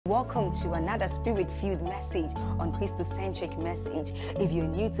Welcome to another spirit-filled message on Christocentric Message. If you're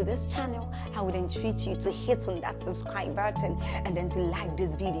new to this channel, I would entreat you to hit on that subscribe button and then to like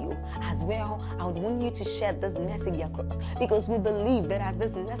this video. As well, I would want you to share this message across, because we believe that as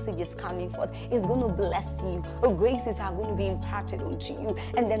this message is coming forth, it's going to bless you. Graces are going to be imparted unto you,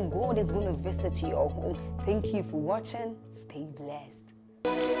 and then God is going to visit your home. Thank you for watching. Stay blessed.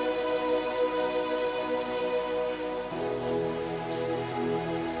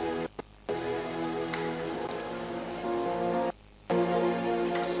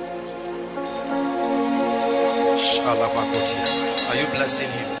 Are you blessing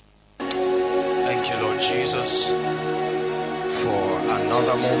him? Thank you, Lord Jesus, for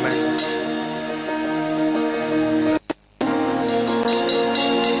another moment.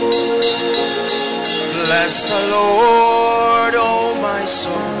 Bless the Lord, oh my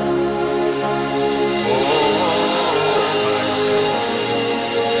soul. Oh my soul.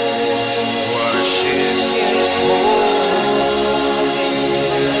 Worship his holy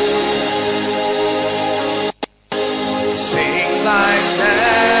name. Sing like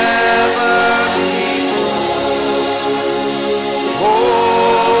never before.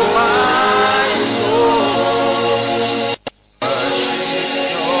 Oh my soul. Worship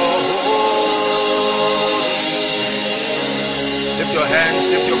your holy name. Lift your hands,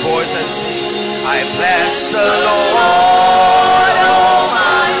 lift your voice and sing. I bless the Lord, oh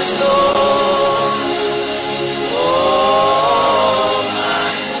my soul. Oh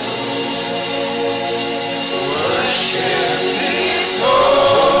my soul. Worship his holy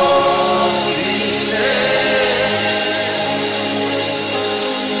name.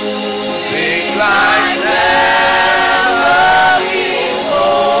 Sing like never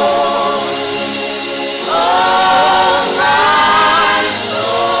before. Oh my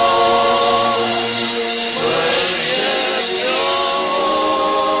soul. Worship your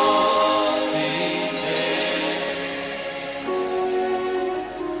holy name.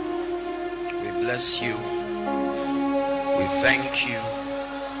 We bless you. We thank you.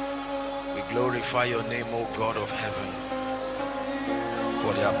 We glorify your name, O God of heaven,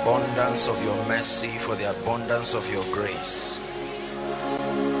 for the abundance of your mercy, for the abundance of your grace.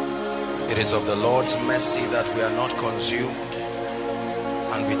 It is of the Lord's mercy that we are not consumed,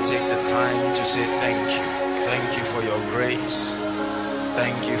 and we take the time to say thank you. Thank you for your grace.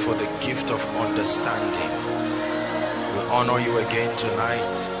 Thank you for the gift of understanding. We honor you again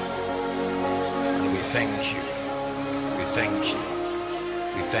tonight, and we thank you. We thank you.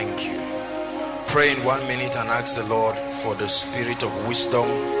 We thank you. Pray in 1 minute and ask the Lord for the spirit of wisdom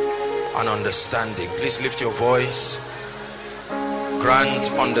and understanding. Please lift your voice.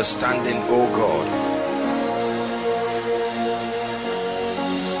 Grant understanding, O God.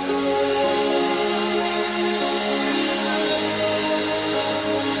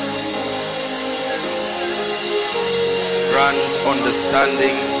 Grant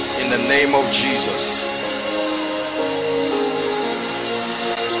understanding in the name of Jesus.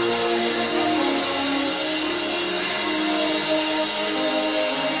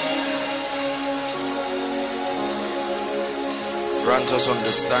 Grant us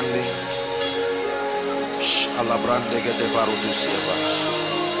understanding.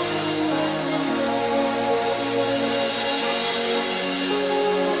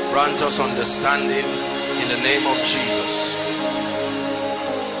 Grant us understanding in the name of Jesus.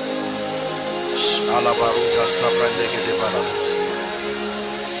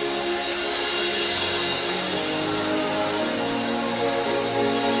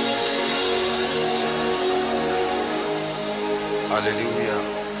 Hallelujah.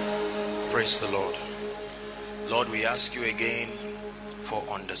 Praise the Lord. Lord, we ask you again for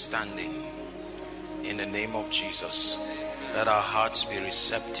understanding in the name of Jesus. Let our hearts be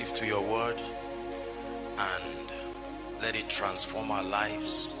receptive to your word, and let it transform our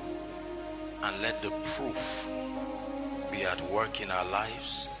lives, and let the proof be at work in our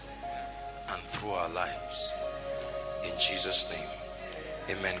lives and through our lives. In Jesus' name,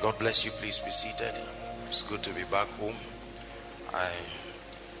 amen. God bless you. Please be seated. It's good to be back home. I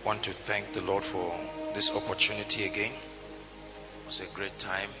want to thank the Lord for this opportunity again. It was a great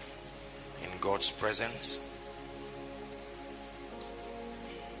time in God's presence.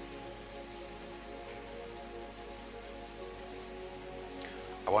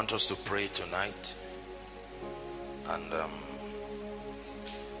 I want us to pray tonight, and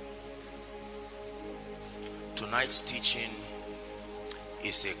tonight's teaching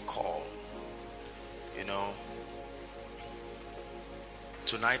is a call. You know,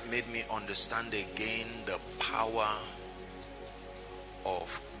 tonight made me understand again the power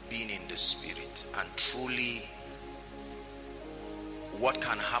of being in the spirit and truly what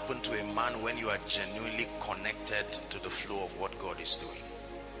can happen to a man when you are genuinely connected to the flow of what God is doing.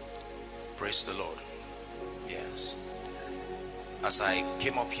 Praise the Lord. Yes. As I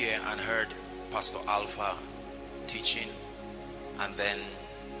came up here and heard Pastor Alpha teaching, and then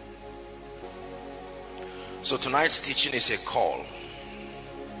so tonight's teaching is a call.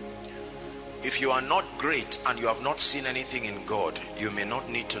 If you are not great and you have not seen anything in God, you may not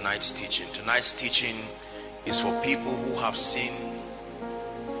need tonight's teaching. Tonight's teaching is for people who have seen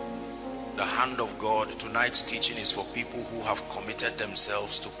the hand of God. Tonight's teaching is for people who have committed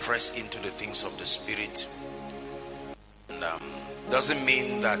themselves to press into the things of the Spirit. And doesn't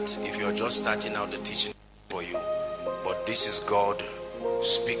mean that if you're just starting out, the teaching for you, but this is God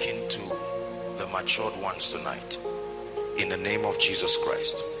speaking to the matured ones tonight in the name of Jesus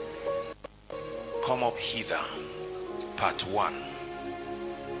Christ. Come up hither, part 1.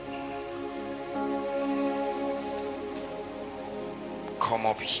 Come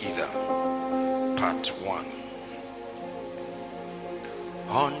up hither, part 1.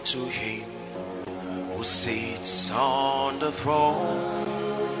 Unto him who sits on the throne,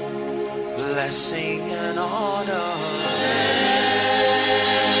 blessing and honor,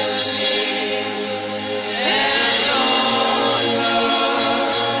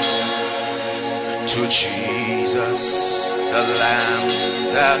 to Jesus, the Lamb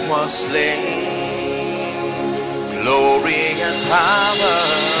that was slain, glory and power,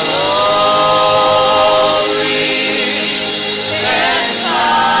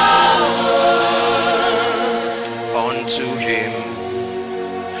 unto him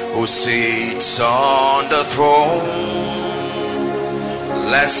who sits on the throne,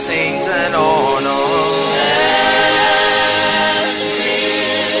 blessings and honor,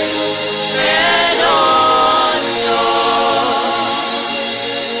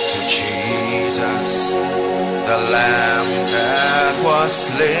 the Lamb that was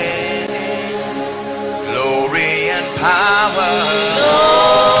slain, glory and power,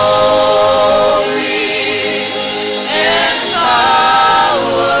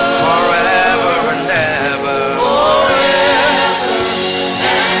 forever and ever,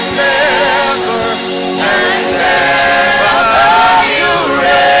 you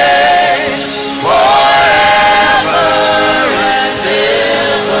reign, forever and ever.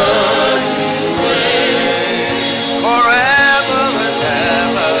 Forever and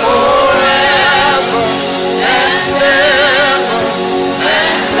ever, forever and ever,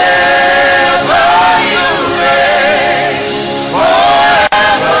 and ever you reign. Forever and ever,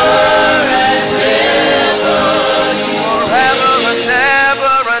 forever and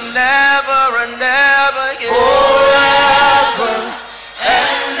ever and ever and ever, forever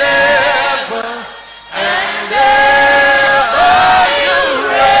and ever and ever you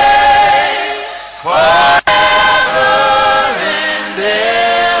reign. Forever and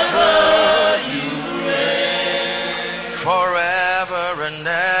ever you reign. Forever and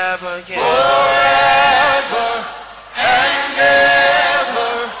ever, yeah. Forever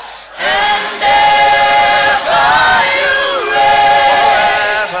and ever you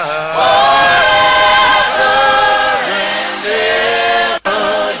reign. Forever and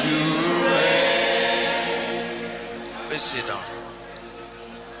ever you reign. Please sit down.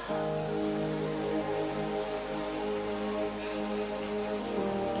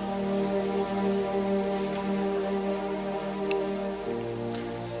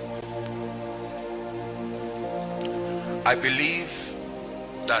 I believe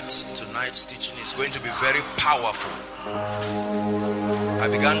that tonight's teaching is going to be very powerful. I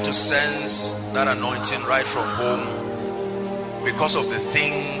began to sense that anointing right from home because of the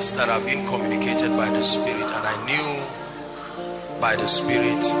things that have been communicated by the Spirit, and I knew by the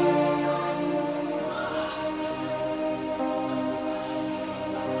Spirit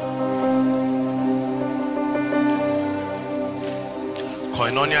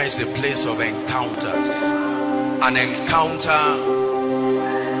Koinonia is a place of encounters. An encounter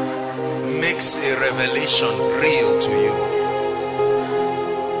makes a revelation real to you.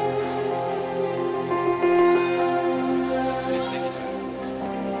 Please take it.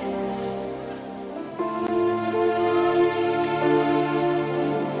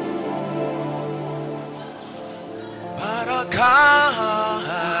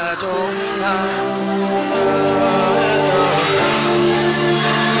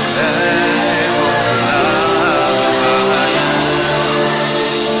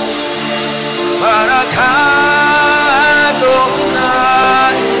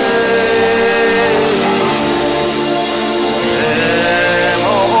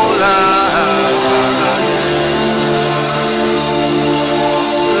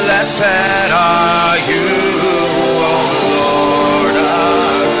 Blessed are you, O Lord.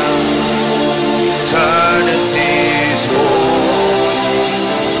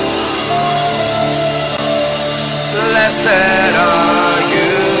 Blessed are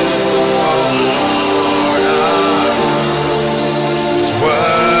you, O Lord. His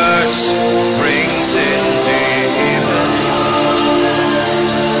words brings in heaven.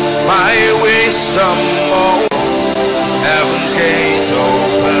 My wisdom, oh, heaven's gates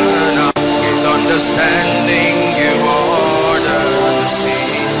open up. With understanding you order the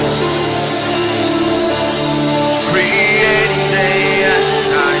sea. Creating day and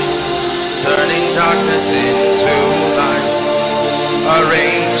night, turning darkness into light,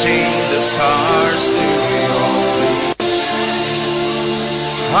 arranging the stars to your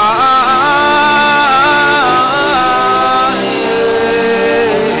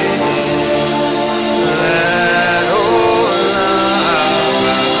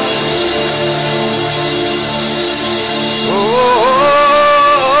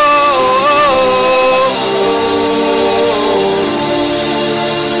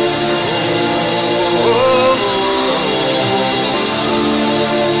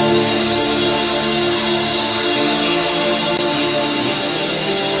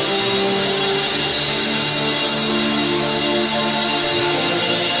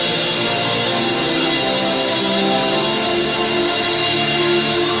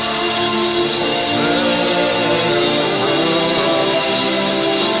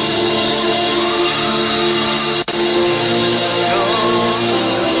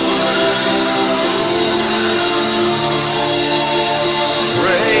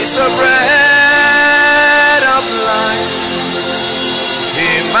the bread of life,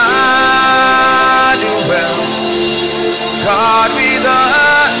 Emmanuel, God with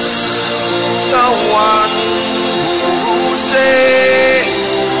us, the one who saves.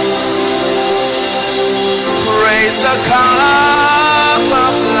 Praise the cup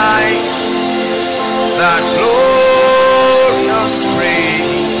of life, that glorious spring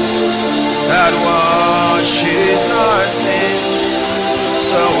that washes our sins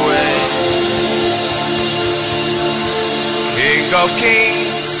away. King of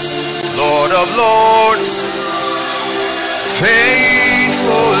kings, Lord of lords,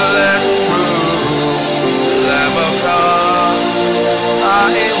 faithful and true, Lamb of God,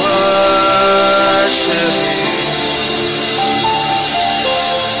 I worship you.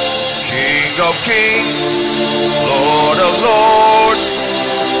 King of kings, Lord of lords,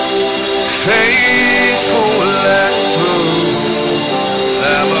 faithful and true,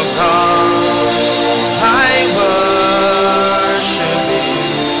 Lamb of God, I worship you.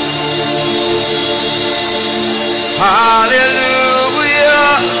 Hallelujah,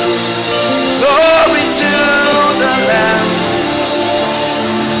 glory to the Lamb,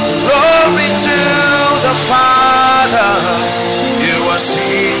 glory to the Father. You are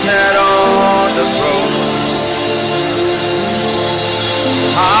seated on the throne.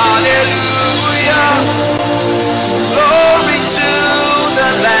 Hallelujah, glory to the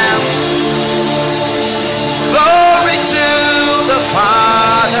Lamb, glory to the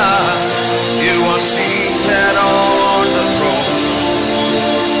Father. You are seated on the throne.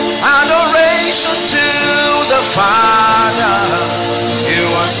 Adoration to the Father. You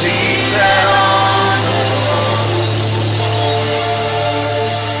are seated on the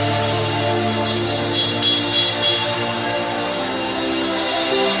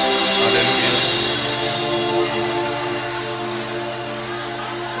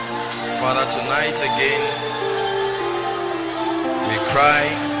Father, tonight again we cry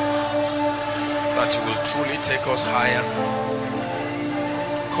that you will truly take us higher,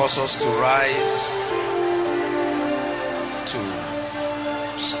 cause us to rise to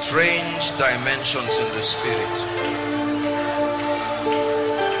strange dimensions in the spirit,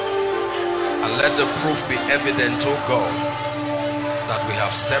 and let the proof be evident, oh God, that we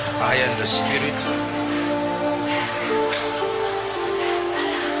have stepped higher in the spirit.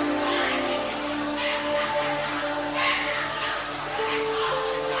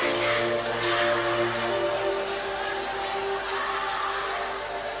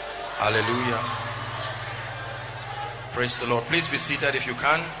 Hallelujah. Praise the Lord. Please be seated if you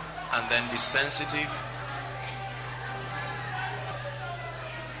can, and then be sensitive.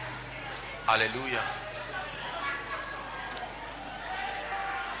 Hallelujah.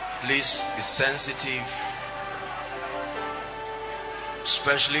 Please be sensitive,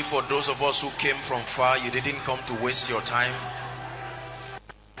 especially for those of us who came from far. You didn't come to waste your time.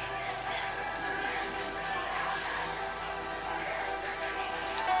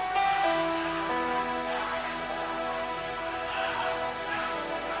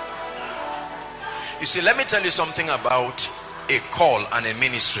 You see, let me tell you something about a call and a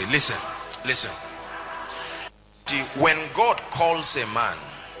ministry. Listen. See, when God calls a man,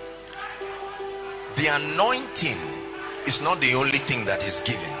 the anointing is not the only thing that is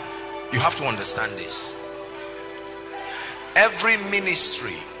given. You have to understand this. Every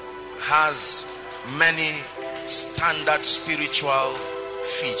ministry has many standard spiritual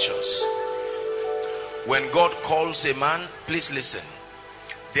features. When God calls a man, please listen,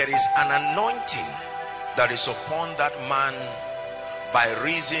 there is an anointing that is upon that man by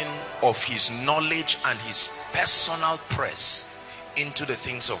reason of his knowledge and his personal press into the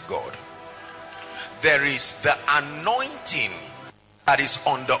things of God. There is the anointing that is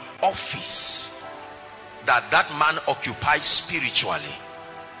on the office that that man occupies spiritually.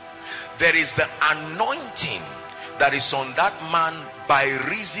 There is the anointing that is on that man by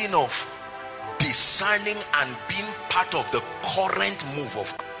reason of discerning and being part of the current move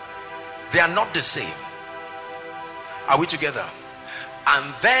of God. They are not the same. Are we together?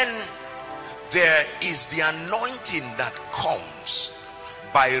 And then there is the anointing that comes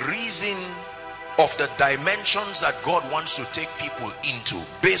by reason of the dimensions that God wants to take people into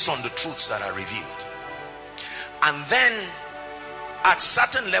based on the truths that are revealed. And then at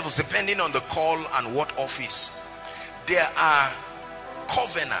certain levels, depending on the call and what office, there are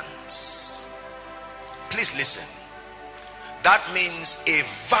covenants. Please listen. That means a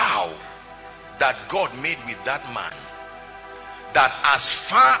vow that God made with that man, that as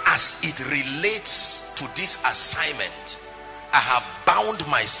far as it relates to this assignment, I have bound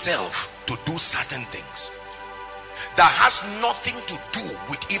myself to do certain things that has nothing to do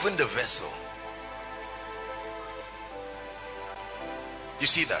with even the vessel. You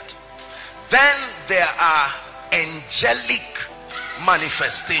see that? Then there are angelic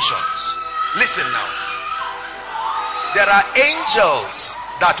manifestations. Listen now. There are angels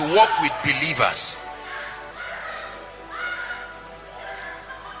that walk with believers.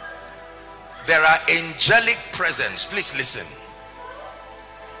 There are angelic presence. Please listen.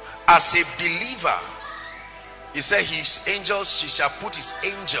 As a believer, he said his angels, he shall put his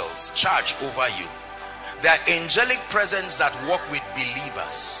angels charge over you. There are angelic presence that walk with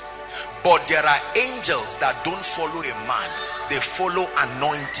believers, but there are angels that don't follow a man. They follow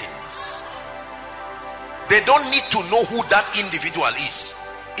anointings. They don't need to know who that individual is.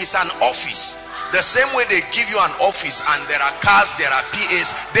 It's an office. The same way they give you an office and there are cars, there are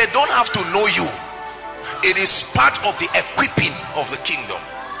PAs, they don't have to know you. It is part of the equipping of the kingdom.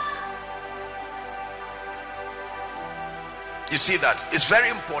 You see that? It's very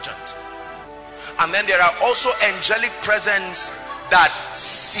important. And then there are also angelic presence that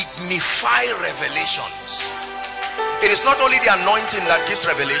signify revelations. It is not only the anointing that gives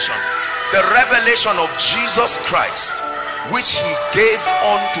revelation, the revelation of Jesus Christ, which he gave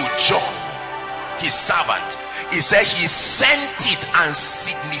unto John, his servant. He said he sent it and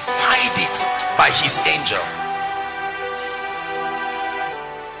signified it by his angel.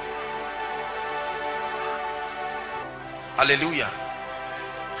 Hallelujah.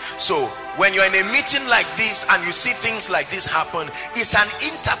 So when you're in a meeting like this and you see things like this happen, it's an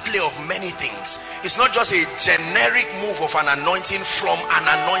interplay of many things. It's not just a generic move of an anointing from an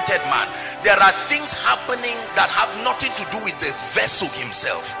anointed man. There are things happening that have nothing to do with the vessel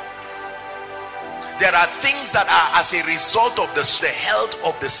himself. There are things that are as a result of the health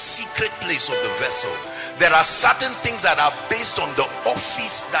of the secret place of the vessel. There are certain things that are based on the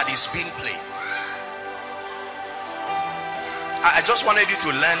office that is being played. I just wanted you to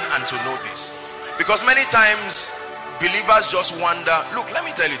learn and to know this, because many times believers just wonder. Look, let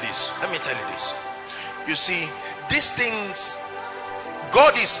me tell you this. You see, these things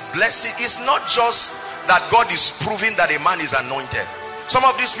God is blessing. It's not just that God is proving that a man is anointed. Some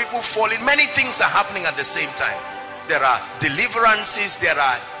of these people fall in. Many things are happening at the same time. There are deliverances, there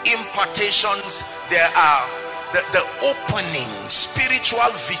are impartations, there are the opening,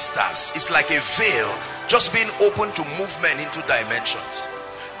 spiritual vistas. It's like a veil just being open to movement into dimensions.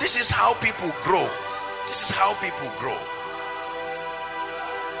 This is how people grow. This is how people grow.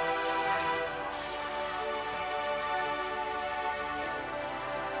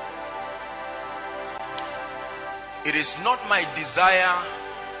 It is not my desire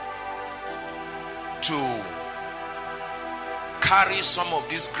to carry some of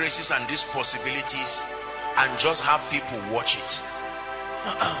these graces and these possibilities and just have people watch it.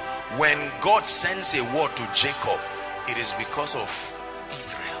 When God sends a word to Jacob, it is because of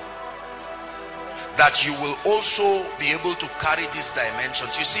Israel, that you will also be able to carry these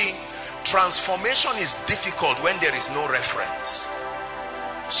dimensions. You see, transformation is difficult when there is no reference.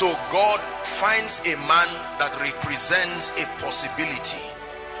 So God finds a man that represents a possibility,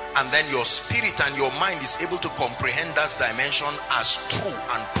 and then your spirit and your mind is able to comprehend that dimension as true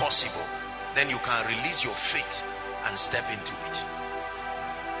and possible. Then you can release your faith and step into it.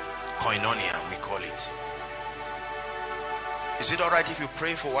 Koinonia, we call it. Is it all right if you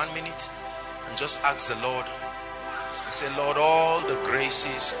pray for 1 minute and just ask the Lord? You say, Lord, all the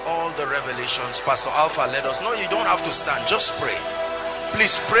graces, all the revelations. Pastor Alpha led us. No, you don't have to stand. Just pray.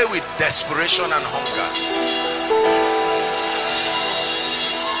 Please pray with desperation and hunger.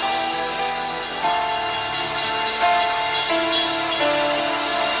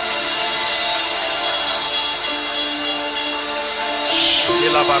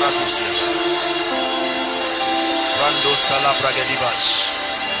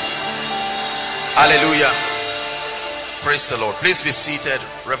 Hallelujah. Praise the Lord. Please be seated.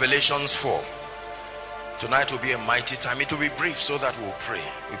 Revelations 4. Tonight will be a mighty time. It will be brief so that we'll pray.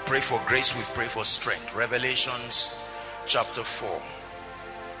 We pray for grace, we pray for strength. Revelations chapter 4.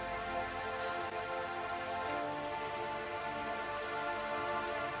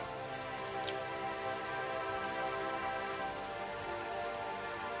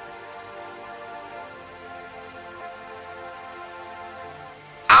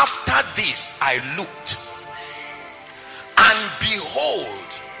 After this I looked, and behold,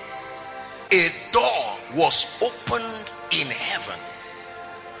 a door was opened in heaven,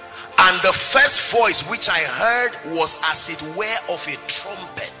 and the first voice which I heard was as it were of a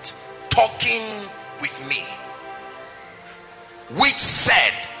trumpet talking with me, which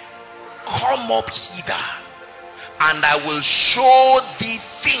said, come up hither, and I will show thee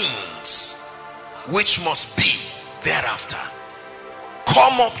things which must be thereafter.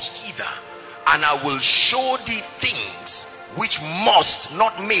 Come up hither, and I will show thee things which must,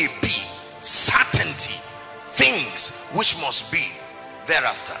 not may be, certainty, things which must be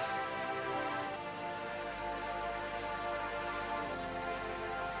thereafter.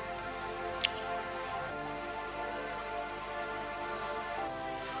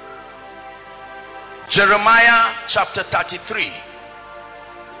 Jeremiah chapter 33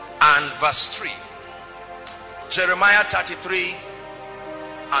 and verse 3. Jeremiah 33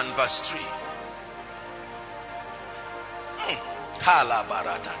 and verse 3.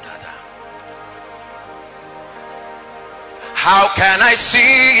 How can I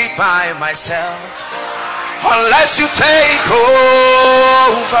see by myself unless you take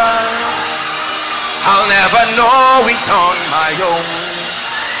over? I'll never know it on my own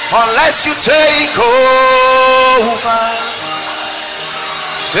unless you take over.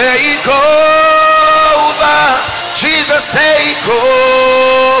 Take over. Jesus, take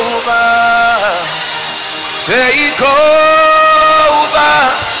over. Take over.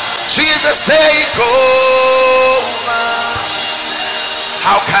 Jesus, take over.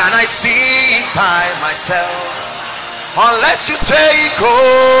 How can I see by myself unless you take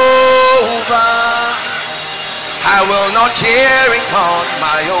over? I will not hear it on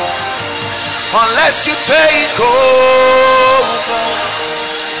my own unless you take over.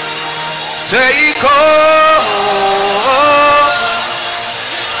 Take over,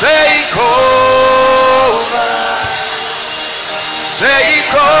 take over,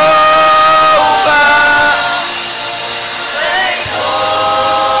 take over, take over.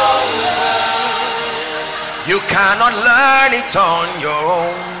 You cannot learn it on your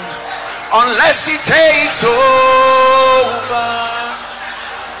own unless he takes over.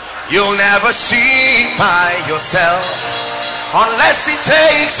 You'll never see by yourself unless he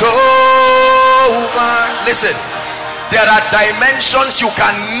takes over. Listen, there are dimensions you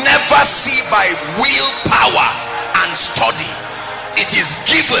can never see by willpower and study. It is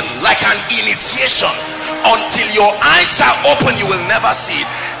given like an initiation. Until your eyes are open, you will never see it.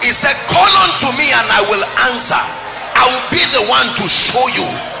 He said, call unto me and I will answer. I will be the one to show you.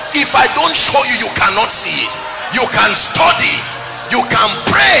 If I don't show you, you cannot see it. You can study, you can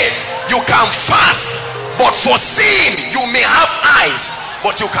pray, you can fast, but for seeing, you may have eyes,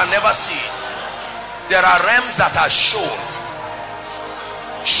 but you can never see it. There are realms that are shown.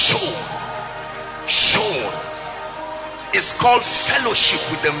 It's called fellowship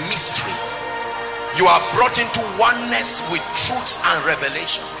with the mystery. You are brought into oneness with truths and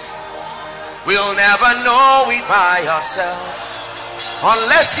revelations. We'll never know it by ourselves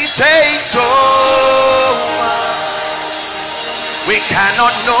unless he takes over. We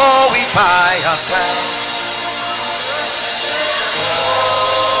cannot know it by ourselves.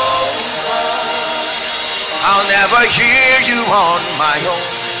 I'll never hear you on my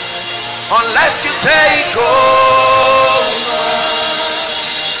own unless you take over.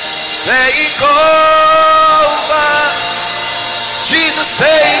 Take over. Jesus,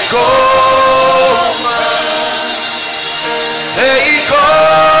 take over. Take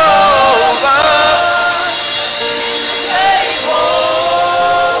over. Take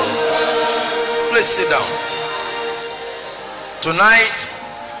over. Please sit down. Tonight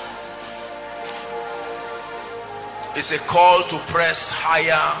is a call to press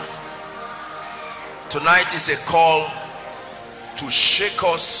higher. Tonight is a call to shake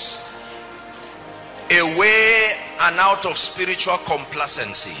us away and out of spiritual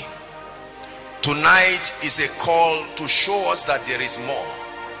complacency. Tonight is a call to show us that there is more,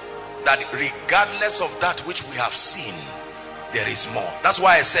 that regardless of that which we have seen, there is more. That's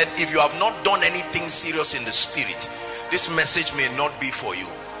why I said, if you have not done anything serious in the spirit, this message may not be for you.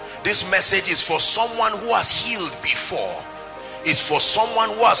 This message is for someone who has healed before, is for someone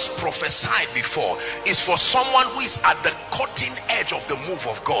who has prophesied before, is for someone who is at the cutting edge of the move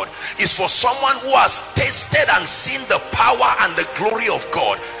of God, is for someone who has tasted and seen the power and the glory of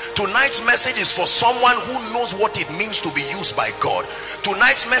God. Tonight's message is for someone who knows what it means to be used by God.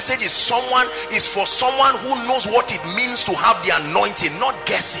 Tonight's message is for someone who knows what it means to have the anointing, not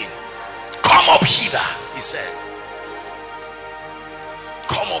guessing. Come up hither, he said.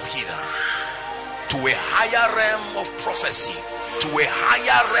 Come up hither to a higher realm of prophecy, to a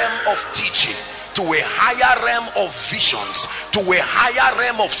higher realm of teaching, to a higher realm of visions, to a higher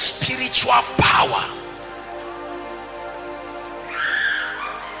realm of spiritual power.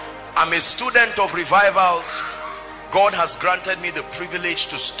 I'm a student of revivals. God has granted me the privilege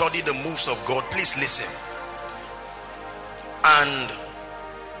to study the moves of God. Please listen. And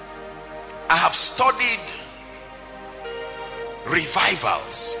I have studied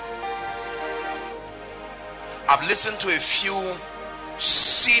revivals. I've listened to a few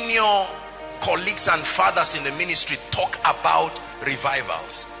senior colleagues and fathers in the ministry talk about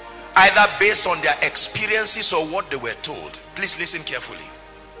revivals, either based on their experiences or what they were told. Please listen carefully.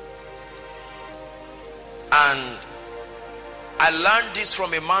 And I learned this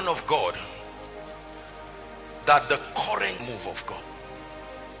from a man of God, that the current move of God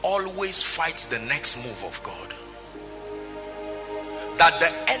always fights the next move of God. That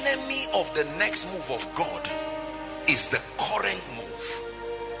the enemy of the next move of God is the current move.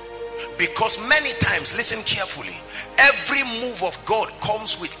 Because many times, listen carefully, every move of God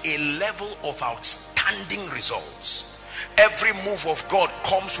comes with a level of outstanding results. Every move of God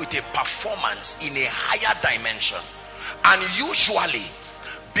comes with a performance in a higher dimension. And usually,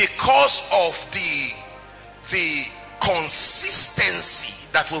 because of the consistency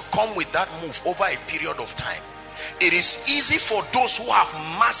that will come with that move over a period of time, it is easy for those who have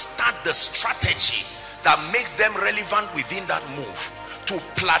mastered the strategy that makes them relevant within that move to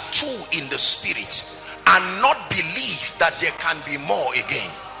plateau in the spirit and not believe that there can be more again.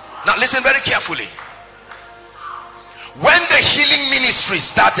 Now listen very carefully. When the healing ministry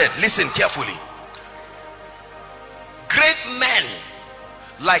started, listen carefully, great men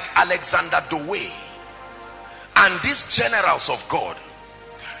like Alexander Dowie and these generals of God,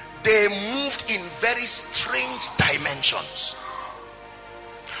 they moved in very strange dimensions.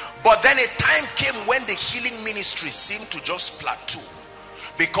 But then a time came when the healing ministry seemed to just plateau,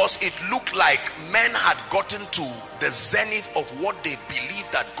 because it looked like men had gotten to the zenith of what they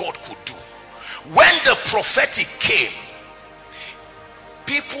believed that God could do. When the prophetic came,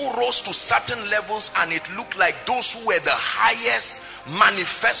 people rose to certain levels and it looked like those who were the highest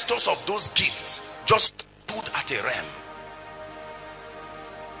manifestors of those gifts just stood at a realm.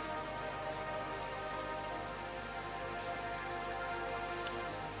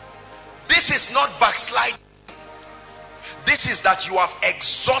 This is not backsliding. This is that you have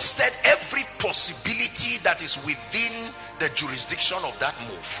exhausted every possibility that is within the jurisdiction of that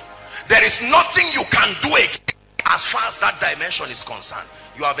move. There is nothing you can do again as far as that dimension is concerned.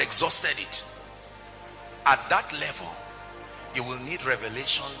 You have exhausted it. At that level, you will need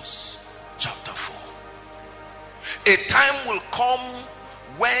Revelations chapter 4. A time will come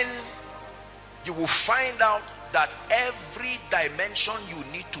when you will find out that every dimension you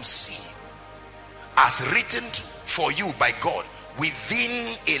need to see as written for you by God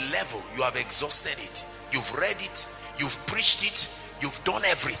within a level, you have exhausted it. You've read it, you've preached it, you've done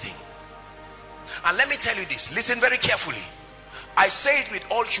everything. And let me tell you this, listen very carefully. I say it with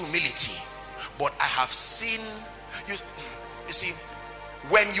all humility, but I have seen you see,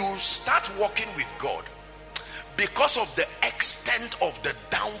 when you start walking with God, because of the extent of the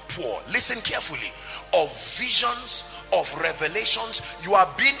downpour, listen carefully, of visions, of revelations, you are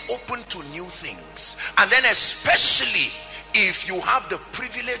being open to new things. And then especially if you have the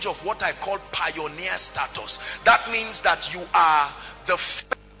privilege of what I call pioneer status, that means that you are the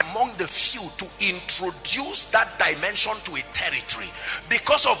first among the few to introduce that dimension to a territory.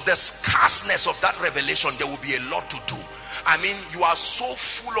 Because of the scarceness of that revelation, there will be a lot to do. I mean, you are so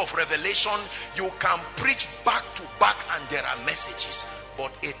full of revelation, you can preach back to back and there are messages.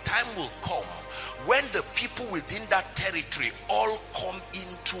 But a time will come when the people within that territory all come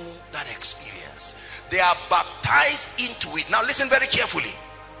into that experience. they are baptized into it. Now listen very carefully.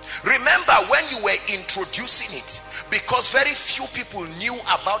 Remember when you were introducing it, because very few people knew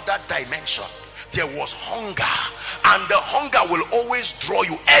about that dimension, there was hunger, and the hunger will always draw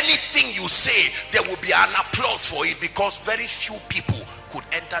you. Anything you say, there will be an applause for it, because very few people could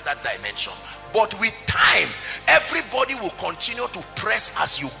enter that dimension. But with time, everybody will continue to press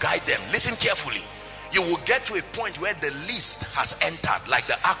as you guide them. Listen carefully. You will get to a point where the least has entered, like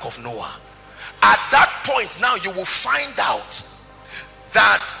the Ark of Noah. At that point now, you will find out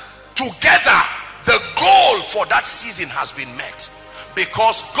that together the goal for that season has been met,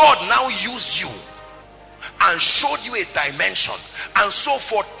 because God now used you and showed you a dimension. And so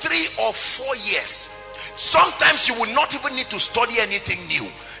for 3 or 4 years, sometimes you will not even need to study anything new.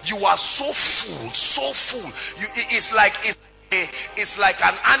 You are so full. It's like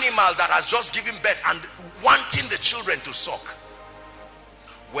an animal that has just given birth and wanting the children to suck.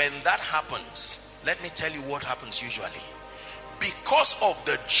 When that happens, let me tell you what happens usually. Because of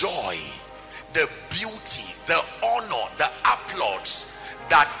the joy, the beauty, the honor, the applause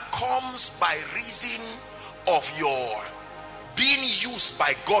that comes by reason of your being used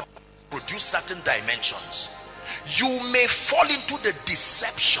by God to produce certain dimensions, you may fall into the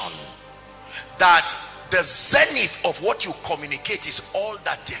deception that the zenith of what you communicate is all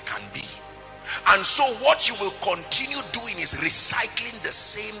that there can be. And so what you will continue doing is recycling the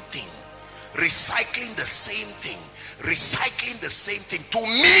same thing, recycling the same thing, recycling the same thing, to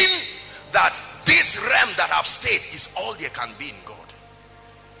mean that this realm that I've stayed is all there can be in God.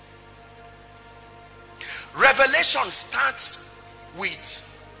 Revelation starts with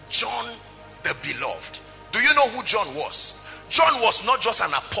John the beloved. Do you know who John was? John was not just an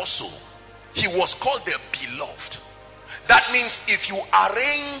apostle. He was called the beloved. That means if you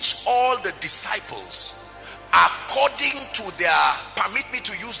arrange all the disciples according to their, permit me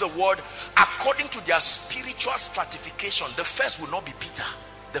to use the word, according to their spiritual stratification, the first will not be Peter.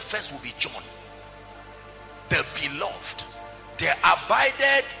 The first will be John, the beloved. There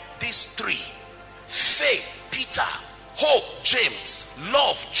abided these three: faith, Peter; hope, James;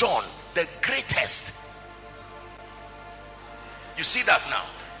 love, John, the greatest. You see that now?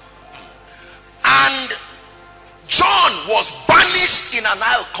 And John was banished in an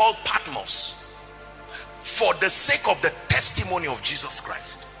isle called Patmos for the sake of the testimony of Jesus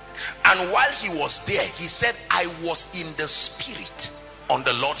Christ. And while he was there, he said, I was in the spirit on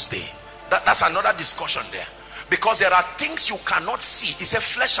the Lord's day. That's another discussion there, because there are things you cannot see. He said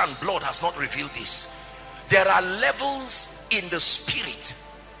flesh and blood has not revealed this. There are levels in the spirit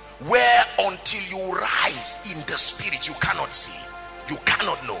where until you rise in the spirit you cannot see, you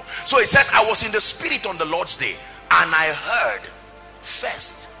cannot know. So he says, I was in the spirit on the Lord's day, and I heard.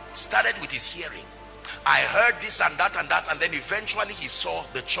 First started with his hearing. I heard this and that and that, and then eventually he saw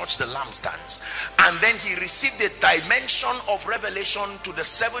the church, the lampstands, and then he received the dimension of revelation to the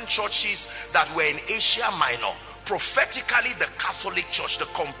 7 churches that were in Asia Minor. Prophetically, the Catholic Church, the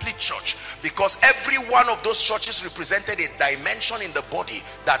complete church, because every one of those churches represented a dimension in the body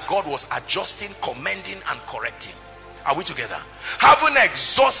that God was adjusting, commending, and correcting. Are we together? Having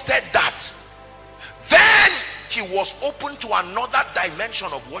exhausted that, then he was open to another dimension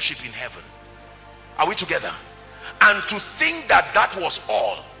of worship in heaven. Are we together? And to think that that was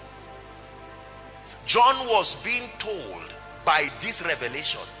all, John was being told by this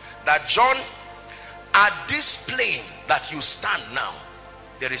revelation that, John, at this plane that you stand now,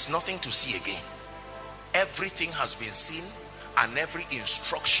 there is nothing to see again. Everything has been seen and every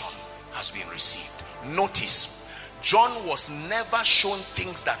instruction has been received. Notice, John was never shown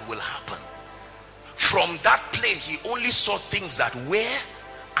things that will happen. From that plane, he only saw things that were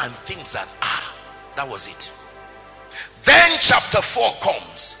and things that are. That was it. Then chapter 4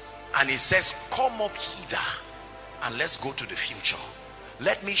 comes and he says, come up hither and let's go to the future.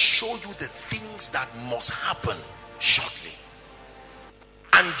 Let me show you the things that must happen shortly.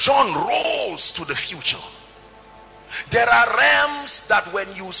 And John rolls to the future. There are realms that when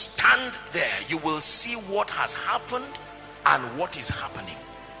you stand there, you will see what has happened and what is happening,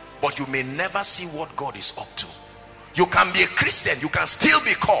 but you may never see what God is up to. You can be a Christian, you can still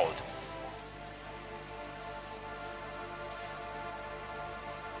be called.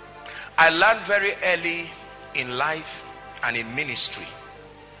 I learned very early in life and in ministry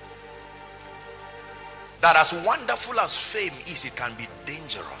that as wonderful as fame is, it can be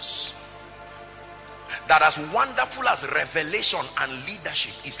dangerous. That as wonderful as revelation and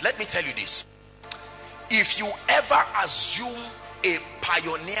leadership is, let me tell you this: if you ever assume a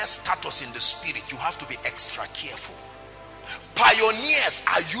pioneer status in the spirit, you have to be extra careful. Pioneers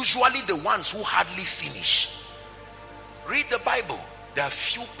are usually the ones who hardly finish. Read the Bible. There are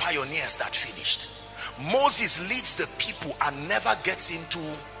few pioneers that finished. Moses leads the people and never gets into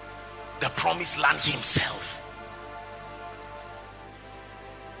the promised land himself.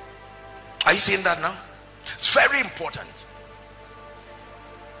 Are you seeing that now? It's very important.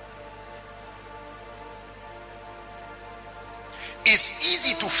 It's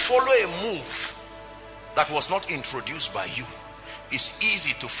easy to follow a move that was not introduced by you. It's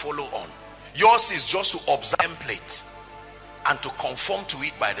easy to follow on. Yours is just to observe template and to conform to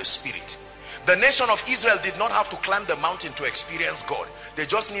it by the Spirit. The nation of Israel did not have to climb the mountain to experience God. They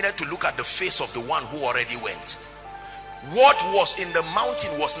just needed to look at the face of the one who already went. What was in the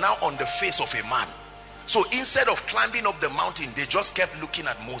mountain was now on the face of a man. So instead of climbing up the mountain, they just kept looking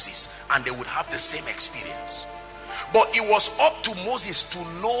at Moses and they would have the same experience. But it was up to Moses to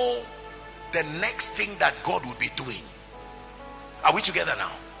know the next thing that God would be doing. Are we together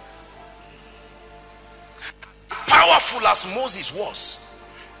now? Powerful as Moses was,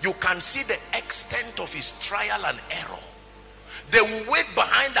 you can see the extent of his trial and error. They will wait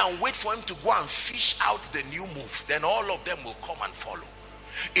behind and wait for him to go and fish out the new move. Then all of them will come and follow.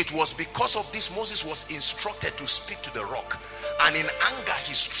 It was because of this Moses was instructed to speak to the rock. And in anger,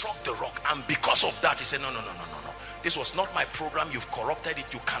 he struck the rock. And because of that, he said, no. This was not my program. You've corrupted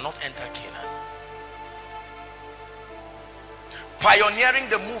it. You cannot enter Canaan. Pioneering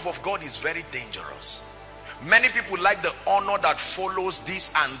the move of God is very dangerous. Many people like the honor that follows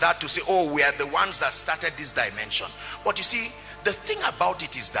this and that to say, oh, we are the ones that started this dimension. But you see, the thing about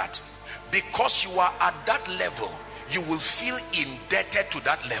it is that because you are at that level, you will feel indebted to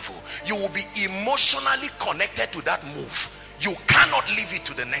that level. You will be emotionally connected to that move. You cannot leave it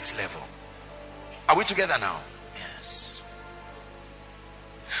to the next level. Are we together now? Yes.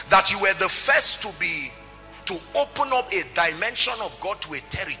 That you were the first to open up a dimension of God to a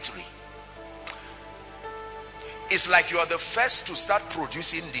territory. It's like you are the first to start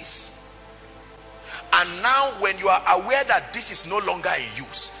producing this. And now when you are aware that this is no longer a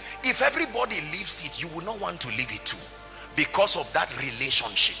use, if everybody leaves it, you will not want to leave it too, because of that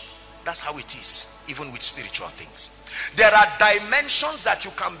relationship. That's how it is, even with spiritual things. There are dimensions that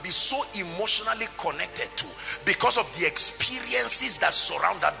you can be so emotionally connected to because of the experiences that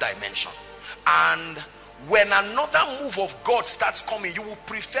surround that dimension. And when another move of God starts coming, you will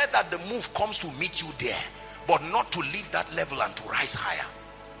prefer that the move comes to meet you there, but not to leave that level and to rise higher.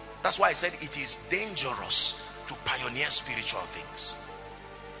 That's why I said it is dangerous to pioneer spiritual things.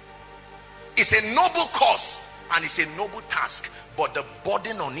 It's a noble cause and it's a noble task, but the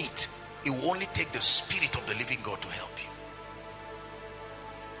burden on it, it will only take the Spirit of the living God to help you.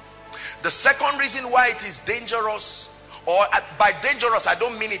 The second reason why it is dangerous, or by dangerous I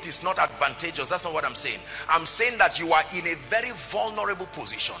don't mean it is not advantageous. That's not what I'm saying. I'm saying that you are in a very vulnerable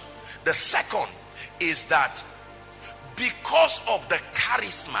position. The second is that because of the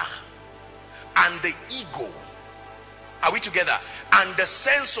charisma and the ego, are we together, and the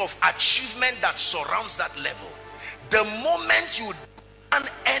sense of achievement that surrounds that level, the moment you do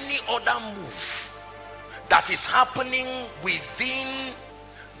any other move that is happening within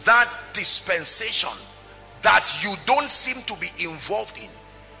that dispensation that you don't seem to be involved in,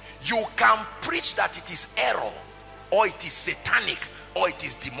 you can preach that it is error, or it is satanic, or it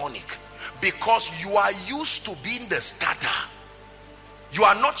is demonic, because you are used to being the starter. You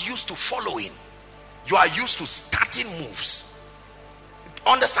are not used to following. You are used to starting moves.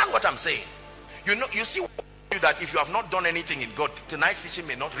 Understand what I'm saying? You know, you see that if you have not done anything in God, tonight's teaching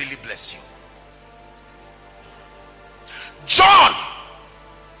may not really bless you. John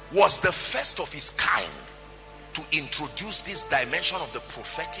was the first of his kind to introduce this dimension of the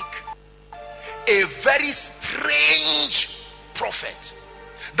prophetic. A very strange prophet.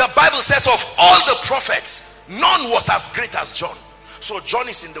 The Bible says of all the prophets, none was as great as John. So John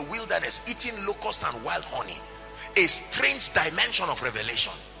is in the wilderness eating locusts and wild honey. A strange dimension of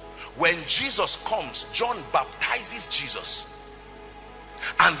revelation. When Jesus comes, John baptizes Jesus.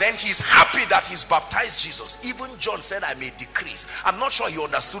 And then he's happy that he's baptized Jesus. Even John said, I may decrease. I'm not sure he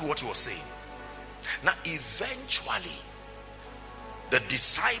understood what he was saying. Now eventually, the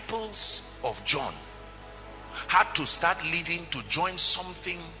disciples of John had to start living to join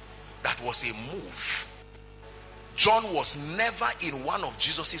something that was a move. John was never in one of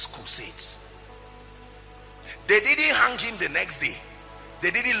Jesus's crusades. They didn't hang him the next day.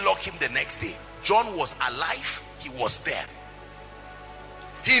 They didn't lock him the next day. John was alive. He was there.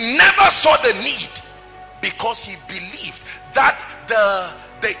 He never saw the need, because he believed that the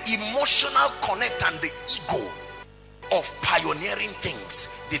emotional connect and the ego of pioneering things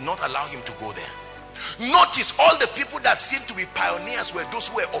did not allow him to go there. Notice all the people that seemed to be pioneers were those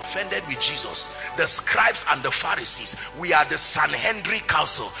who were offended with Jesus. The scribes and the Pharisees. We are the Sanhedrin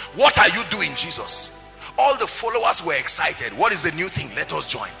council. What are you doing, Jesus? All the followers were excited. What is the new thing? Let us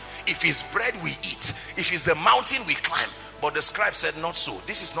join. If it's bread, we eat. If it's the mountain, we climb. But the scribe said, not so.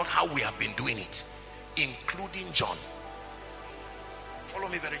 This is not how we have been doing it, including John. Follow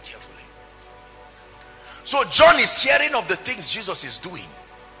me very carefully. So John is hearing of the things Jesus is doing,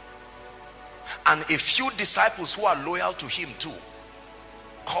 and a few disciples who are loyal to him too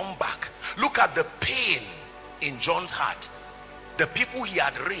come back. Look at the pain in John's heart. The people he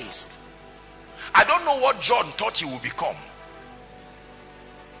had raised. I don't know what John thought he would become,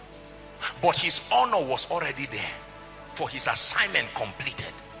 but his honor was already there, for his assignment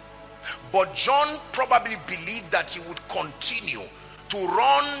completed. But John probably believed that he would continue to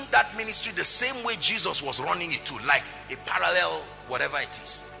run that ministry the same way Jesus was running it too, like a parallel, whatever it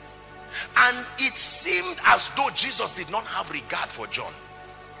is. And it seemed as though Jesus did not have regard for John,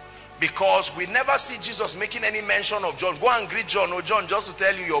 because we never see Jesus making any mention of John. Go and greet John. Oh John, just to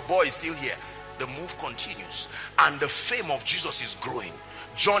tell you your boy is still here. The move continues, and the fame of Jesus is growing.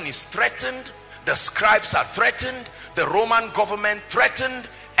 John is threatened. The scribes are threatened. The Roman government threatened.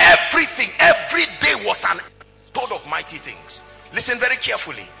 Everything, every day was an episode of mighty things. Listen very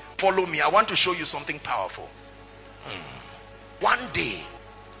carefully. Follow me. I want to show you something powerful. One day,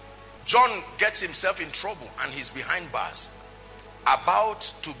 John gets himself in trouble and he's behind bars, about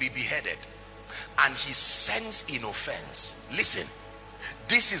to be beheaded, and he sends in offense. Listen,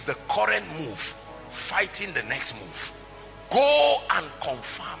 this is the current move, fighting the next move. Go and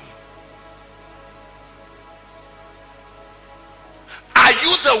confirm. Are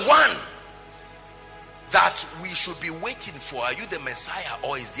you the one that we should be waiting for? Are you the Messiah,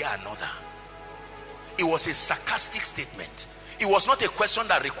 or is there another? It was a sarcastic statement. It was not a question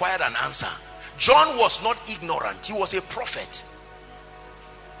that required an answer. John was not ignorant. He was a prophet.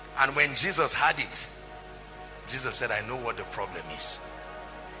 And when Jesus had it, Jesus said, I know what the problem is.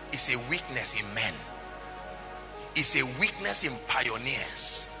 It's a weakness in men. It's a weakness in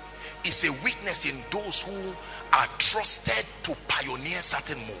pioneers. It's a weakness in those who are trusted to pioneer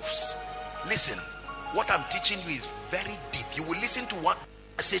certain moves. Listen, what I'm teaching you is very deep. You will listen to one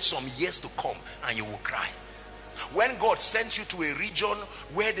message some years to come and you will cry. When God sent you to a region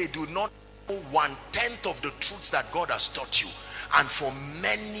where they do not know 1/10 of the truths that God has taught you, and for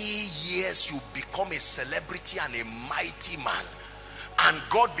many years you become a celebrity and a mighty man, and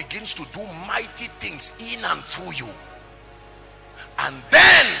God begins to do mighty things in and through you, and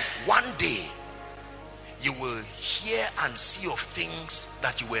then one day you will hear and see of things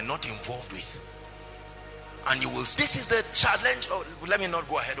that you were not involved with, and you will, this is the challenge. Oh, let me not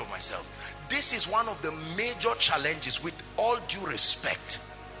go ahead of myself. This is one of the major challenges, with all due respect,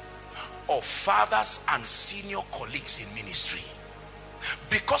 of fathers and senior colleagues in ministry,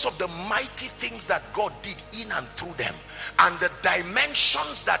 because of the mighty things that God did in and through them, and the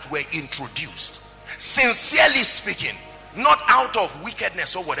dimensions that were introduced. Sincerely speaking, not out of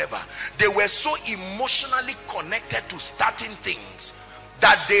wickedness or whatever, they were so emotionally connected to starting things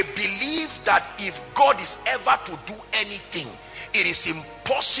that they believe that if God is ever to do anything, it is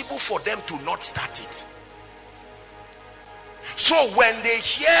impossible for them to not start it. So when they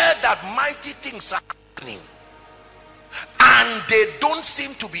hear that mighty things are happening and they don't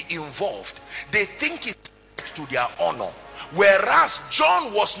seem to be involved, they think it's to their honor. Whereas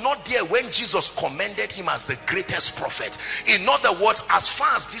John was not there when Jesus commended him as the greatest prophet. In other words, as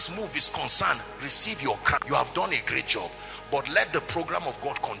far as this move is concerned, receive your crown. You have done a great job, but let the program of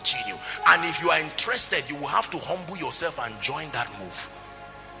God continue. And if you are interested, you will have to humble yourself and join that move,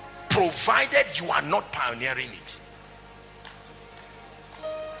 provided you are not pioneering it.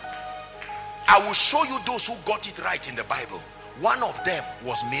 I will show you those who got it right in the Bible. One of them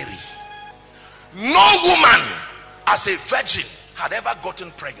was Mary. No woman as a virgin had ever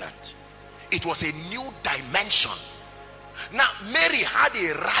gotten pregnant. It was a new dimension. Now Mary had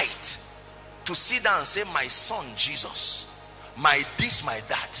a right to sit down and say, my son Jesus, my this, my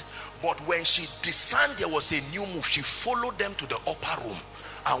that. But when she discerned there was a new move, she followed them to the upper room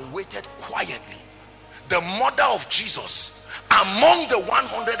and waited quietly. The mother of Jesus, among the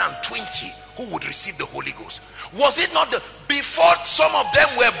 120 who would receive the Holy Ghost, was it not the, before some of them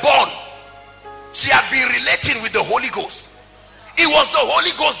were born, she had been relating with the Holy Ghost? It was the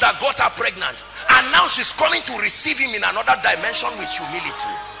Holy Ghost that got her pregnant, and now she's coming to receive him in another dimension with humility.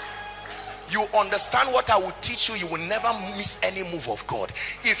 You understand what I will teach you? You will never miss any move of God.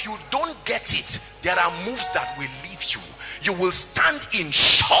 If you don't get it, there are moves that will leave you. You will stand in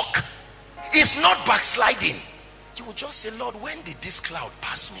shock. It's not backsliding. You will just say, Lord, when did this cloud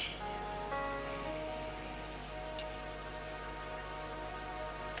pass me?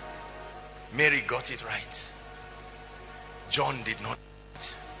 Mary got it right. John did not.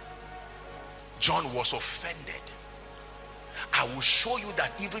 John was offended. I will show you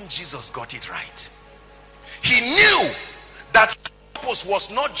that even Jesus got it right. He knew that his purpose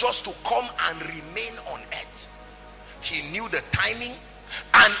was not just to come and remain on earth. He knew the timing,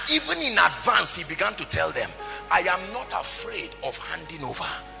 and even in advance he began to tell them, I am not afraid of handing over,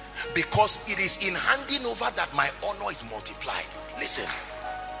 because it is in handing over that my honor is multiplied. Listen,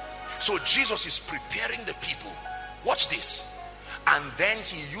 so Jesus is preparing the people. Watch this. And then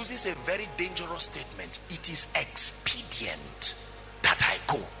he uses a very dangerous statement. It is expedient that I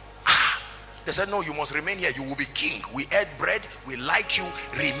go. They said, no, you must remain here. You will be king. We ate bread. We like you.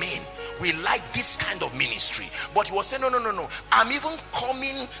 Remain. We like this kind of ministry. But he was saying, no. I'm even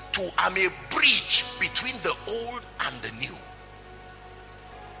coming to, I'm a bridge between the old and the new.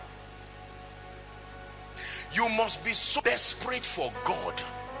 You must be so desperate for God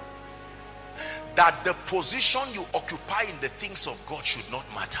that the position you occupy in the things of God should not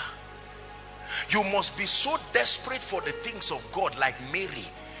matter. You must be so desperate for the things of God, like Mary.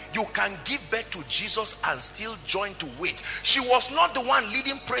 You can give birth to Jesus and still join to wait. She was not the one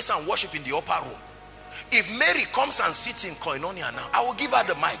leading praise and worship in the upper room. If Mary comes and sits in koinonia now, I will give her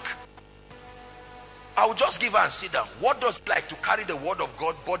the mic. I will just give her and sit down. What does it like to carry the word of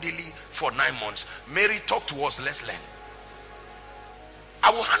God bodily for 9 months? Mary, talk to us, let's learn. I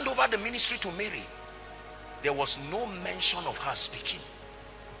will hand over the ministry to Mary. There was no mention of her speaking.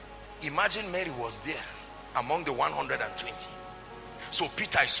 Imagine Mary was there among the 120. So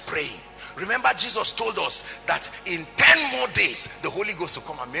Peter is praying. Remember, Jesus told us that in 10 more days the Holy Ghost will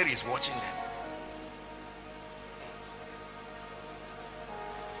come, and Mary is watching them.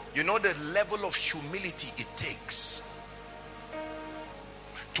 You know the level of humility it takes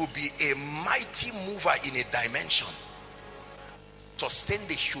to be a mighty mover in a dimension. Sustain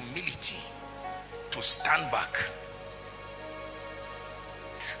the humility to stand back.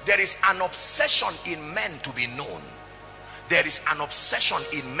 There is an obsession in men to be known. There is an obsession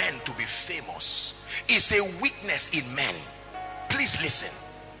in men to be famous. It's a weakness in men. Please listen.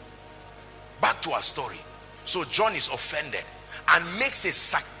 Back to our story. So John is offended and makes a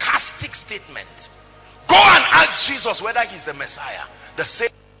sarcastic statement. Go and ask Jesus whether he's the Messiah. The same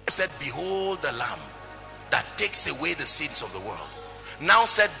said, behold the Lamb that takes away the sins of the world. Now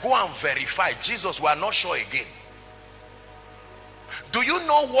said, go and verify. Jesus, we are not sure again. Do you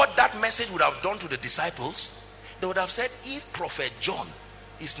know what that message would have done to the disciples? They would have said, if Prophet John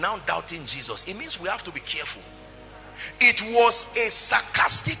is now doubting Jesus, it means we have to be careful. It was a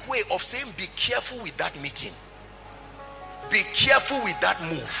sarcastic way of saying, be careful with that meeting. Be careful with that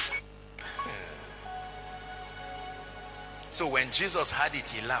move. So when Jesus heard it,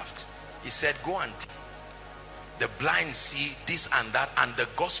 he laughed. He said, go and the blind see this and that, and the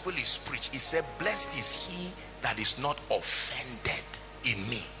gospel is preached. He said, blessed is he that is not offended in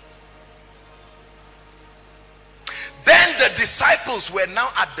me. Then the disciples were now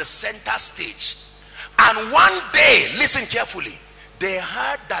at the center stage, and one day, listen carefully, they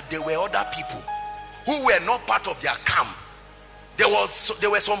heard that there were other people who were not part of their camp. There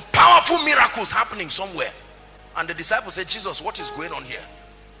were some powerful miracles happening somewhere, and the disciples said, Jesus, what is going on here?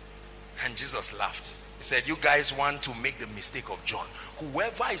 And Jesus laughed. He said, you guys want to make the mistake of John.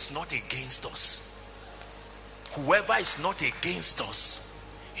 Whoever is not against us, whoever is not against us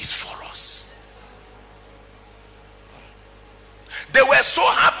is for us. They were so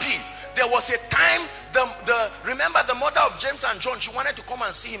happy. There was a time, remember the mother of James and John, she wanted to come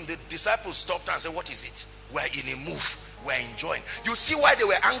and see him. The disciples stopped her and said, what is it? We're in a move. We're enjoying. You see why they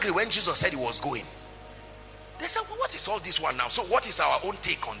were angry when Jesus said he was going. They said, well, what is all this one now? So what is our own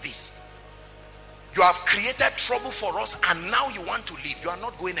take on this? You have created trouble for us, and now you want to leave. You are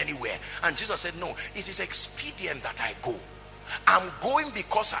not going anywhere. And Jesus said, no, it is expedient that I go. I'm going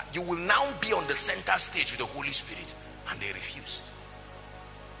because you will now be on the center stage with the Holy Spirit. And they refused.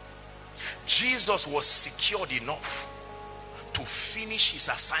 Jesus was secured enough to finish his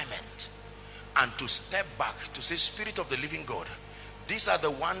assignment and to step back to say, Spirit of the living God, these are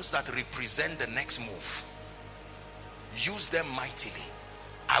the ones that represent the next move. Use them mightily.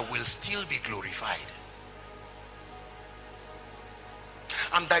 I will still be glorified.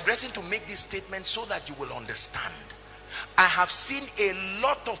 I'm digressing to make this statement so that you will understand. I have seen a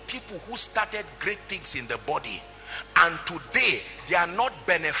lot of people who started great things in the body, and today they are not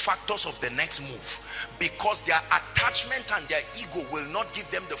benefactors of the next move because their attachment and their ego will not give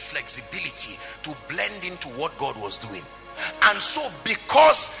them the flexibility to blend into what God was doing. And so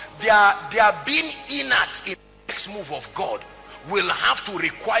because they are being inert in the next move of God will have to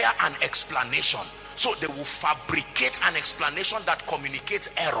require an explanation. So they will fabricate an explanation that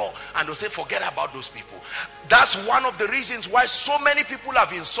communicates error, and they'll say, forget about those people. That's one of the reasons why so many people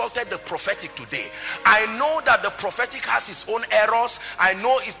have insulted the prophetic today. I know that the prophetic has its own errors. I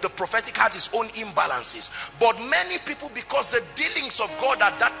know if the prophetic has its own imbalances. But many people, because the dealings of God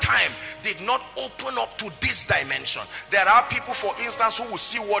at that time did not open up to this dimension. There are people, for instance, who will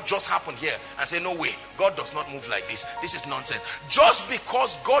see what just happened here and say, no way, God does not move like this. This is nonsense. Just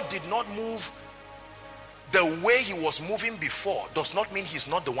because God did not move the way he was moving before does not mean he's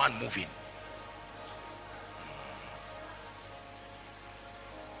not the one moving.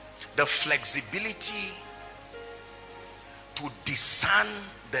 The flexibility to discern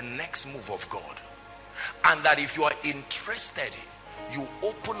the next move of God, and that if you are interested, you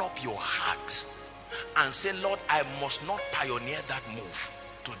open up your heart and say, Lord, I must not pioneer that move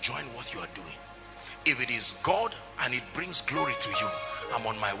to join what you are doing. If it is God and it brings glory to you, I'm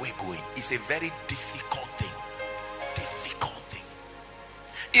on my way going. It's a very difficult thing. Difficult thing.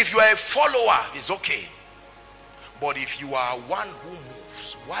 If you are a follower, it's okay. But if you are one who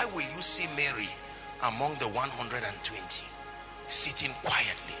moves, why will you see Mary among the 120 sitting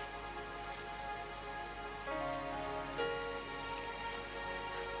quietly?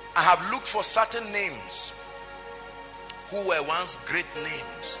 I have looked for certain names who were once great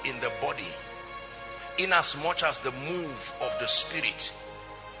names in the body, in as much as the move of the Spirit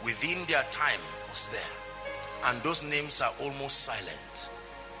within their time was there, and those names are almost silent,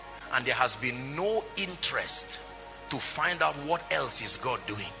 and there has been no interest to find out what else is God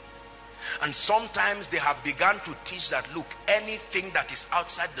doing. And sometimes they have begun to teach that, look, anything that is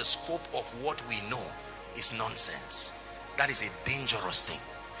outside the scope of what we know is nonsense. That is a dangerous thing.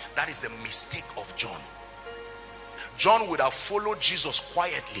 That is the mistake of John. John would have followed Jesus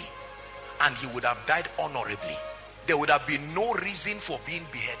quietly, and he would have died honorably. There would have been no reason for being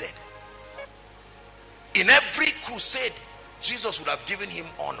beheaded. In every crusade, Jesus would have given him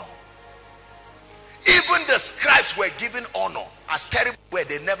honor. Even the scribes were given honor. As terrible were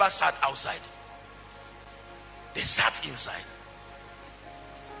they, never sat outside. They sat inside.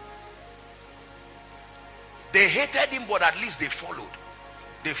 They hated him, but at least they followed.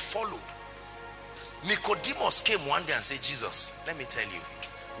 They followed. Nicodemus came one day and said, Jesus, let me tell you,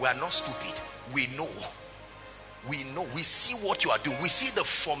 we are not stupid. We know. We know. We see what you are doing. We see the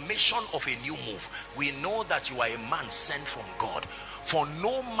formation of a new move. We know that you are a man sent from God. For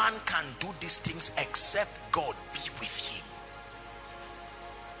no man can do these things except God be with him.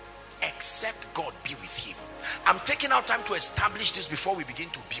 Except God be with him. I'm taking our time to establish this before we begin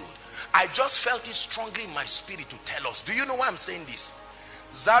to build. I just felt it strongly in my spirit to tell us. Do you know why I'm saying this?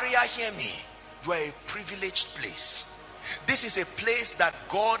 Zaria, hear me. You are a privileged place. This is a place that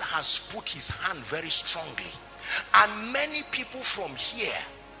God has put his hand very strongly. And many people from here,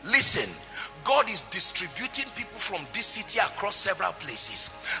 listen, God is distributing people from this city across several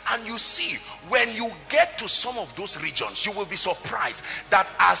places. And you see, when you get to some of those regions, you will be surprised that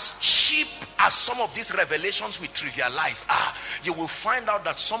as cheap as some of these revelations we trivialize are, you will find out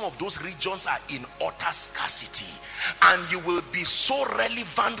that some of those regions are in utter scarcity. And you will be so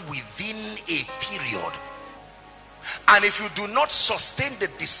relevant within a period. And if you do not sustain the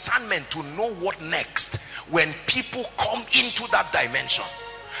discernment to know what next, when people come into that dimension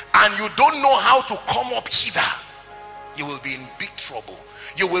and you don't know how to come up hither, you will be in big trouble.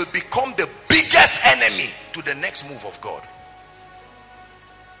 You will become the biggest enemy to the next move of God.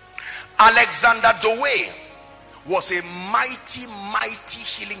 Alexander Dowie was a mighty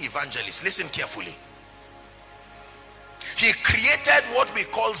healing evangelist. Listen carefully. He created what we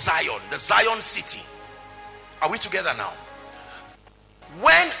call Zion, the Zion city. Are we together now?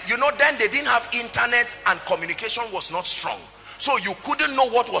 When, you know, then they didn't have internet and communication was not strong. So you couldn't know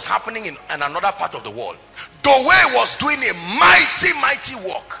what was happening in another part of the world. Dowie was doing a mighty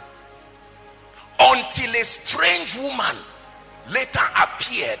work until a strange woman later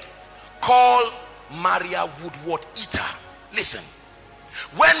appeared called Maria Woodward-Eater. Listen,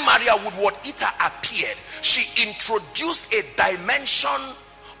 when Maria Woodward-Eater appeared, she introduced a dimension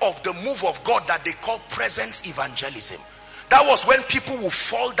of the move of God that they call presence evangelism. That was when people will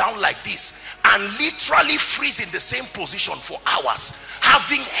fall down like this and literally freeze in the same position for hours,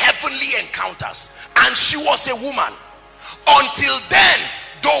 having heavenly encounters. And she was a woman. Until then,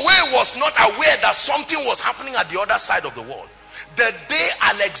 Dowie was not aware that something was happening at the other side of the world. The day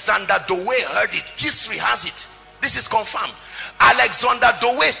Alexander Dowie heard it, history has it, this is confirmed, Alexander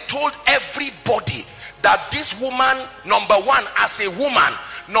Dowie told everybody that this woman, number one, as a woman,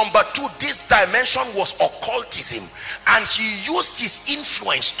 number two, this dimension was occultism, and he used his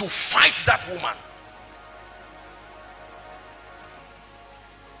influence to fight that woman.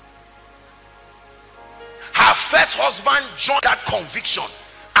 Her first husband joined that conviction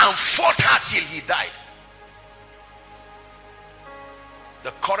and fought her till he died.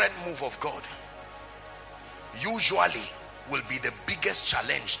 The current move of God usually will be the biggest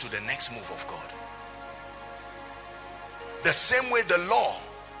challenge to the next move of God. The same way the law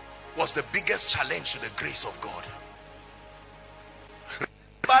was the biggest challenge to the grace of God.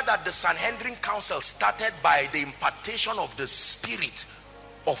 Remember that the Sanhedrin Council started by the impartation of the spirit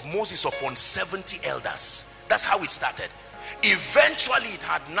of Moses upon 70 elders. That's how it started. Eventually it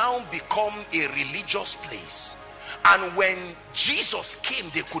had now become a religious place, and when Jesus came,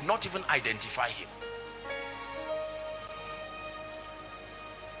 they could not even identify him.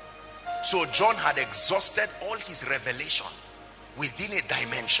 So John had exhausted all his revelation within a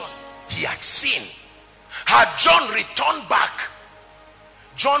dimension he had seen. Had John returned back,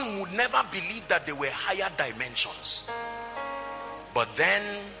 John would never believe that there were higher dimensions. But then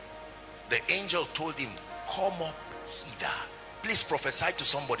the angel told him, come up hither. Please prophesy to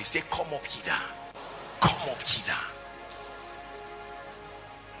somebody. Say, come up hither. Come up hither.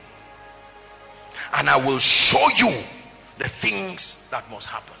 And I will show you the things that must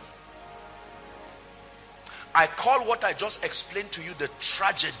happen. I call what I just explained to you the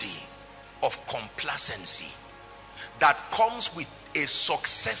tragedy of complacency that comes with a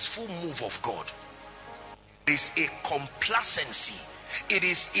successful move of God. It is a complacency. It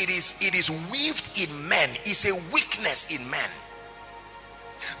is weaved in men. It's a weakness in men.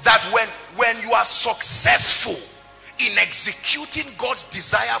 That when you are successful in executing God's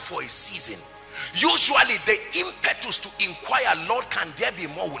desire for a season, usually the impetus to inquire, Lord, can there be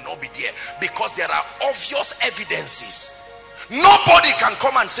more, will not be there, because there are obvious evidences. Nobody can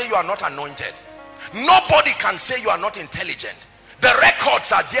come and say you are not anointed. Nobody can say you are not intelligent. The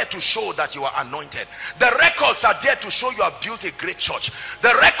records are there to show that you are anointed. The records are there to show you have built a great church.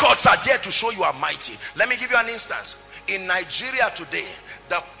 The records are there to show you are mighty. Let me give you an instance. In Nigeria today,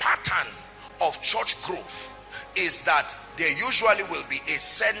 the pattern of church growth is that there usually will be a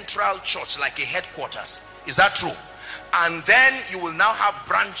central church, like a headquarters. Is that true? And then you will now have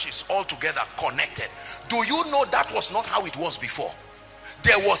branches all together connected. Do you know that was not how it was before?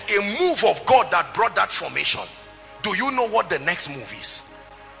 There was a move of God that brought that formation. Do you know what the next move is?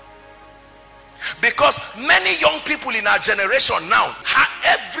 Because many young people in our generation now,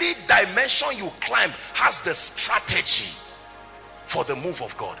 every dimension you climb has the strategy for the move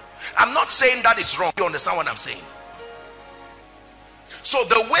of God. I'm not saying that is wrong. You understand what I'm saying? So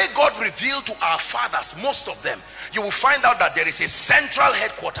the way God revealed to our fathers, most of them, you will find out that there is a central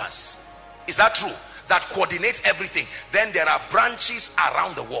headquarters. Is that true? That coordinates everything. Then there are branches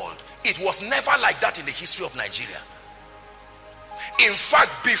around the world. It was never like that in the history of Nigeria. In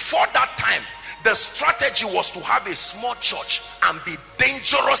fact, before that time, the strategy was to have a small church and be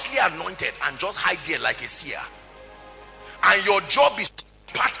dangerously anointed and just hide there like a seer. And your job is to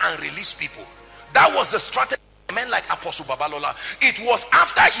part and release people. That was the strategy. Men like Apostle Babalola. It was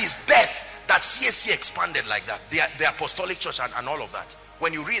after his death that CAC expanded like that. The apostolic church and all of that.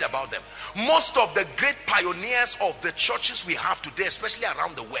 When you read about them, most of the great pioneers of the churches we have today, especially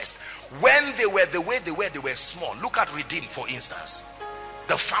around the West, when they were the way they were small. Look at Redeem, for instance.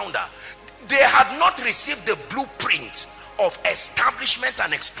 The founder, they had not received the blueprint of establishment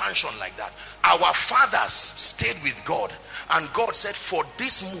and expansion like that. Our fathers stayed with God, and God said, for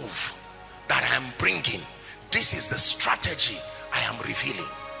this move that I am bringing, this is the strategy I am revealing.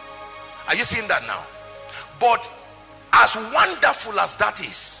 Are you seeing that now? But as wonderful as that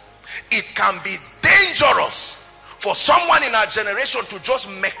is, it can be dangerous for someone in our generation to just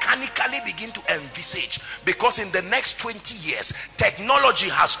mechanically begin to envisage, because in the next 20 years technology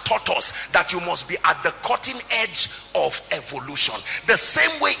has taught us that you must be at the cutting edge of evolution. The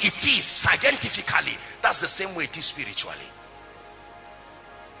same way it is scientifically, that's the same way it is spiritually.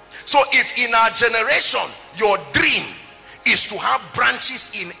 So if in our generation your dream is to have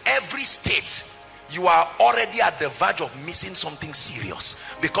branches in every state, you are already at the verge of missing something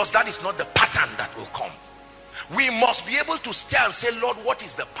serious, because that is not the pattern that will come. We must be able to stay and say, Lord, what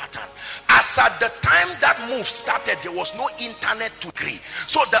is the pattern? As at the time that move started, there was no internet to agree,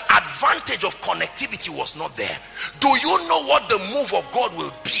 so the advantage of connectivity was not there. Do you know what the move of God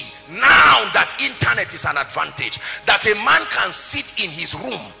will be now that internet is an advantage? That a man can sit in his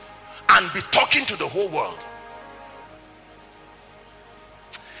room and be talking to the whole world.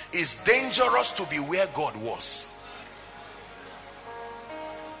 It's dangerous to be where God was.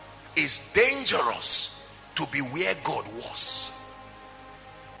 It's dangerous to be where God was.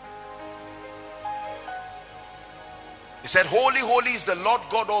 He said, holy, holy is the Lord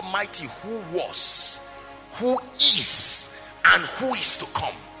God Almighty, who was, who is, and who is to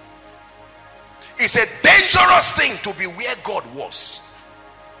come. It's a dangerous thing to be where God was.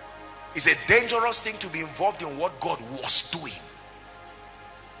 It's a dangerous thing to be involved in what God was doing.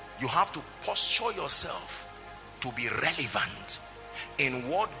 You have to posture yourself to be relevant in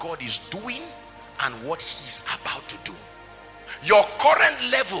what God is doing and what he's about to do. Your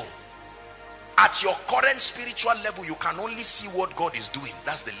current level, at your current spiritual level, you can only see what God is doing.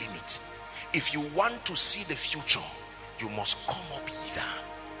 That's the limit. If you want to see the future, you must come up hither.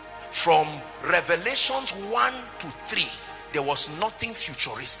 From Revelations 1 to 3, there was nothing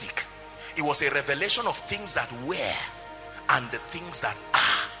futuristic. It was a revelation of things that were and the things that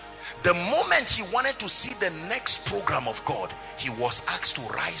are. The moment he wanted to see the next program of God, he was asked to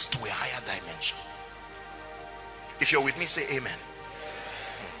rise to a higher dimension. If you're with me, say amen.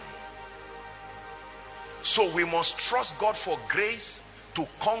 So we must trust God for grace to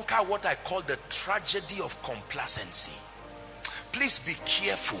conquer what I call the tragedy of complacency. Please be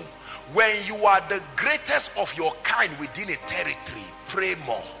careful. When you are the greatest of your kind within a territory, pray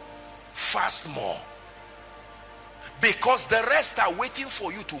more, fast more, because the rest are waiting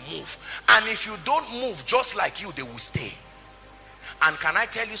for you to move. And if you don't move just like you, they will stay. And can I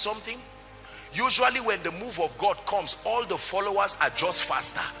tell you something? Usually when the move of God comes, all the followers are just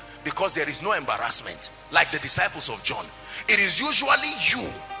faster, because there is no embarrassment, like the disciples of John. It is usually you.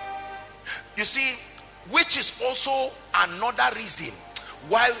 You see, which is also another reason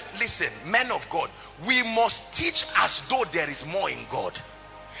why, listen, men of God, we must teach as though there is more in God.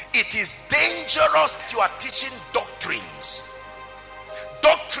 It is dangerous you are teaching doctrines.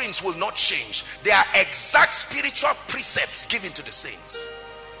 Doctrines will not change. They are exact spiritual precepts given to the saints.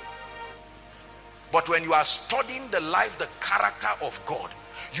 But when you are studying the life, the character of God,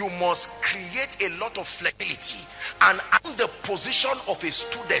 you must create a lot of flexibility and in the position of a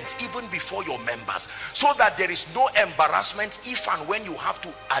student even before your members, so that there is no embarrassment if and when you have to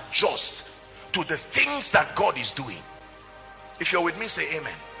adjust to the things that God is doing. If you're with me, say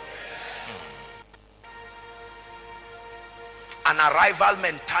amen. An arrival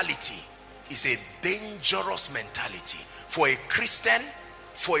mentality is a dangerous mentality for a Christian,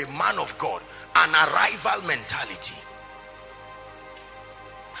 for a man of God. An arrival mentality.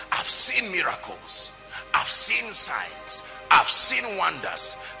 I've seen miracles, I've seen signs, I've seen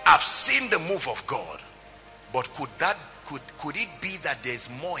wonders, I've seen the move of God. But could it be that there's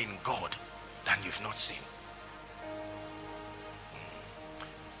more in God than you've not seen?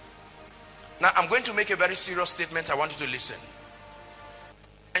 Now I'm going to make a very serious statement. I want you to listen.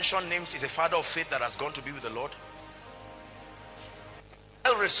 Mention names is a father of faith that has gone to be with the Lord.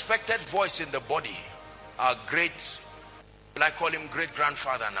 Well-respected voice in the body, our great, I call him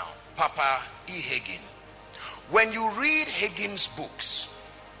great-grandfather now, Papa E. Hagin. When you read Hagin's books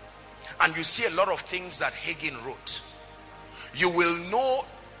and you see a lot of things that Hagin wrote, you will know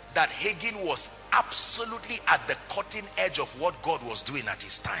that Hagin was absolutely at the cutting edge of what God was doing at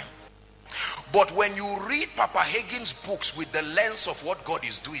his time. But when you read Papa Hagin's books with the lens of what God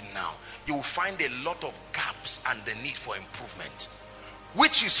is doing now, you will find a lot of gaps and the need for improvement,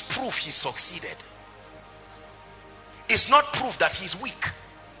 which is proof he succeeded. It's not proof that he's weak.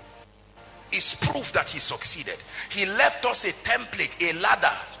 It's proof that he succeeded. He left us a template, a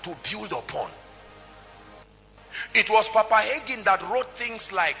ladder to build upon. It was Papa Hagin that wrote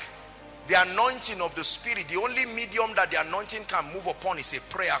things like the anointing of the Spirit. The only medium that the anointing can move upon is a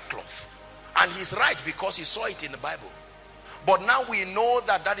prayer cloth. And he's right, because he saw it in the Bible. But now we know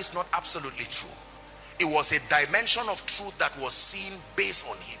that that is not absolutely true. It was a dimension of truth that was seen based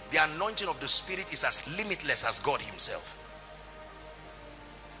on him. The anointing of the Spirit is as limitless as God himself.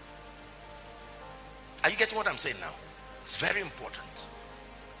 Are you getting what I'm saying now? It's very important.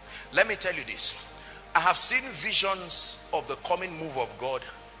 Let me tell you this. I have seen visions of the coming move of God,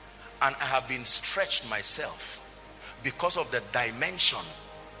 and I have been stretched myself because of the dimension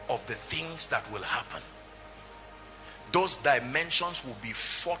of the things that will happen. Those dimensions will be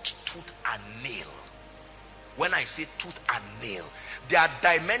fought tooth and nail. When I say tooth and nail, there are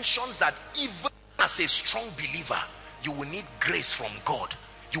dimensions that even as a strong believer, you will need grace from God.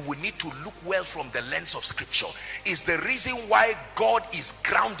 You will need to look well from the lens of scripture. Is the reason why God is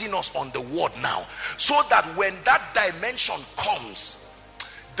grounding us on the word now, so that when that dimension comes,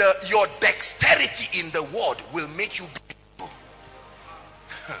 your dexterity in the word will make you be.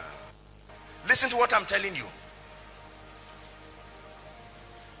 Listen to what I'm telling you.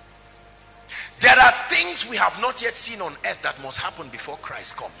 There are things we have not yet seen on earth that must happen before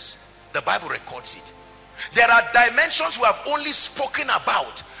Christ comes. The Bible records it. There are dimensions we have only spoken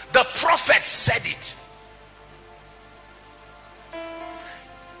about. The prophet said it.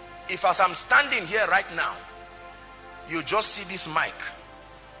 If as I'm standing here right now, you just see this mic,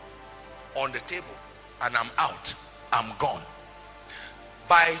 on the table and I'm out. I'm gone.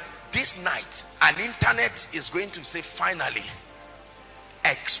 By this night, an internet is going to say, finally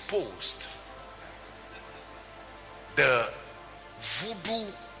exposed the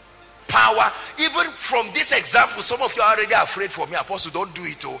voodoo power. Even from this example, some of you are already afraid for me. Apostle, don't do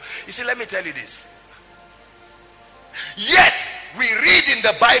it. Oh, you see, let me tell you this. Yet we read in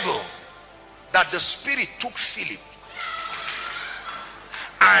the Bible that the Spirit took Philip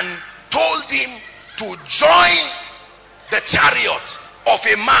and told him to join the chariot of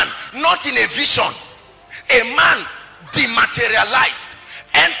a man, not in a vision, a man dematerialized,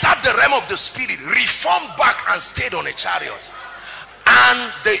 entered the realm of the Spirit, reformed back and stayed on a chariot.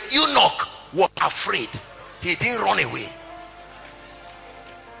 And the eunuch was afraid. He didn't run away.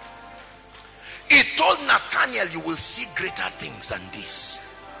 He told Nathanael, you will see greater things than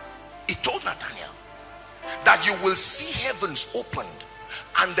this. He told Nathanael that you will see heavens opened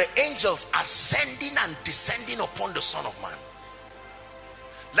and the angels ascending and descending upon the Son of Man.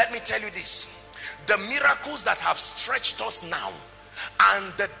 Let me tell you this. The miracles that have stretched us now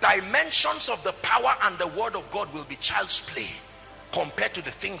and the dimensions of the power and the word of God will be child's play compared to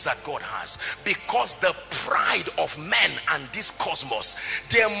the things that God has, because the pride of men and this cosmos,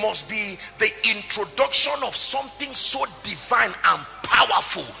 there must be the introduction of something so divine and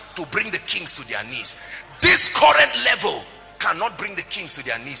powerful to bring the kings to their knees. This current level cannot bring the kings to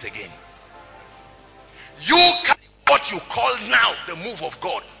their knees again. You can, what you call now the move of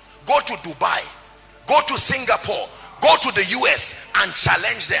God, go to Dubai, go to Singapore, go to the US and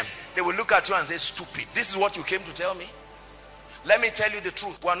challenge them. They will look at you and say, stupid, this is what you came to tell me? Let me tell you the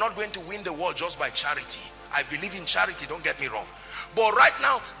truth. We are not going to win the world just by charity. I believe in charity, don't get me wrong. But right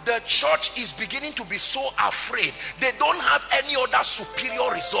now, the church is beginning to be so afraid. They don't have any other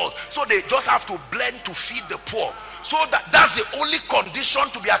superior result. So they just have to blend to feed the poor. So that's the only condition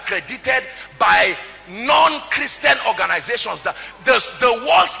to be accredited by non-Christian organizations. The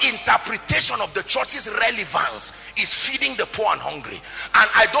world's interpretation of the church's relevance is feeding the poor and hungry. And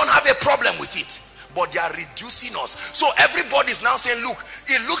I don't have a problem with it. But they are reducing us. So everybody is now saying, look,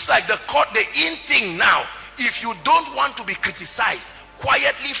 it looks like the in thing now. If you don't want to be criticized,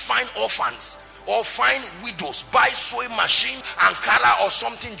 quietly find orphans or find widows, buy sewing machine, Ankara or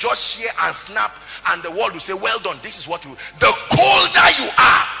something, just share and snap, and the world will say, well done. This is what you. The colder you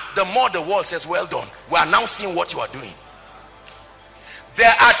are, the more the world says, well done. We are now seeing what you are doing.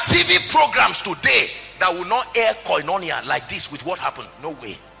 There are TV programs today that will not air koinonia like this with what happened. No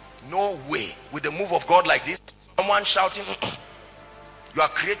way. No way. With the move of God like this, someone shouting, you are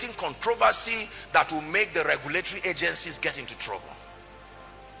creating controversy that will make the regulatory agencies get into trouble.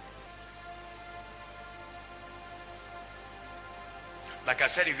 Like I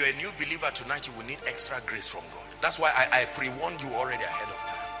said, if you're a new believer tonight, you will need extra grace from God. That's why I pre-warned you already ahead of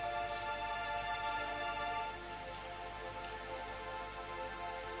time.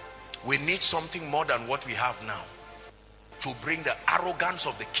 We need something more than what we have now to bring the arrogance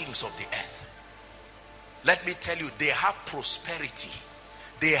of the kings of the earth. Let me tell you, they have prosperity,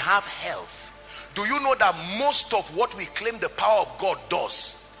 they have health. Do you know that most of what we claim the power of God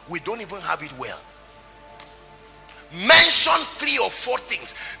does, we don't even have it well? Mention 3 or 4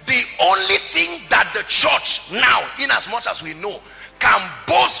 things. The only thing that the church now, in as much as we know, can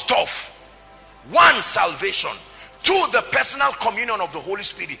boast of: 1, salvation; 2, the personal communion of the Holy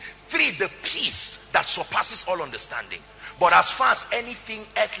Spirit; 3, the peace that surpasses all understanding. But as far as anything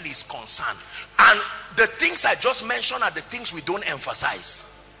earthly is concerned, and the things I just mentioned are the things we don't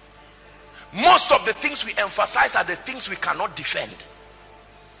emphasize. Most of the things we emphasize are the things we cannot defend.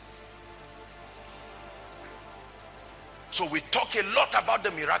 So we talk a lot about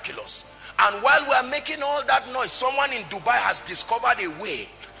the miraculous, and while we are making all that noise, someone in Dubai has discovered a way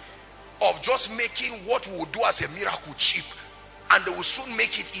of just making what we would do as a miracle cheap, and they will soon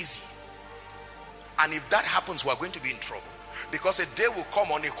make it easy. And if that happens, we're going to be in trouble, because a day will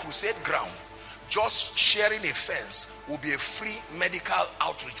come on a crusade ground, just sharing a fence will be a free medical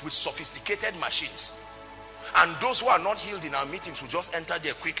outreach with sophisticated machines, and those who are not healed in our meetings will just enter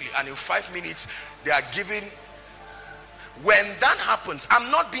there quickly, and in 5 minutes they are given. When that happens, I'm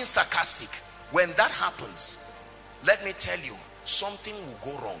not being sarcastic, when that happens, let me tell you, something will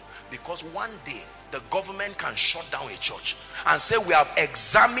go wrong, because one day the government can shut down a church and say, we have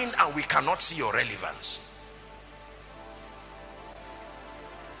examined and we cannot see your relevance.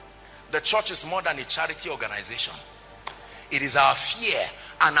 The church is more than a charity organization. It is our fear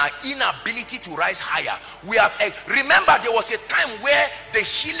and our inability to rise higher. We have, remember, there was a time where the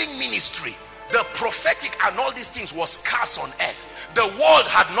healing ministry, the prophetic and all these things was scarce on earth. The world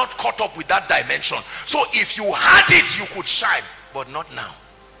had not caught up with that dimension. So if you had it, you could shine, but not now.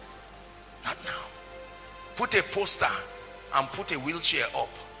 Not now. Put a poster and put a wheelchair up.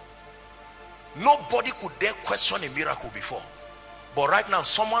 Nobody could dare question a miracle before. But right now,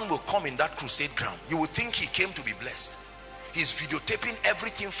 someone will come in that crusade ground. You would think he came to be blessed. He's videotaping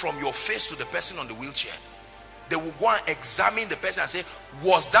everything from your face to the person on the wheelchair. They will go and examine the person and say,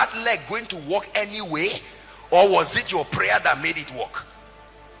 was that leg going to work anyway? Or was it your prayer that made it work?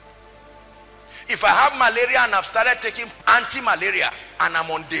 If I have malaria and I've started taking anti-malaria and I'm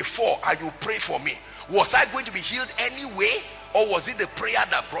on day 4 and you pray for me, was I going to be healed anyway? Or was it the prayer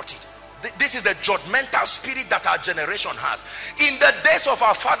that brought it? This is the judgmental spirit that our generation has. In the days of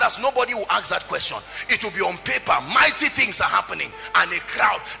our fathers, nobody will ask that question. It will be on paper. Mighty things are happening and a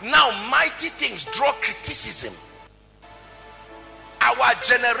crowd. Now mighty things draw criticism. Our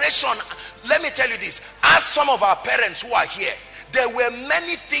generation, let me tell you this, ask some of our parents who are here. There were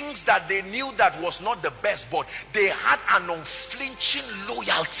many things that they knew that was not the best, but they had an unflinching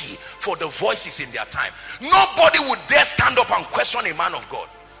loyalty for the voices in their time. Nobody would dare stand up and question a man of God.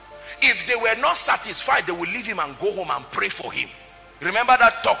 If they were not satisfied, they would leave him and go home and pray for him. Remember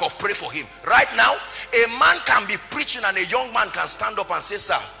that talk of pray for him. Right now, a man can be preaching and a young man can stand up and say,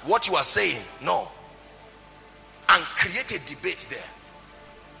 sir, what you are saying, no. And create a debate there.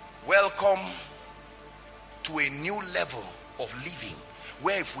 Welcome to a new level of living,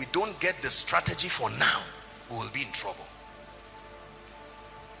 where if we don't get the strategy for now, we will be in trouble.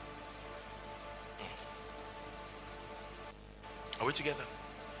 Are we together?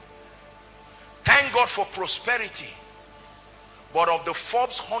 Thank God for prosperity. But of the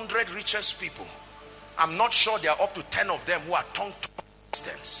Forbes 100 richest people, I'm not sure there are up to 10 of them who are tongue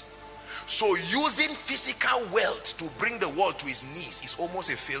Christians. So using physical wealth to bring the world to his knees is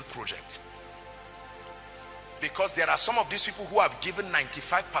almost a failed project. Because there are some of these people who have given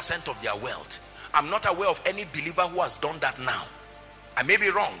 95% of their wealth. I'm not aware of any believer who has done that now. I may be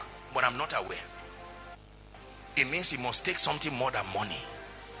wrong, but I'm not aware. It means he must take something more than money.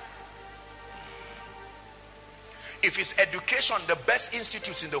 If it's education, the best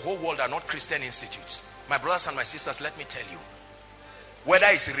institutes in the whole world are not Christian institutes. My brothers and my sisters, let me tell you. Whether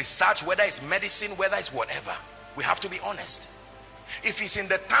it's research, whether it's medicine, whether it's whatever, we have to be honest. If it's in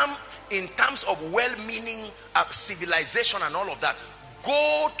terms of well-meaning civilization and all of that,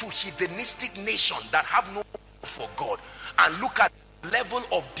 go to heathenistic nations that have no for God and look at level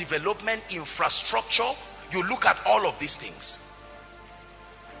of development, infrastructure. You look at all of these things.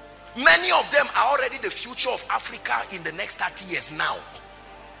 Many of them are already the future of Africa in the next 30 years now.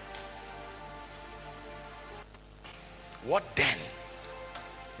 What then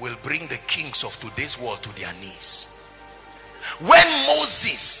will bring the kings of today's world to their knees? When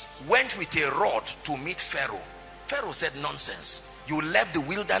Moses went with a rod to meet Pharaoh, Pharaoh said, nonsense. You left the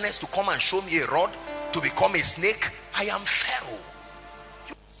wilderness to come and show me a rod to become a snake? I am Pharaoh.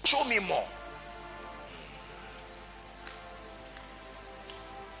 You show me more.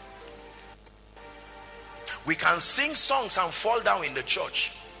 We can sing songs and fall down in the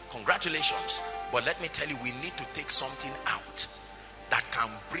church. Congratulations. But let me tell you, we need to take something out that can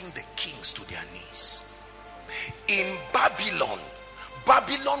bring the kings to their knees. In Babylon,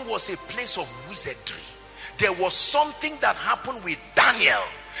 Babylon was a place of wizardry. There was something that happened with Daniel.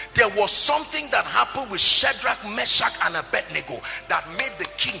 There was something that happened with Shadrach, Meshach, and Abednego that made the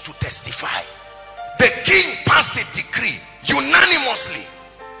king to testify. The king passed a decree unanimously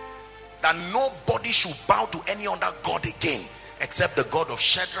that nobody should bow to any other god again except the God of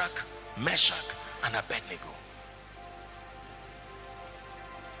Shadrach, Meshach, and Abednego.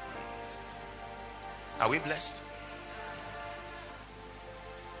 Are we blessed?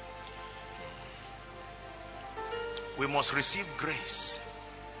 We must receive grace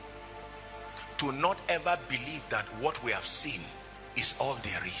to not ever believe that what we have seen is all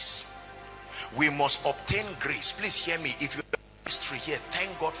there is. We must obtain grace. Please hear me. If you history here,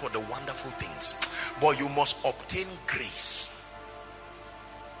 thank God for the wonderful things, but you must obtain grace.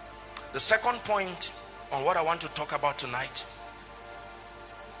 The second point on what I want to talk about tonight,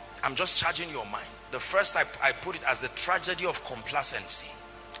 I'm just charging your mind. The first, I put it as the tragedy of complacency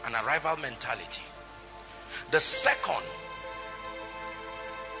and arrival mentality. The second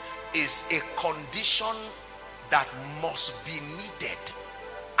is a condition that must be needed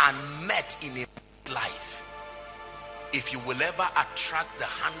and met in a life if you will ever attract the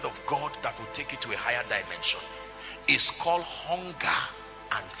hand of God that will take you to a higher dimension. It's called hunger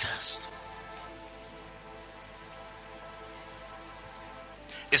and thirst.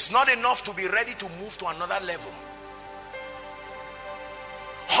 It's not enough to be ready to move to another level.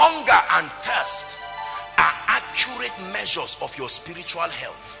 Hunger and thirst are accurate measures of your spiritual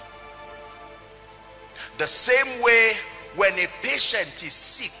health. The same way when a patient is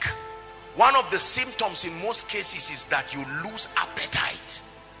sick, One of the symptoms in most cases is that you lose appetite.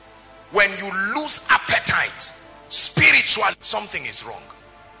 When you lose appetite, spiritually, something is wrong.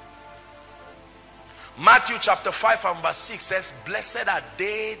 Matthew chapter 5 and verse 6 says, blessed are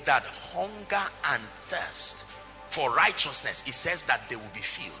they that hunger and thirst for righteousness. It says that they will be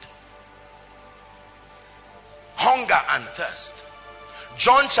filled. Hunger and thirst.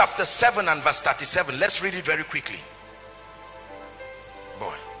 John chapter 7 and verse 37. Let's read it very quickly.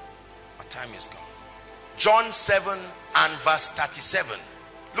 Boy, our time is gone. John 7 and verse 37.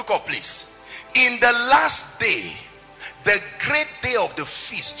 Look up, please. In the last day, the great day of the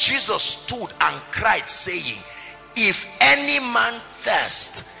feast, Jesus stood and cried, saying, if any man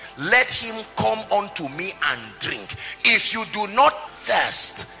thirst, let him come unto me and drink. If you do not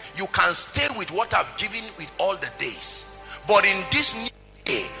thirst, you can stay with what I've given with all the days. But in this new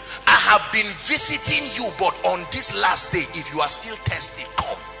day, I have been visiting you, but on this last day, if you are still thirsty,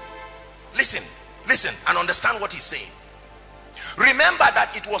 come. Listen, listen, and understand what he's saying. Remember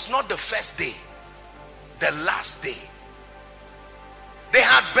that it was not the first day, the last day. They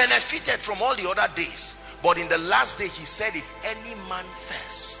had benefited from all the other days, but in the last day he said, if any man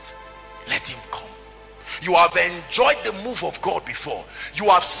thirst, let him come. You have enjoyed the move of God before. You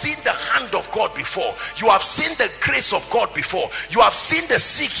have seen the hand of God before. You have seen the grace of God before. You have seen the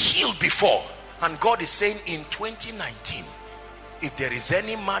sick healed before. And God is saying in 2019, if there is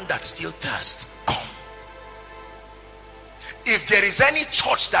any man that still thirsts, come. If there is any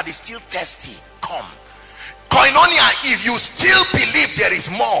church that is still thirsty, come. Koinonia, if you still believe there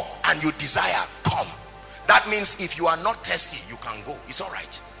is more and you desire, come. That means if you are not thirsty, you can go. It's all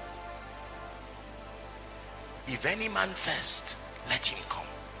right. If any man thirst, let him come.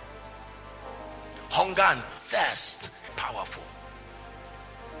 Hunger and thirst, powerful.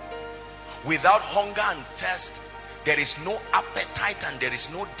 Without hunger and thirst, there is no appetite and there is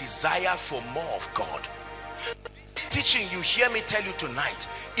no desire for more of God. This teaching, you hear me tell you tonight,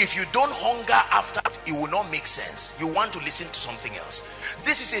 if you don't hunger after, it will not make sense. You want to listen to something else.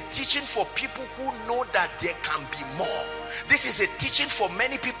 This is a teaching for people who know that there can be more. This is a teaching for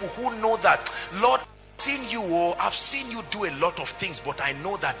many people who know that, Lord, I've seen you do a lot of things, but I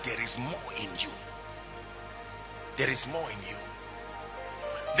know that there is more in you. There is more in you.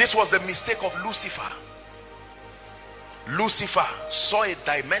 This was the mistake of Lucifer. Lucifer saw a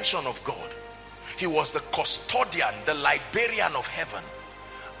dimension of God. He was the custodian, the librarian of heaven,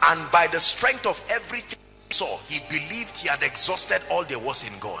 and by the strength of everything he saw, he believed he had exhausted all there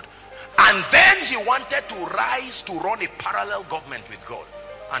was in God. And then he wanted to rise to run a parallel government with God,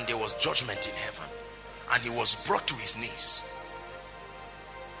 and there was judgment in heaven. And he was brought to his knees.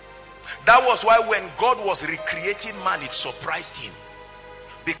 That was why when God was recreating man, it surprised him.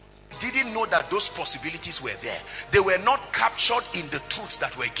 Because he didn't know that those possibilities were there. They were not captured in the truths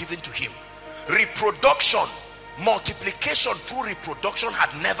that were given to him. Reproduction, multiplication through reproduction had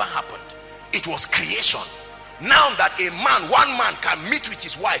never happened. It was creation. Now that a man, one man can meet with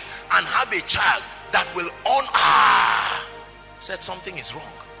his wife and have a child that will said something is wrong.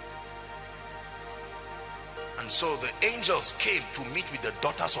 And so the angels came to meet with the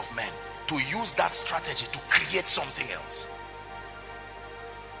daughters of men to use that strategy to create something else.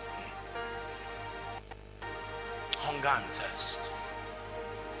 Hunger and thirst.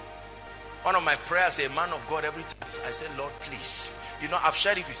 One of my prayers, a man of God, every time I say, Lord, please, you know, I've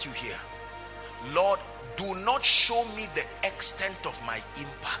shared it with you here. Lord, do not show me the extent of my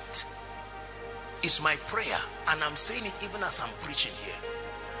impact. It's my prayer, and I'm saying it even as I'm preaching here.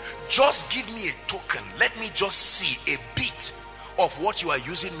 Just give me a token. Let me just see a bit of what you are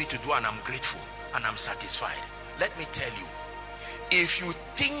using me to do, and I'm grateful and I'm satisfied. Let me tell you, if you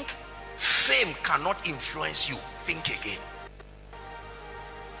think fame cannot influence you, think again.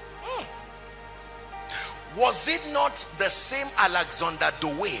 Was it not the same Alexander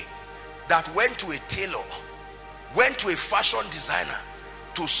Dowie that went to a tailor, went to a fashion designer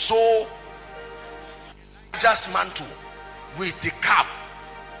to sew just mantle with the cap,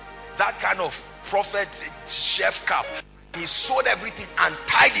 that kind of prophet chef cap? He sewed everything and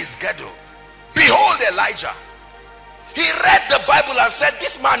tied his girdle. Behold Elijah. He read the Bible and said,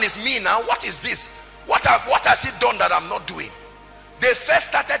 this man is me now. What is this? What has he done that I'm not doing? They first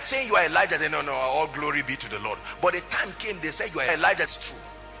started saying you are Elijah. They said, no, all glory be to the Lord. But the time came, they said you are Elijah. It's true.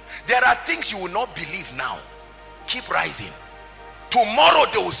 There are things you will not believe now. Keep rising. Tomorrow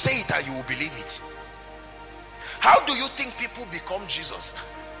they will say it and you will believe it. How do you think people become Jesus?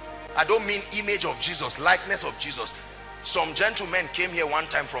 I don't mean image of Jesus, likeness of Jesus. Some gentlemen came here one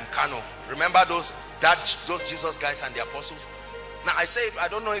time from Kano. Remember those Jesus guys and the apostles? Now I say, I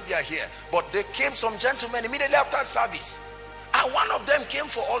don't know if they are here, but they came, some gentlemen, immediately after service. And one of them came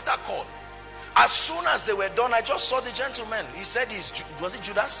for altar call. As soon as they were done, I just saw the gentleman. He said, was it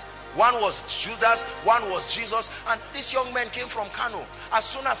Judas? One was Judas, one was Jesus, and this young man came from Kano. As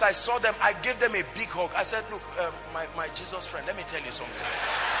soon as I saw them, I gave them a big hug. I said, look, my Jesus friend, let me tell you something.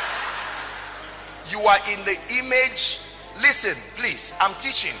 You are in the image, listen, please, I'm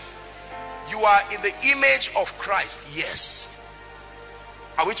teaching. You are in the image of Christ, yes.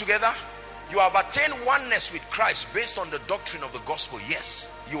 Are we together? You have attained oneness with Christ based on the doctrine of the gospel,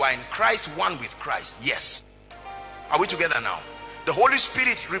 yes. You are in Christ, one with Christ, yes. Are we together now? The Holy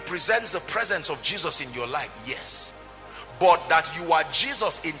Spirit represents the presence of Jesus in your life, yes. But that you are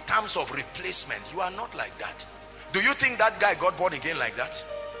Jesus in terms of replacement, you are not like that. Do you think that guy got born again like that?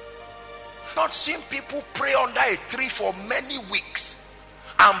 Not seen people pray under a tree for many weeks,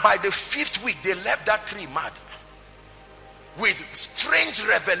 and by the 5th week they left that tree mad with strange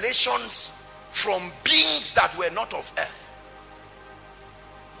revelations from beings that were not of earth.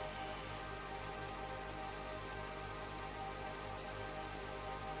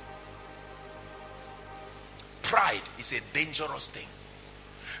 Pride is a dangerous thing.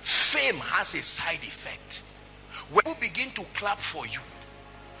 Fame has a side effect. When people begin to clap for you,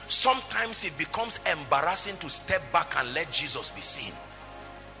 sometimes it becomes embarrassing to step back and let Jesus be seen,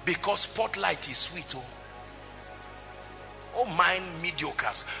 because spotlight is sweet. Oh, mind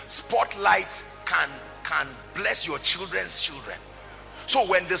mediocres. Spotlight can bless your children's children. So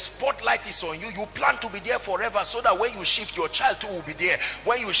when the spotlight is on you, you plan to be there forever, so that when you shift, your child too will be there.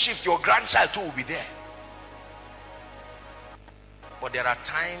 When you shift, your grandchild too will be there. But there are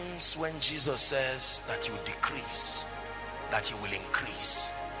times when Jesus says that you decrease, that you will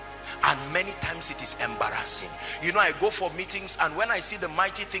increase. And many times it is embarrassing. You know, I go for meetings, and when I see the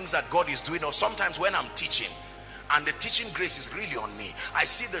mighty things that God is doing, or sometimes when I'm teaching and the teaching grace is really on me, I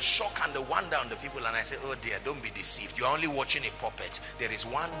see the shock and the wonder on the people, and I say, oh dear, don't be deceived. You're only watching a puppet. There is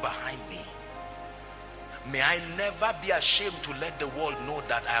one behind me. May I never be ashamed to let the world know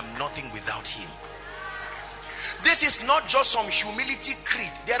that I am nothing without him. This is not just some humility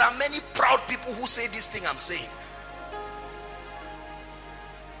creed. There are many proud people who say this thing I'm saying.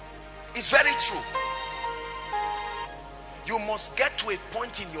 It's very true. You must get to a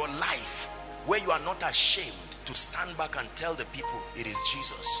point in your life where you are not ashamed to stand back and tell the people, it is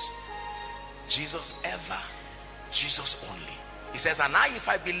Jesus. Jesus ever, Jesus only. He says, and I, if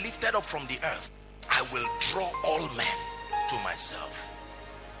I be lifted up from the earth, I will draw all men to myself.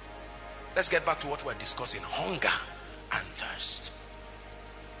 Let's get back to what we're discussing: hunger and thirst.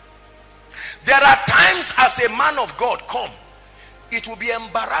 There are times as a man of God, it will be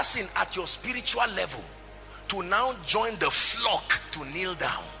embarrassing at your spiritual level to now join the flock to kneel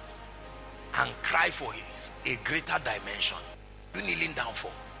down and cry for a greater dimension. You kneeling down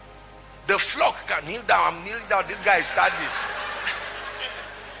for? The flock can kneel down. I'm kneeling down. This guy is standing.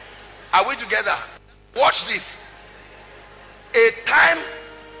 Are we together? Watch this. A time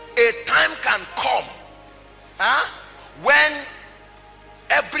can come when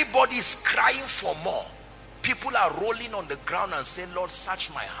everybody is crying for more. People are rolling on the ground and saying, Lord,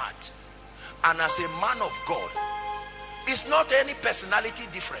 search my heart. And as a man of God, it's not any personality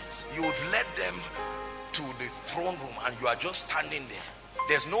difference. You've led them to the throne room and you are just standing there.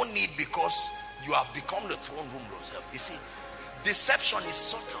 There's no need, because you have become the throne room yourself. You see, deception is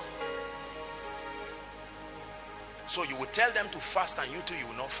subtle. So you will tell them to fast, and you too, you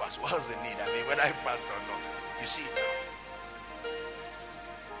will not fast. What's the need? I mean, whether I fast or not. You see it now.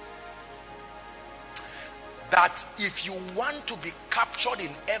 That if you want to be captured in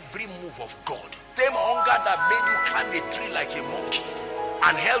every move of God, same hunger that made you climb a tree like a monkey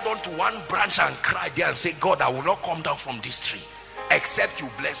and held on to one branch and cried there and said, God, I will not come down from this tree except you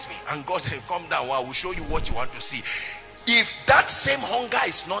bless me. And God said, come down, I will show you what you want to see. If that same hunger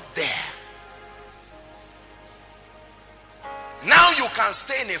is not there, now you can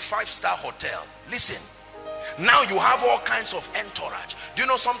stay in a 5-star hotel. Listen, now you have all kinds of entourage. Do you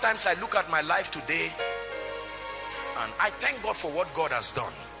know, sometimes I look at my life today and I thank God for what God has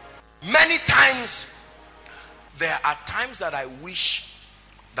done. Many times, there are times that I wish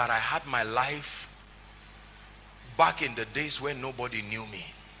that I had my life back in the days when nobody knew me.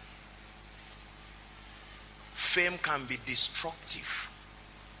 Fame can be destructive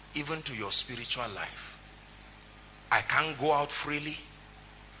even to your spiritual life. I can't go out freely.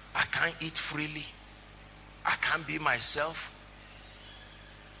 I can't eat freely. I can't be myself.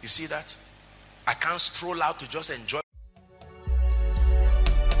 You see that? I can't stroll out to just enjoy.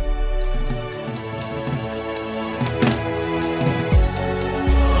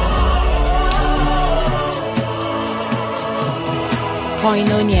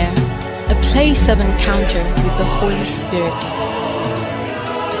 Koinonia, a place of encounter with the Holy Spirit.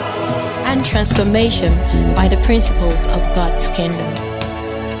 and transformation by the principles of God's kingdom.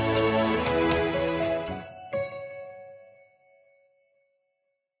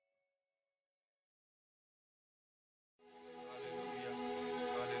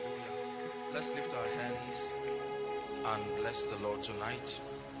 Let's lift our hands and bless the Lord tonight.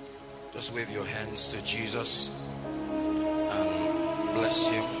 Just wave your hands to Jesus and bless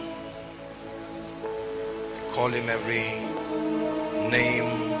him. Call him every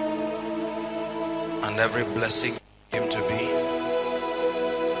name and every blessing him to be.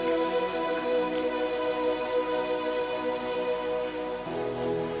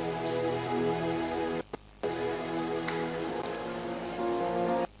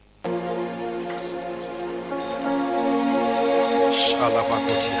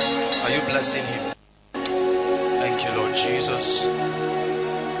 Are you blessing him? Thank you, Lord Jesus,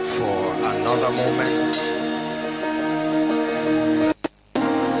 for another moment.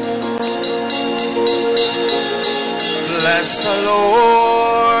 Bless the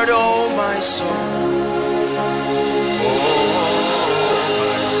Lord, oh my soul. Oh,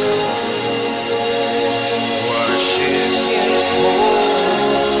 my soul. Worship his holy.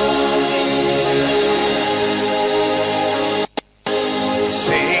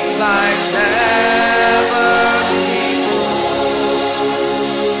 Sing like never before.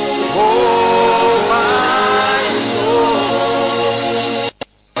 Oh, my soul.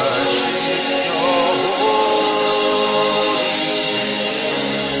 Worship your holy.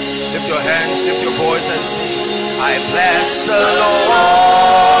 Lift your hands, lift your voice and sing. I bless the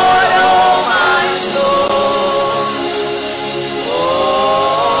Lord, oh my soul. Oh,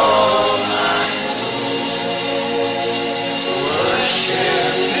 my soul.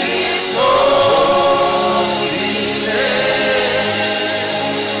 Worship his holy name.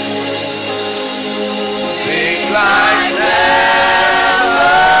 Sing like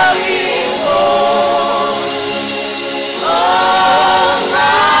never before. Oh,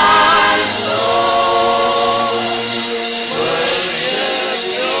 my soul. Worship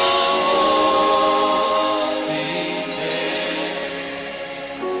your holy name.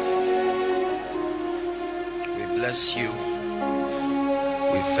 We bless you.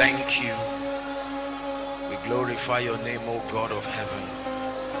 We thank you. We glorify your name, O God of heaven,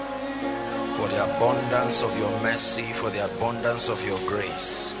 for the abundance of your mercy, for the abundance of your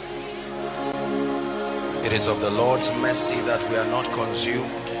grace. It is of the Lord's mercy that we are not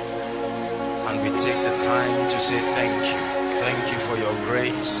consumed, and we take the time to say thank you. Thank you for your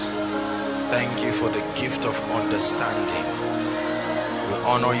grace. Thank you for the gift of understanding. We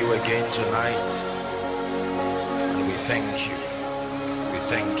honor you again tonight, and we thank you. We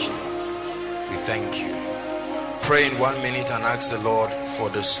thank you. We thank you. Pray in 1 minute and ask the Lord for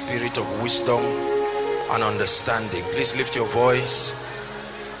the spirit of wisdom and understanding. Please lift your voice.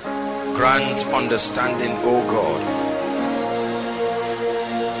 Grant understanding, O God.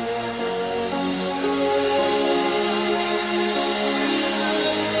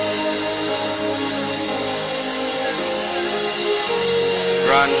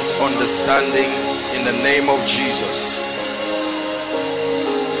 Grant understanding in the name of Jesus.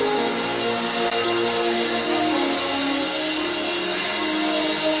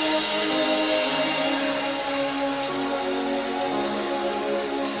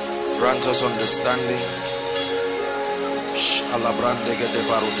 Grant us understanding.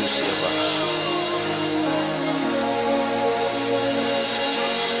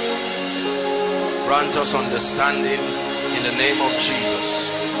 Grant us understanding in the name of Jesus.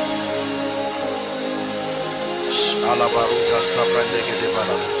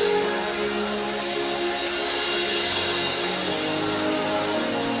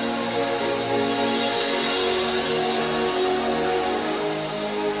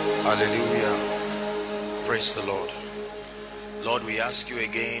 Hallelujah. Praise the Lord. Lord, we ask you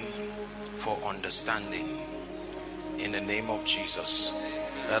again for understanding in the name of Jesus.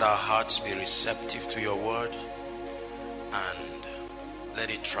 Let our hearts be receptive to your word and let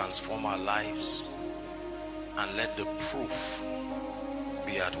it transform our lives, and let the proof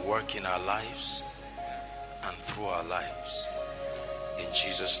be at work in our lives and through our lives. In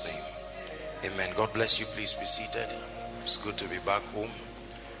Jesus' name, amen. God bless you. Please be seated. It's good to be back home.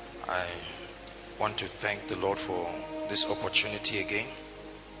 I want to thank the Lord for this opportunity again.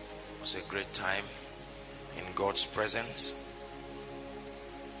 It was a great time in God's presence.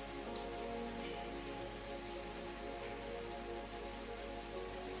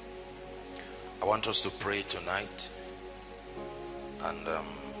 I want us to pray tonight, and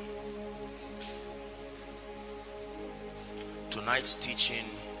tonight's teaching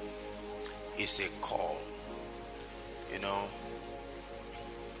is a call. You know,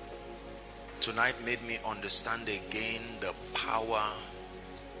 tonight made me understand again the power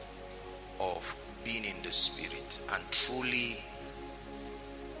of being in the spirit, and truly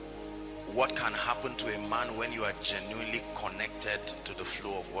what can happen to a man when you are genuinely connected to the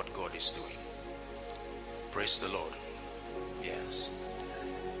flow of what God is doing. Praise the Lord. Yes.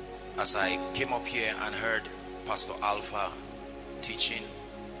 As I came up here and heard Pastor Alpha teaching,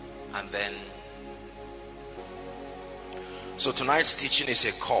 and then so tonight's teaching is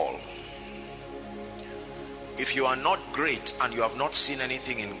a call. If you are not great and you have not seen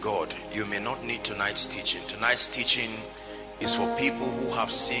anything in God, you may not need tonight's teaching. Tonight's teaching is for people who have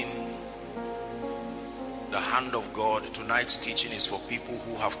seen the hand of God. Tonight's teaching is for people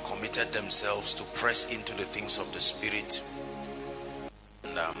who have committed themselves to press into the things of the spirit.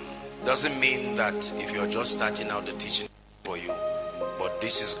 And doesn't mean that if you're just starting out, the teaching for you, but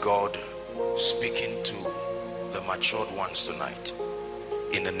this is God speaking to the matured ones tonight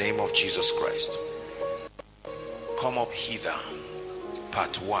in the name of Jesus Christ. Come up hither,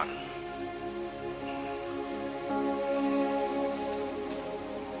 part 1.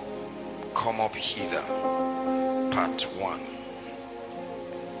 Come up hither, part 1.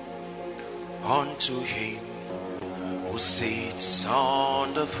 Unto him who sits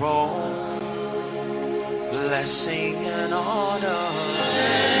on the throne, blessing and honor,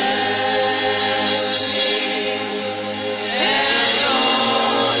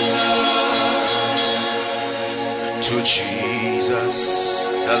 to Jesus,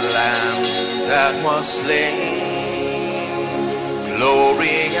 the Lamb that was slain,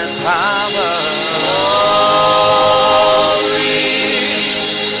 glory and power,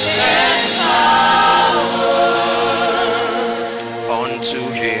 unto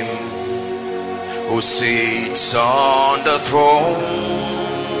him who sits on the throne,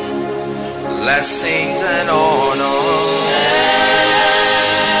 blessings and honor,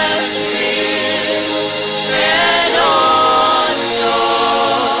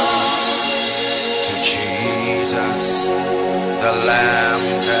 the Lamb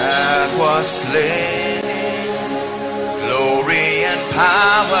that was slain, glory and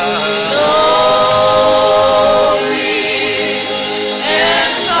power,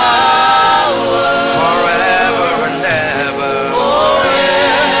 forever and ever,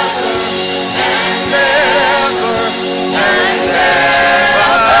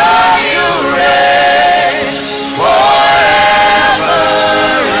 you reign, forever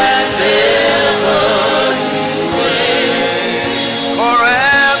and ever.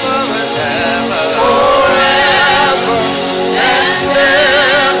 Forever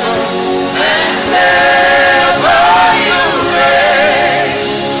and ever, you reign, forever and ever,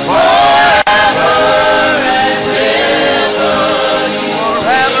 forever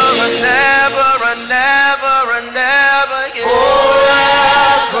and ever and ever and ever, yeah.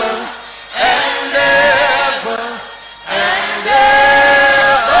 Forever and ever and ever,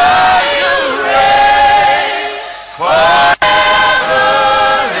 you reign, forever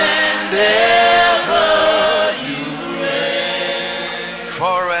and ever, you reign,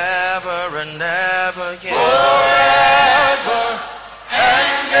 forever and ever, yeah. Forever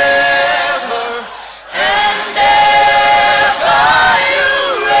and ever and ever, you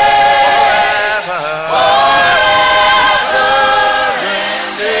reign, forever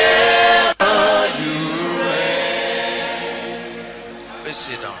and ever, you reign. Please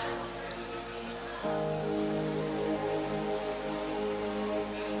sit down.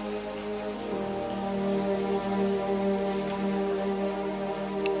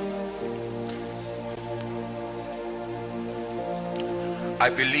 I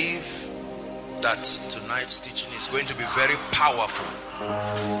believe that tonight's teaching is going to be very powerful.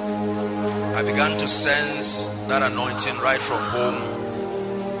 I began to sense that anointing right from home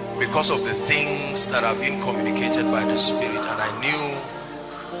because of the things that have been communicated by the Spirit, and I knew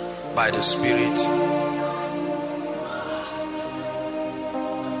by the Spirit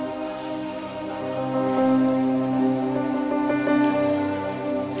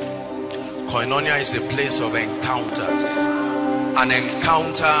Koinonia is a place of encounters. An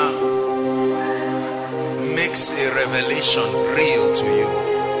encounter makes a revelation real to you.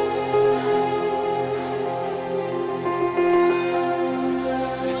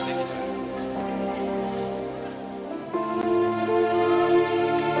 Let's take it.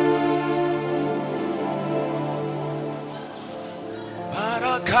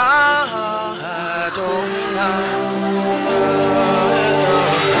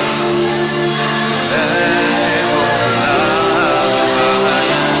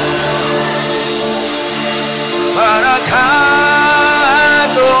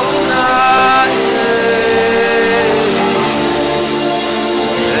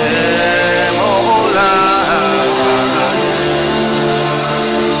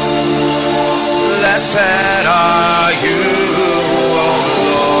 Blessed are you, O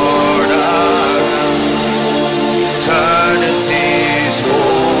Lord, eternity's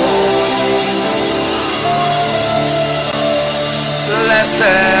hope.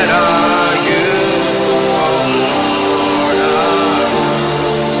 Blessed are you, O Lord,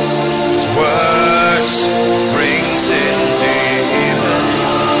 whose words brings in deeper.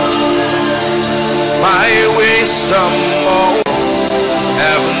 My wisdom, oh,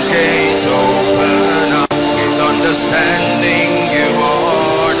 heaven's gates open up. With understanding you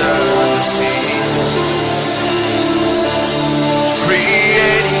order the sea,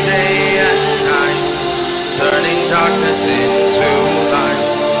 creating day and night, turning darkness into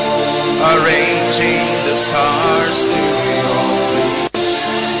light, arranging the stars to your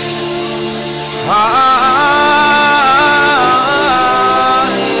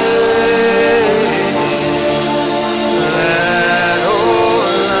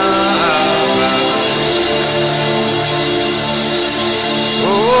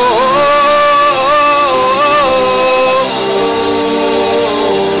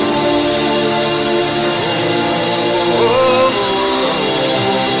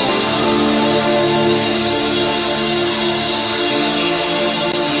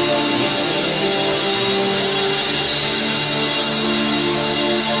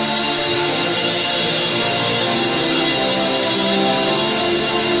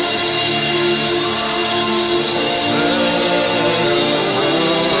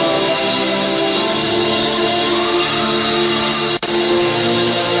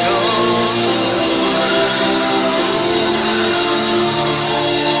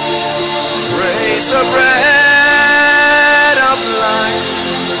the bread of life,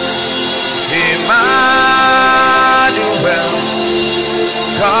 Emmanuel,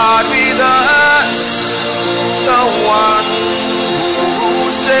 God with us, the one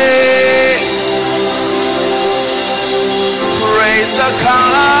who saves. Praise the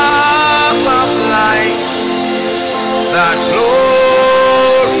cup of life, that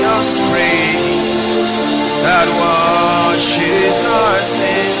glorious spring that washes our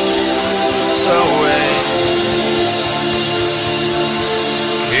sins away.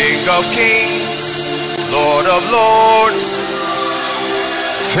 King of kings, Lord of lords,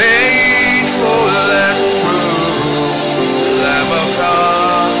 faithful and true, Lamb of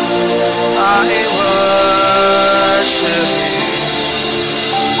God, I worship you.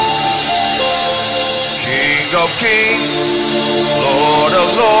 King of kings, Lord of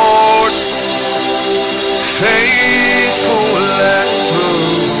lords, faithful and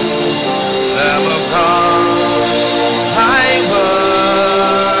true, Lamb of God, I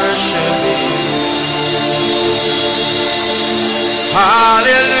worship you.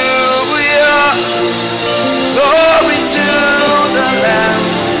 Hallelujah, glory to the Lamb,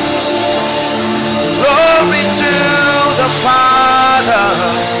 glory to the Father.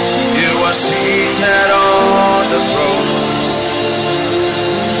 You are seated on the throne.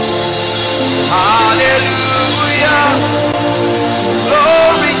 Hallelujah,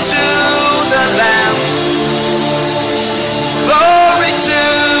 glory to the Lamb, glory to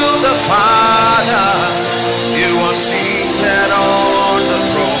the Father. You are seated on the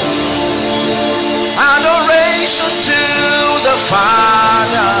throne. Adoration to the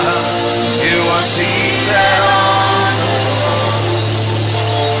Father. You are seated on the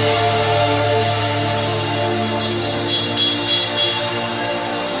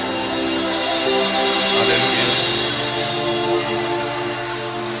Hallelujah.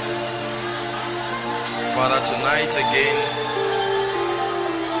 Father, tonight again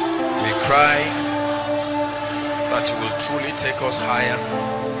we cry that you will truly take us higher,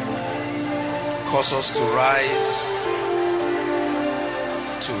 cause us to rise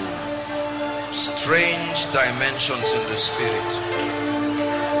to strange dimensions in the spirit,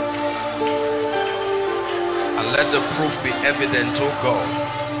 and let the proof be evident, oh God,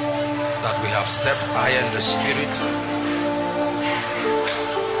 that we have stepped higher in the spirit.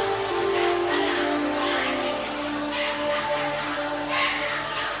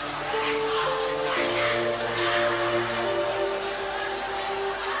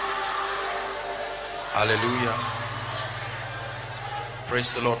 Hallelujah.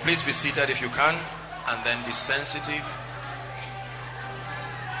 Praise the Lord. Please be seated if you can, and then be sensitive.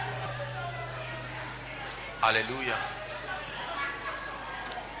 Hallelujah.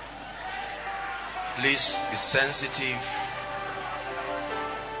 Please be sensitive,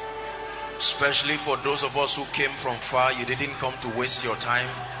 especially for those of us who came from far. You didn't come to waste your time.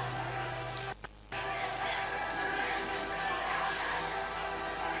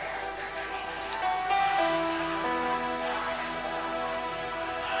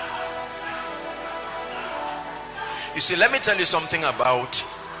 You see, let me tell you something about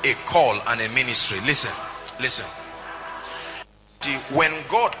a call and a ministry. Listen. See, when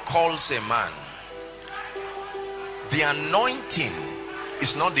God calls a man, the anointing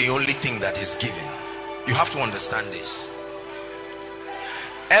is not the only thing that is given. You have to understand this.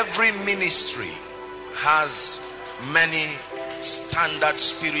 Every ministry has many standard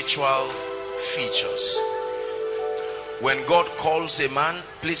spiritual features. When God calls a man,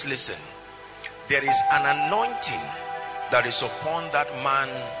 please listen, there is an anointing that is upon that man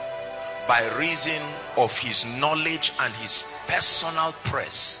by reason of his knowledge and his personal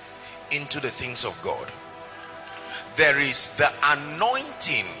press into the things of God. There is the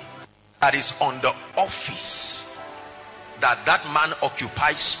anointing that is on the office that that man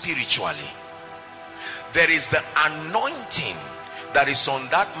occupies spiritually. There is the anointing that is on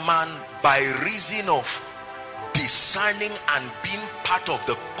that man by reason of discerning and being part of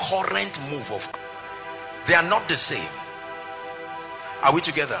the current move of God. They are not the same. Are we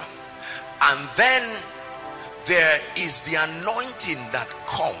together? And then there is the anointing that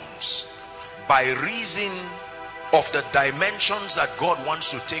comes by reason of the dimensions that God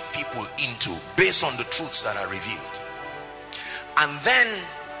wants to take people into based on the truths that are revealed. And then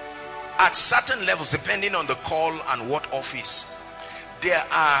at certain levels, depending on the call and what office, there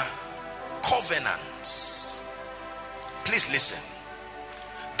are covenants. Please listen.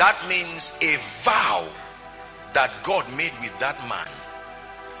 That means a vow that God made with that man,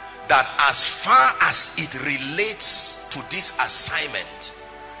 that as far as it relates to this assignment,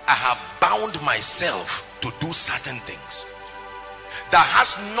 I have bound myself to do certain things that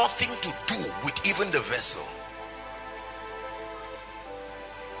has nothing to do with even the vessel.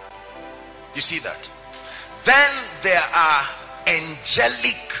 You see that? Then there are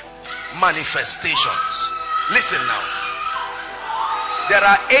angelic manifestations. Listen now. There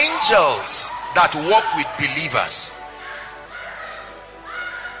are angels that walk with believers.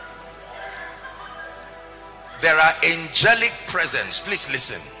 There are angelic presence. Please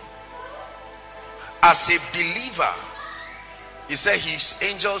listen. As a believer, he said his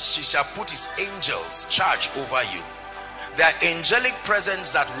angels, he shall put his angels charge over you. There are angelic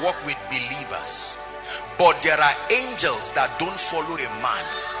presence that walk with believers, but there are angels that don't follow a man.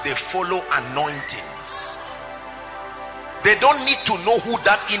 They follow anointings. They don't need to know who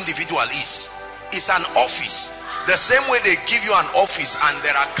that individual is. It's an office. The same way they give you an office and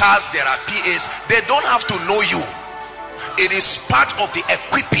there are cars, there are PAs, they don't have to know you. It is part of the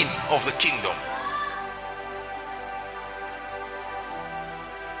equipping of the kingdom.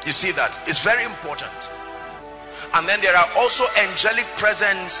 You see that? It's very important. And then there are also angelic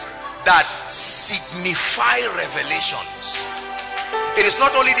presence that signify revelations. It is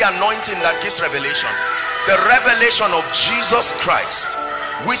not only the anointing that gives revelation, the revelation of Jesus Christ,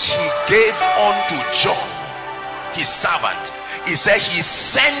 which he gave unto John, his servant. He said he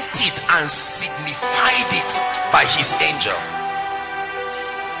sent it and signified it by his angel.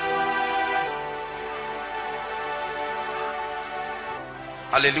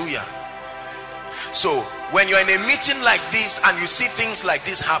 Hallelujah. So when you're in a meeting like this and you see things like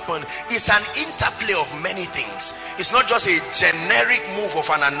this happen, it's an interplay of many things. It's not just a generic move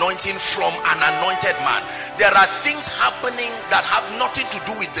of an anointing from an anointed man. There are things happening that have nothing to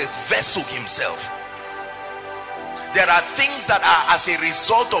do with the vessel himself. There are things that are as a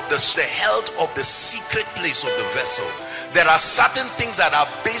result of the health of the secret place of the vessel. There are certain things that are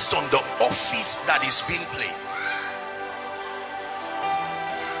based on the office that is being played.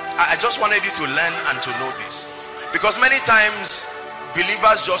 I just wanted you to learn and to know this, because many times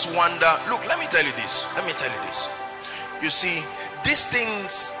believers just wonder. Look, let me tell you this. You see, these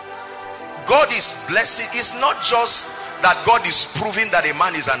things God is blessing. It's not just that God is proving that a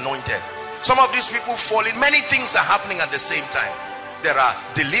man is anointed. Some of these people fall in. Many things are happening at the same time. There are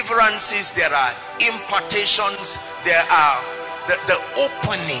deliverances, there are impartations, there are the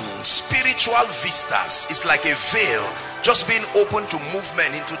opening, spiritual vistas. It's like a veil just being open to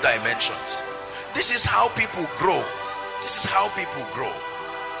movement into dimensions. This is how people grow. This is how people grow.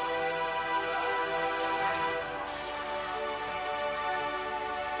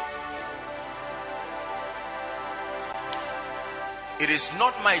 It is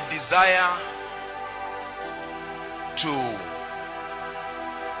not my desire to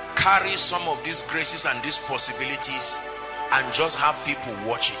carry some of these graces and these possibilities and just have people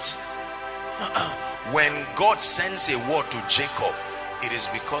watch it. When God sends a word to Jacob, it is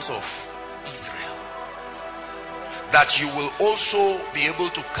because of Israel, that you will also be able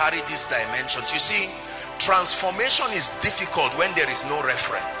to carry these dimensions. You see, transformation is difficult when there is no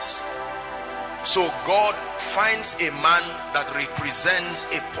reference. So God finds a man that represents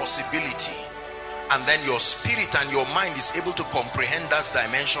a possibility and then your spirit and your mind is able to comprehend that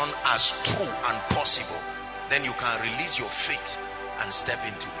dimension as true and possible, then you can release your faith and step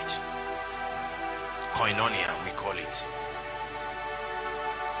into it. Koinonia, we call it.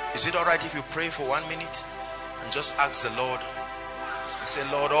 Is it all right if you pray for 1 minute and just ask the Lord? You say,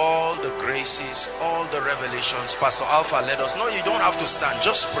 Lord, all the graces, all the revelations. Pastor Alpha led us. No, you don't have to stand,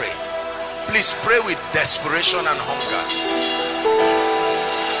 just pray. Please pray with desperation and hunger.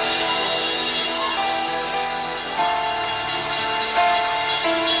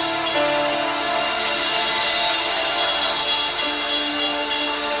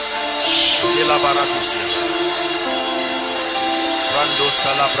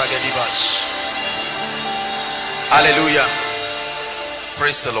 Hallelujah.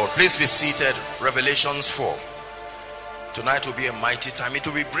 Praise the Lord. Please be seated. Revelations 4. Tonight will be a mighty time. It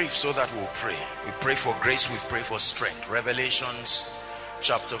will be brief so that we'll pray. We pray for grace, we pray for strength. Revelations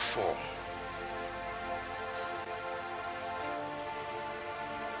chapter 4.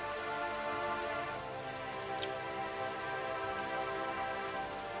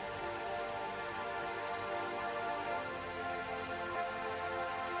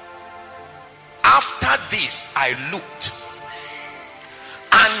 After this I looked,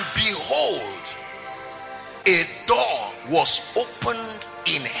 and behold, a door was opened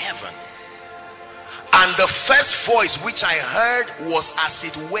in heaven, and the first voice which I heard was as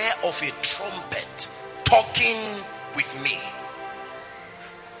it were of a trumpet talking with me,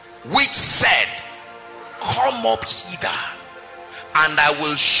 which said, come up hither, and I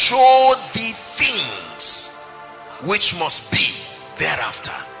will show thee things which must be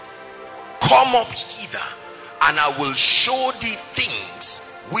thereafter. Come up hither, and I will show thee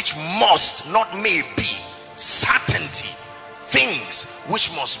things which must, not may be, certainty, things which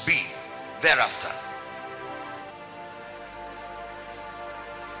must be thereafter.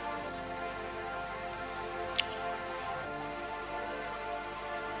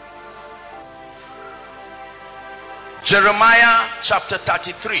 Jeremiah chapter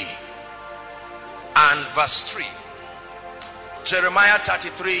 33 and verse 3. Jeremiah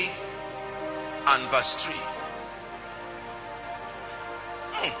 33 and verse 3.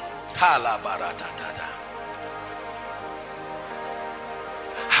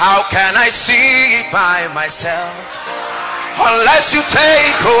 How can I see by myself unless you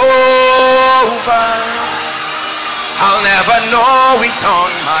take over? I'll never know it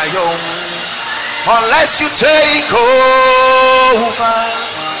on my own unless you take over.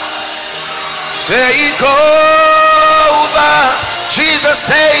 Take over. Jesus,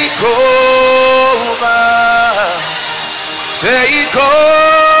 take over. Take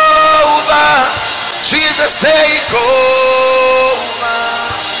over. Jesus, take over.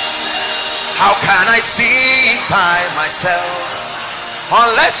 How can I see it by myself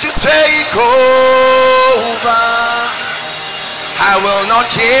unless you take over? I will not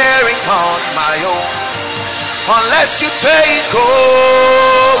hear it on my own unless you take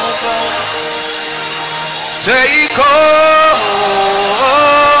over. Take over,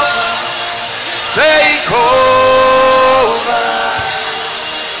 take over,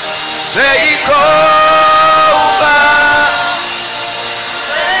 take over,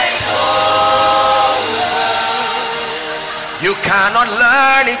 take over. You cannot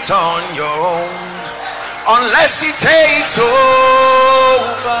learn it on your own unless He takes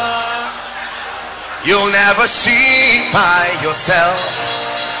over. You'll never see it by yourself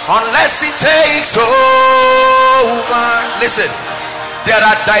unless He takes over. Listen, there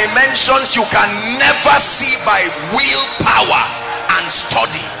are dimensions you can never see by willpower and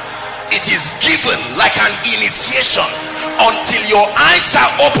study. It is given like an initiation. Until your eyes are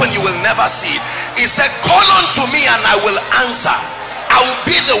open, you will never see it. He said, call unto me and I will answer. I will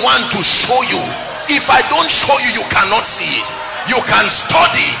be the one to show you. If I don't show you, you cannot see it. You can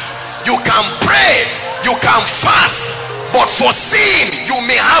study, you can pray, you can fast, but for seeing, you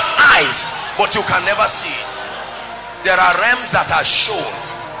may have eyes, but you can never see it. There are realms that are shown.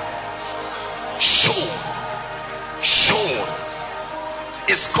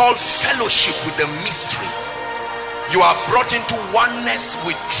 It's called fellowship with the mystery. You are brought into oneness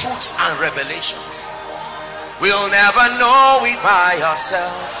with truths and revelations. We'll never know it by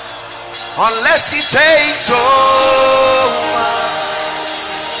ourselves unless He takes over.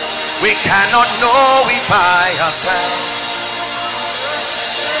 We cannot know it by ourselves.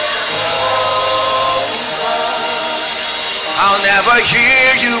 I'll never hear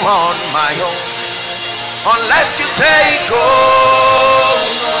you on my own unless you take over.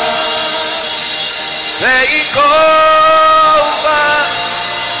 Take over.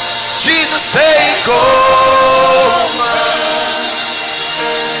 Jesus, take over.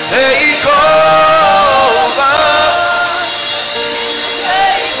 Take over.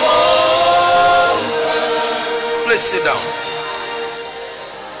 Let's sit down.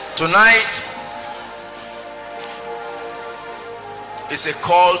 Tonight is a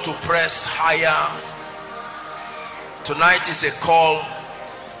call to press higher. Tonight is a call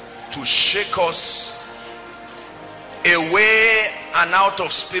to shake us away and out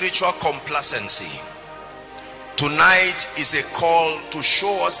of spiritual complacency. Tonight is a call to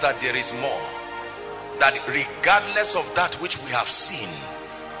show us that there is more, that regardless of that which we have seen,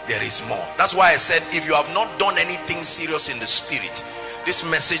 there is more. That's why I said, if you have not done anything serious in the spirit, this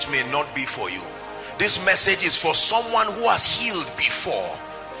message may not be for you. This message is for someone who has healed before.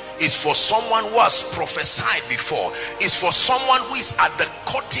 It's for someone who has prophesied before. It's for someone who is at the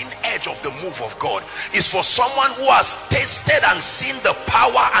cutting edge of the move of God. It's for someone who has tasted and seen the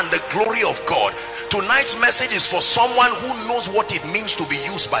power and the glory of God. Tonight's message is for someone who knows what it means to be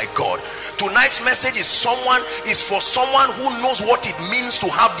used by God. Tonight's message is for someone who knows what it means to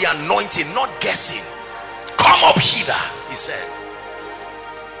have the anointing, not guessing. Come up hither, he said.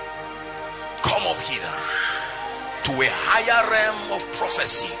 Come up hither to a higher realm of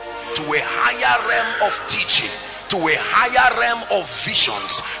prophecy, to a higher realm of teaching, to a higher realm of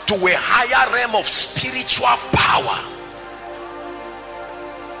visions, to a higher realm of spiritual power.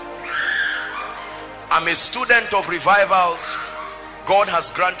 I'm a student of revivals. God has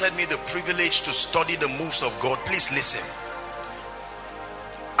granted me the privilege to study the moves of God. Please listen.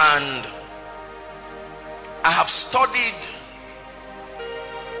 And I have studied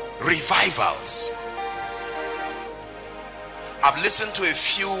revivals. I've listened to a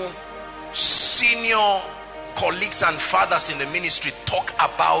few senior colleagues and fathers in the ministry talk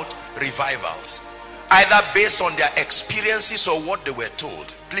about revivals, either based on their experiences or what they were told.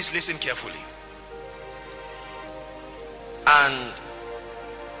 Please listen carefully. And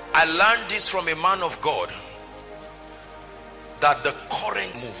I learned this from a man of God, that the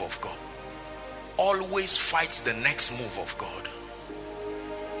current move of God always fights the next move of God.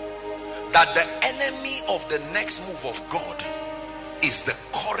 That the enemy of the next move of God is the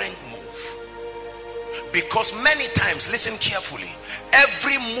current move. Because many times, listen carefully,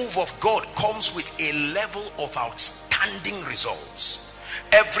 every move of God comes with a level of outstanding results.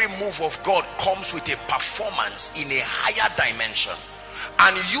 Every move of God comes with a performance in a higher dimension.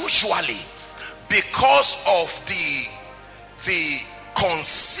 And usually, because of the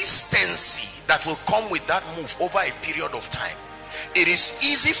consistency that will come with that move over a period of time, it is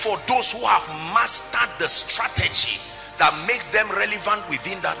easy for those who have mastered the strategy that makes them relevant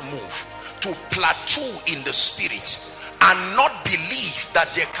within that move to plateau in the spirit and not believe that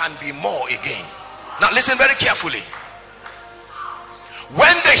there can be more again. Now listen very carefully.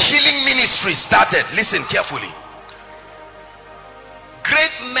 When the healing ministry started, listen carefully,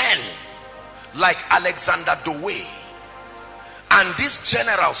 great men like Alexander Dowie and these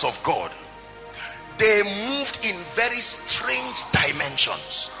generals of God, they moved in very strange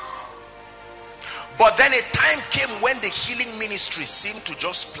dimensions. But then a time came when the healing ministry seemed to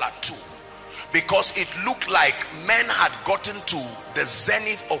just plateau, because it looked like men had gotten to the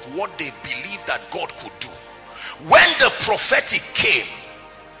zenith of what they believed that God could do. When the prophetic came,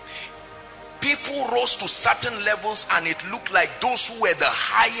 people rose to certain levels, and it looked like those who were the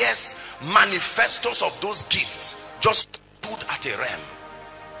highest manifestors of those gifts just stood at a realm.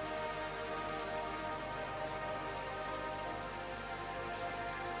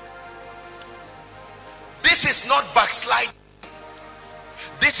 This is not backsliding.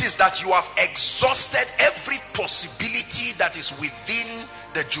 This is that you have exhausted every possibility that is within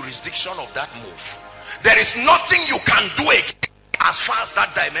the jurisdiction of that move. There is nothing you can do again as far as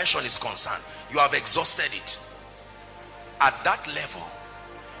that dimension is concerned. You have exhausted it. At that level,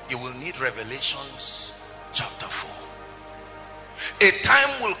 you will need Revelations chapter 4. A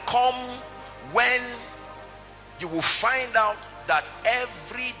time will come when you will find out that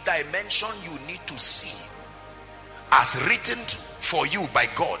every dimension you need to see as written for you by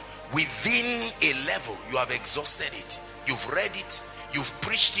God within a level, you have exhausted it. You've read it, you've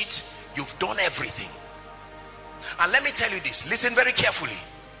preached it, you've done everything. And let me tell you this, listen very carefully.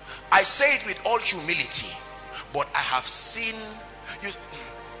 I say it with all humility, but I have seen you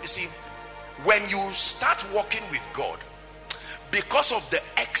see, when you start walking with God, because of the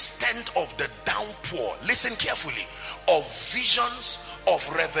extent of the downpour, listen carefully, of visions, of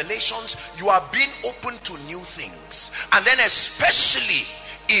revelations, you are being open to new things. And then especially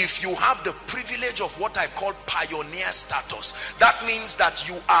if you have the privilege of what I call pioneer status, that means that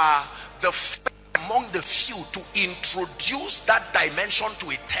you are among the few to introduce that dimension to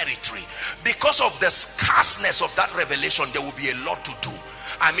a territory. Because of the scarceness of that revelation, there will be a lot to do.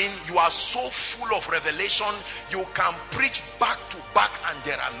 I mean, you are so full of revelation, you can preach back to back and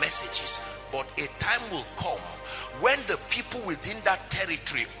there are messages. But a time will come when the people within that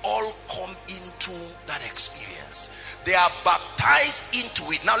territory all come into that experience. They are baptized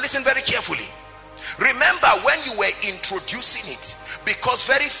into it. Now listen very carefully. Remember when you were introducing it, because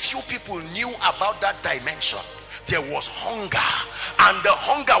very few people knew about that dimension, there was hunger, and the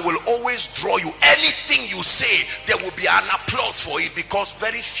hunger will always draw you. Anything you say, there will be an applause for it, because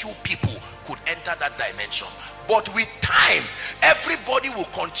very few people could enter that dimension. But with time, everybody will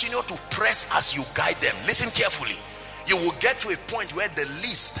continue to press as you guide them. Listen carefully. You will get to a point where the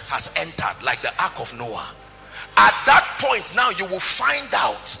least has entered, like the Ark of Noah. At that point now, you will find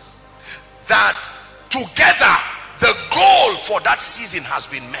out that together the goal for that season has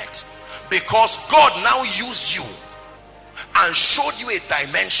been met, because God now used you and showed you a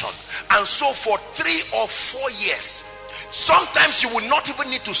dimension. And so for 3 or 4 years, sometimes you will not even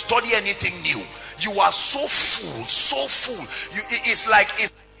need to study anything new. You are so full, so full. It's like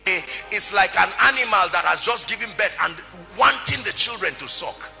an animal that has just given birth and wanting the children to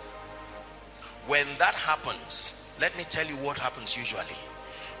suck. When that happens, let me tell you what happens usually.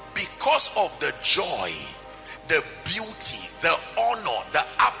 Because of the joy, the beauty, the honor, the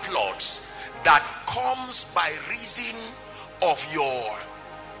applause that comes by reason of your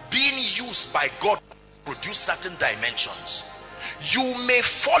being used by God to produce certain dimensions, you may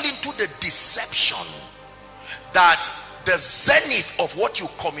fall into the deception that the zenith of what you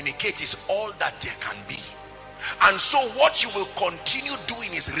communicate is all that there can be. And so what you will continue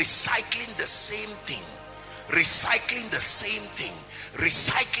doing is recycling the same thing, recycling the same thing,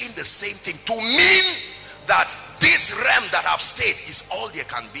 recycling the same thing, to mean that this realm that I've stayed is all there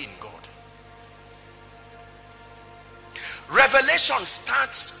can be in God. Revelation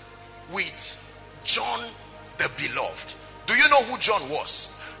starts with John the beloved. Do you know who John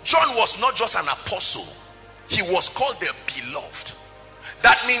was? John was not just an apostle. He was called the beloved.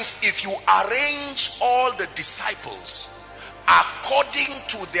 That means if you arrange all the disciples according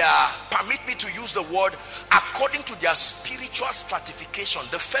to their, permit me to use the word, according to their spiritual stratification,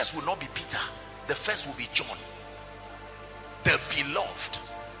 the first will not be Peter. The first will be John, the beloved.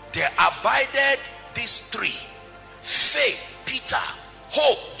 There abided these three: faith, Peter;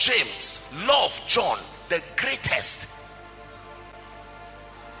 hope, James; love, John, the greatest.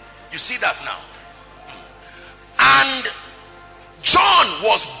 You see that now? And John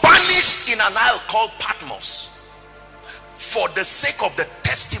was banished in an isle called Patmos for the sake of the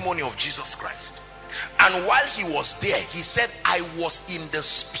testimony of Jesus Christ. And while he was there, he said, I was in the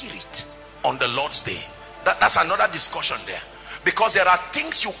spirit on the Lord's day. That's another discussion there, because there are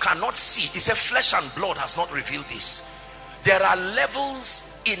things you cannot see. He said flesh and blood has not revealed this. There are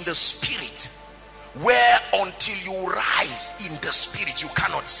levels in the spirit where until you rise in the spirit, you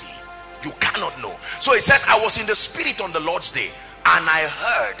cannot see, you cannot know. So he says, I was in the spirit on the Lord's day, and I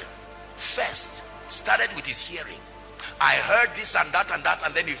heard. First started with his hearing. I heard this and that and that,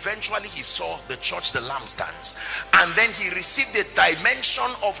 and then eventually he saw the church, the lampstands, and then he received the dimension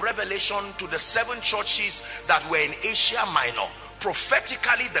of revelation to the 7 churches that were in Asia Minor,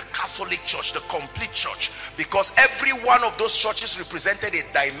 prophetically the Catholic Church, the complete church, because every one of those churches represented a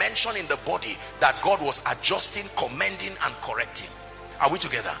dimension in the body that God was adjusting, commending, and correcting. Are we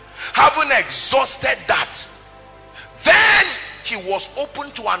together? Having exhausted that, then he was open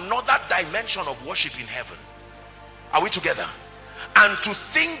to another dimension of worship in heaven. Are we together? And to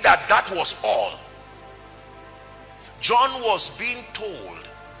think that that was all, John was being told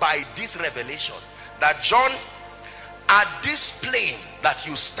by this revelation that, John, at this plane that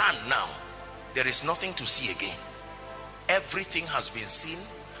you stand now, there is nothing to see again. Everything has been seen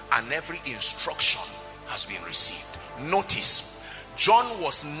and every instruction has been received. Notice, John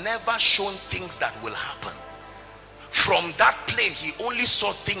was never shown things that will happen. From that plane, he only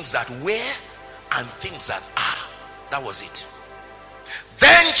saw things that were and things that are. That was it.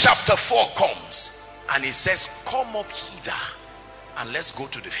 Then chapter 4 comes and it says, come up hither and let's go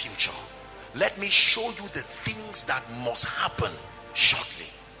to the future. Let me show you the things that must happen shortly.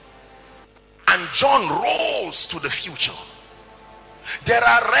 And John rolls to the future. There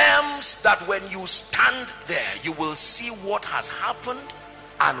are realms that when you stand there, you will see what has happened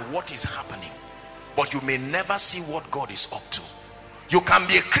and what is happening, but you may never see what God is up to. You can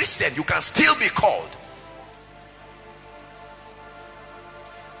be a Christian, you can still be called.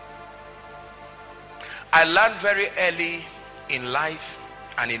 I learned very early in life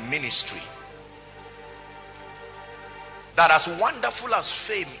and in ministry that as wonderful as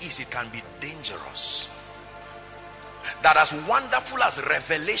fame is, it can be dangerous. That as wonderful as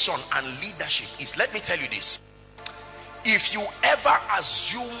revelation and leadership is, let me tell you this: if you ever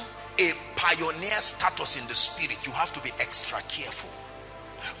assume a pioneer status in the spirit, you have to be extra careful.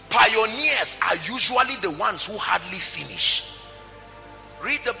 Pioneers are usually the ones who hardly finish.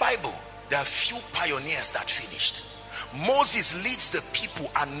 Read the Bible. There are few pioneers that finished. Moses leads the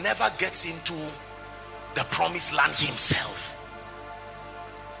people and never gets into the promised land himself.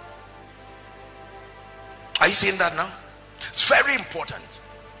 Are you seeing that now? It's very important.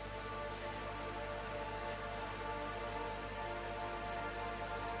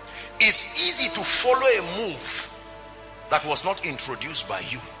 It's easy to follow a move that was not introduced by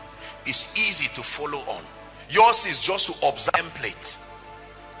you. It's easy to follow on. Yours is just to observe template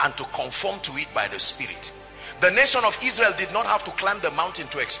and to conform to it by the Spirit. The nation of Israel did not have to climb the mountain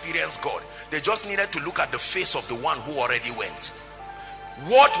to experience God. They just needed to look at the face of the one who already went.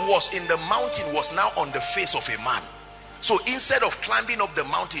 What was in the mountain was now on the face of a man. So instead of climbing up the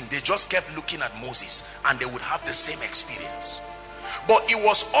mountain, they just kept looking at Moses and they would have the same experience. But it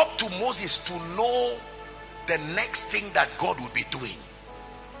was up to Moses to know the next thing that God would be doing.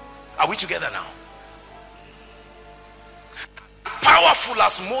 Are we together now? Powerful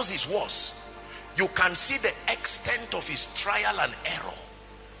as Moses was, you can see the extent of his trial and error.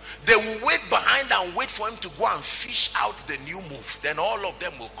 They will wait behind and wait for him to go and fish out the new move. Then all of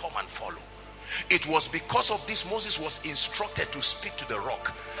them will come and follow. It was because of this Moses was instructed to speak to the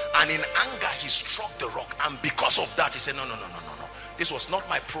rock, and in anger he struck the rock, and because of that he said, no, this was not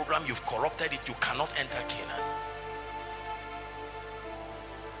my program, you've corrupted it, you cannot enter Canaan.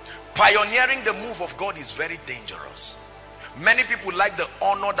 Pioneering the move of God is very dangerous. Many people like the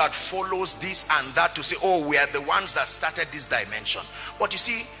honor that follows this and that, to say, oh, we are the ones that started this dimension. But you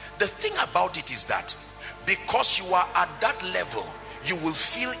see, the thing about it is that because you are at that level, you will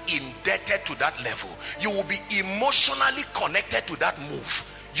feel indebted to that level. You will be emotionally connected to that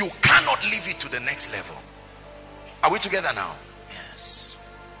move. You cannot leave it to the next level. Are we together now? Yes.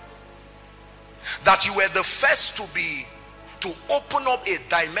 That you were the first to open up a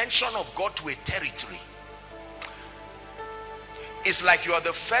dimension of God to a territory. It's like you are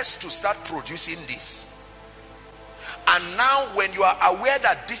the first to start producing this. And now when you are aware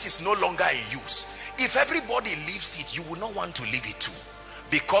that this is no longer in use, if everybody leaves it, you will not want to leave it too,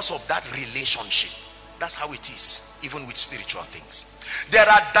 because of that relationship. That's how it is, even with spiritual things. There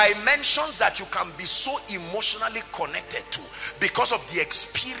are dimensions that you can be so emotionally connected to because of the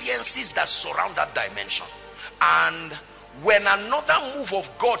experiences that surround that dimension. And when another move of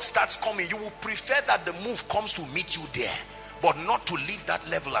God starts coming, you will prefer that the move comes to meet you there, but not to leave that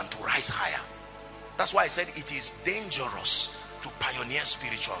level and to rise higher. That's why I said it is dangerous to pioneer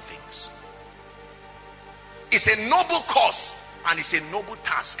spiritual things. It's a noble cause and it's a noble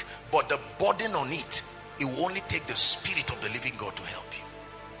task, but the burden on it, it will only take the Spirit of the living God to help you.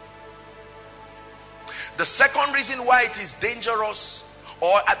 The second reason why it is dangerous,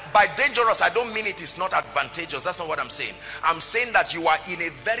 or by dangerous I don't mean it is not advantageous, that's not what I'm saying. I'm saying that you are in a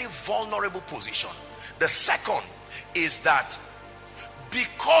very vulnerable position. The second is that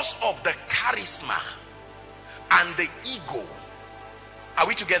because of the charisma and the ego, are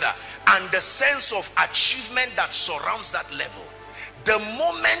we together, and the sense of achievement that surrounds that level, the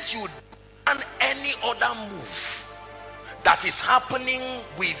moment you do any other move that is happening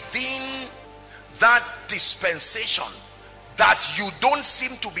within that dispensation that you don't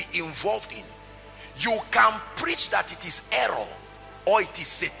seem to be involved in, you can preach that it is error, or it is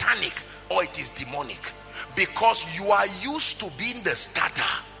satanic, or it is demonic, because you are used to being the starter.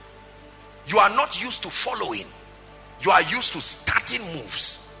 You are not used to following. You are used to starting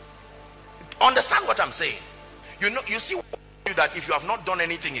moves. Understand what I'm saying? You know, you see that if you have not done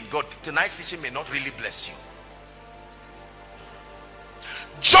anything in God, tonight's teaching may not really bless you.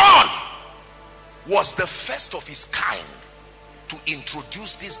 John was the first of his kind to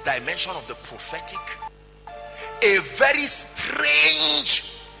introduce this dimension of the prophetic. A very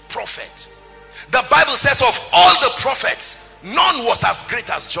strange prophet. The Bible says of all the prophets, none was as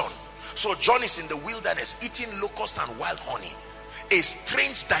great as John. So John is in the wilderness eating locusts and wild honey. A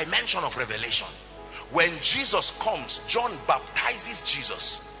strange dimension of revelation. When Jesus comes, John baptizes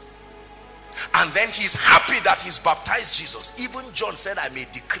Jesus, and then he's happy that he's baptized Jesus. Even John said, I may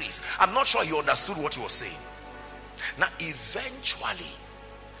decrease. I'm not sure he understood what he was saying. Now eventually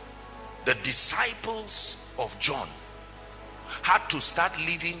the disciples of John had to start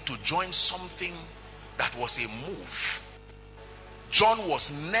leaving to join something that was a move. John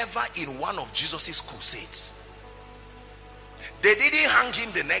was never in one of Jesus's crusades. They didn't hang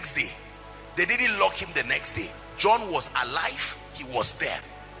him the next day. They didn't lock him the next day. John was alive. He was there.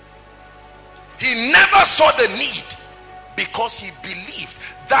 He never saw the need, because he believed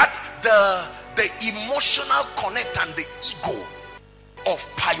that the emotional connect and the ego of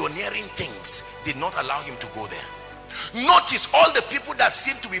pioneering things did not allow him to go there. Notice all the people that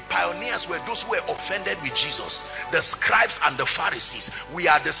seem to be pioneers were those who were offended with Jesus. The scribes and the Pharisees. We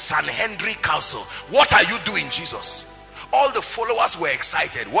are the Sanhedrin council. What are you doing, Jesus? All the followers were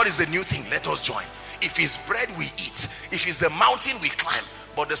excited. What is the new thing? Let us join. If it's bread, we eat. If it's the mountain, we climb.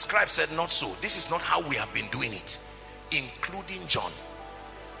 But the scribe said, not so. This is not how we have been doing it. Including John.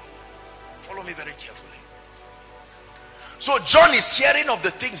 Follow me very carefully. So John is hearing of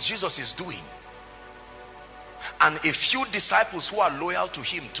the things Jesus is doing. And a few disciples who are loyal to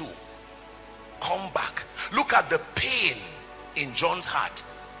him too come back. Look at the pain in John's heart.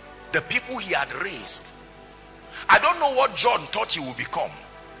 The people he had raised. I don't know what John thought he would become.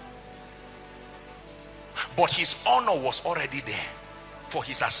 But his honor was already there. For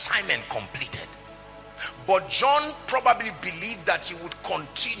his assignment completed. But John probably believed that he would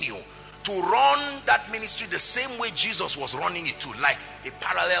continue to run that ministry the same way Jesus was running it too. Like a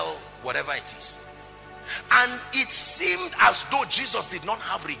parallel, whatever it is. And it seemed as though Jesus did not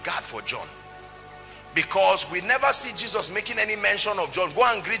have regard for John, because we never see Jesus making any mention of John. Go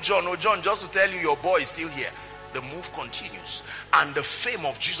and greet John. Oh John, just to tell you your boy is still here. The move continues and the fame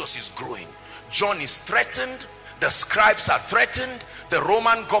of Jesus is growing. John is threatened. The scribes are threatened. The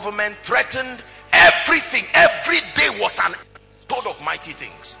Roman government threatened. Everything, every day was an episode of mighty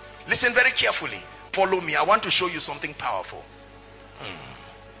things. Listen very carefully. Follow me. I want to show you something powerful.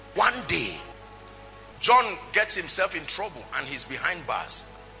 One day John gets himself in trouble and he's behind bars,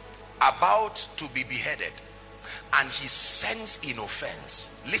 about to be beheaded, and he sends in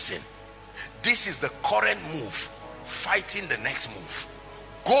offense. Listen, this is the current move, fighting the next move.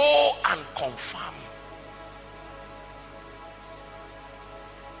 Go and confirm.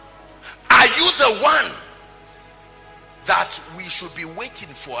 Are you the one that we should be waiting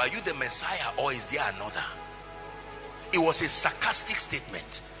for? Are you the Messiah, or is there another? It was a sarcastic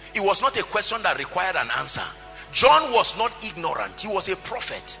statement. It was not a question that required an answer. John was not ignorant. He was a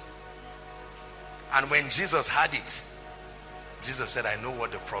prophet. And when Jesus had it, Jesus said, I know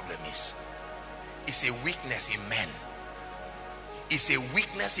what the problem is. It's a weakness in men. It's a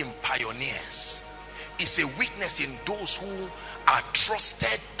weakness in pioneers. It's a weakness in those who are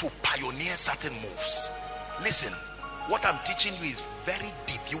trusted to pioneer certain moves. Listen, what I'm teaching you is very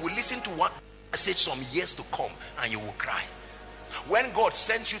deep. You will listen to one message some years to come and you will cry. When God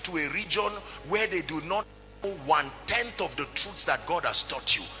sent you to a region where they do not know 1/10 of the truths that God has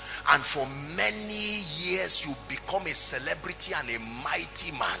taught you, and for many years you become a celebrity and a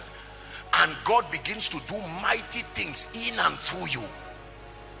mighty man, and God begins to do mighty things in and through you,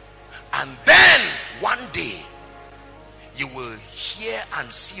 and then one day you will hear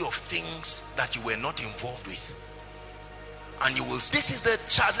and see of things that you were not involved with, and you will, this is the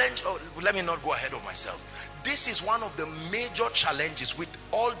challenge. Oh, let me not go ahead of myself. This is one of the major challenges, with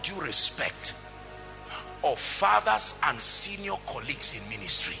all due respect, of fathers and senior colleagues in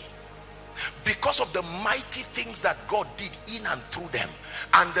ministry, because of the mighty things that God did in and through them,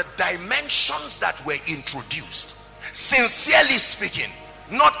 and the dimensions that were introduced. Sincerely speaking,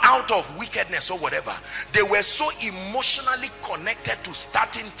 not out of wickedness or whatever, they were so emotionally connected to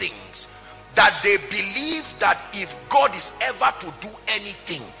starting things that they believe that if God is ever to do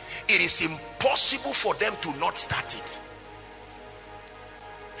anything, it is impossible for them to not start it.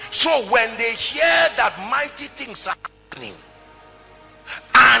 So when they hear that mighty things are happening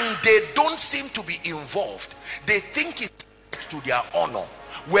and they don't seem to be involved, they think it's to their honor.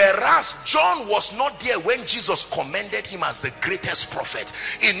 Whereas John was not there when Jesus commended him as the greatest prophet.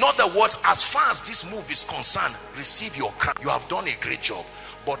 In other words, as far as this move is concerned, receive your crown. You have done a great job,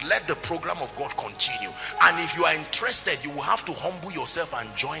 but let the program of God continue. And if you are interested, you will have to humble yourself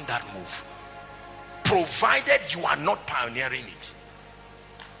and join that move, provided you are not pioneering it.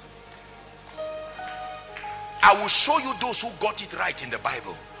 I will show you those who got it right in the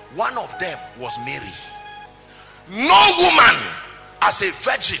Bible. One of them was Mary. No woman as a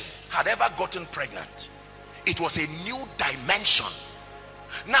virgin had ever gotten pregnant. It was a new dimension.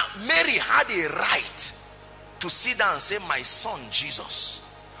 Now Mary had a right to sit down and say, my son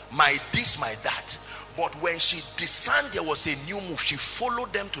Jesus, my this, my that. But when she discerned there was a new move, she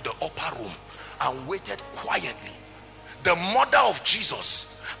followed them to the upper room and waited quietly. The mother of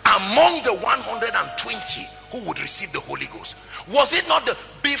Jesus, among the 120 who would receive the Holy Ghost, was it not the,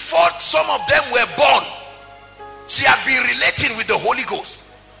 before some of them were born, she had been relating with the Holy Ghost?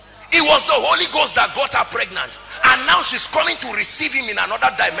 It was the Holy Ghost that got her pregnant, and now she's coming to receive him in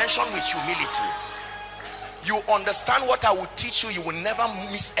another dimension with humility. You understand what I will teach you? You will never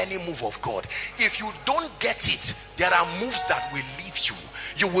miss any move of God. If you don't get it, there are moves that will leave you.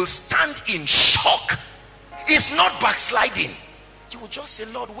 You will stand in shock. It's not backsliding. You will just say,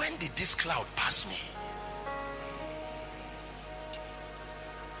 Lord, when did this cloud pass me?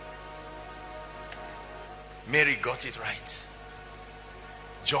 Mary got it right.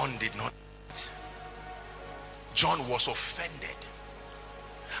 John did not. John was offended.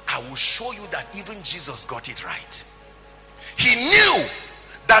 I will show you that even Jesus got it right. He knew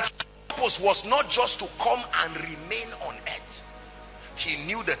that his purpose was not just to come and remain on earth. He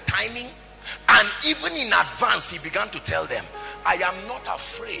knew the timing, and even in advance he began to tell them, I am not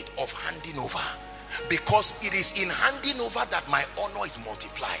afraid of handing over, because it is in handing over that my honor is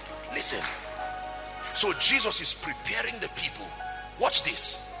multiplied. Listen. So Jesus is preparing the people. Watch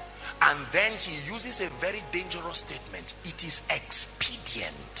this. And then he uses a very dangerous statement. It is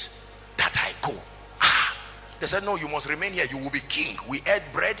expedient that I go. They said, no, you must remain here. You will be king. We ate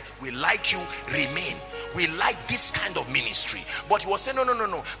bread. We like you. Remain. We like this kind of ministry. But he was saying,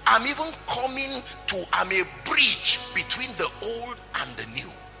 no. I'm even coming to, I'm a bridge between the old and the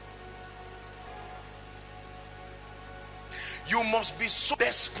new. You must be so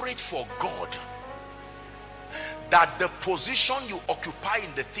desperate for God that the position you occupy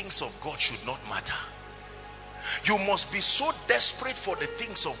in the things of God should not matter. You must be so desperate for the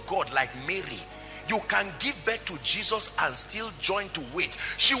things of God, like Mary. You can give birth to Jesus and still join to wait.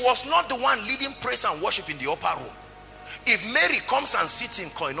 She was not the one leading praise and worship in the upper room. If Mary comes and sits in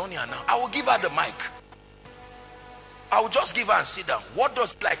koinonia now, I will give her the mic. I will just give her and sit down. What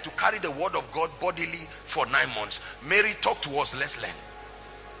does it like to carry the word of God bodily for 9 months? Mary, talk to us, let's learn.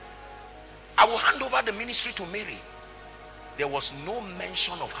 I will hand over the ministry to Mary. There was no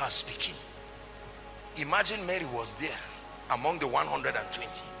mention of her speaking. Imagine Mary was there among the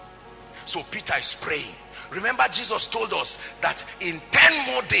 120. So Peter is praying. Remember, Jesus told us that in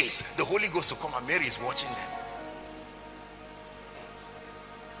 10 more days the Holy Ghost will come, and Mary is watching them.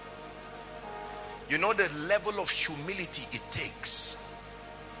 You know the level of humility it takes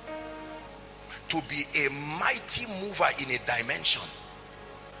to be a mighty mover in a dimension.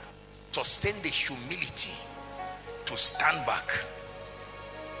 Sustain the humility to stand back.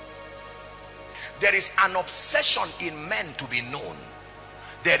 There is an obsession in men to be known.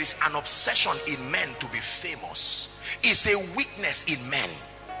 There is an obsession in men to be famous. It's a weakness in men.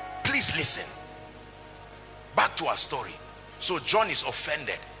 Please listen. Back to our story. So John is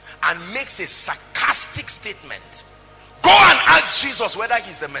offended and makes a sarcastic statement. Go and ask Jesus whether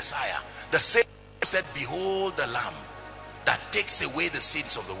he's the Messiah. The same said, behold the Lamb that takes away the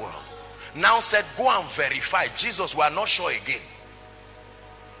sins of the world. Now said, go and verify. Jesus, we are not sure again.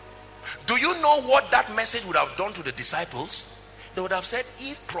 Do you know what that message would have done to the disciples? They would have said,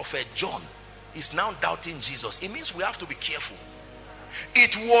 if Prophet John is now doubting Jesus, it means we have to be careful.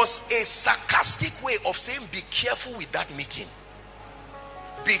 It was a sarcastic way of saying, be careful with that meeting.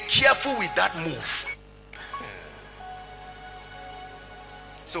 Be careful with that move.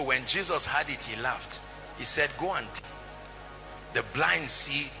 So when Jesus had it, he laughed. He said, go and the blind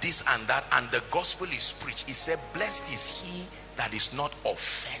see this and that, and the gospel is preached. He said, blessed is he that is not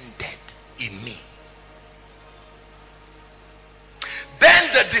offended in me.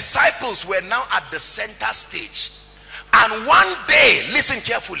 Then the disciples were now at the center stage, and one day, listen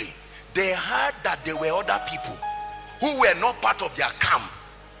carefully, they heard that there were other people who were not part of their camp.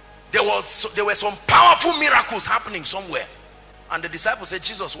 There were some powerful miracles happening somewhere, and the disciples said,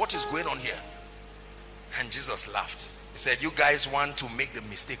 Jesus, what is going on here? And Jesus laughed. He said, you guys want to make the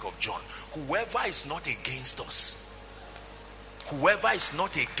mistake of John. Whoever is not against us, whoever is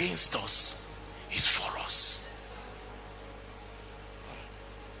not against us is for us.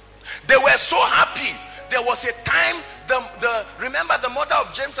 They were so happy. There was a time, remember the mother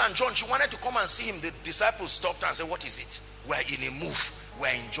of James and John, she wanted to come and see him. The disciples stopped her and said, what is it? We're in a move.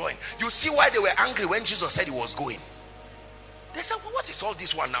 We're enjoying. You see why they were angry when Jesus said he was going. They said, well, what is all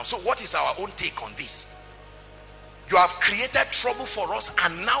this one now? So what is our own take on this? You have created trouble for us,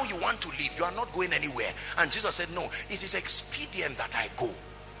 and now you want to leave. You are not going anywhere. And Jesus said, no, it is expedient that I go.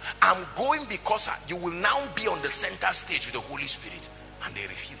 I'm going because you will now be on the center stage with the Holy Spirit. And they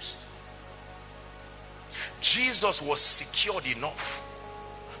refused. Jesus was secured enough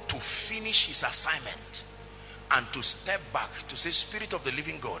to finish his assignment and to step back to say, Spirit of the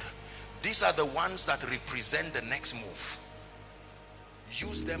living God, these are the ones that represent the next move.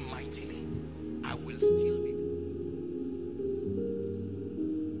 Use them mightily. I will still be.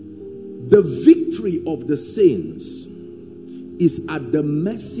 The victory of the saints is at the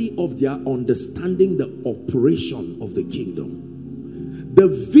mercy of their understanding the operation of the kingdom. The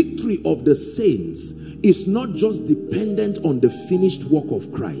victory of the saints is not just dependent on the finished work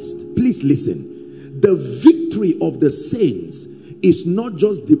of Christ. Please listen. The victory of the saints is not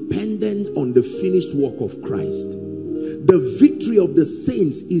just dependent on the finished work of Christ. The victory of the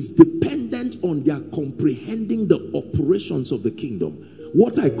saints is dependent on their comprehending the operations of the kingdom.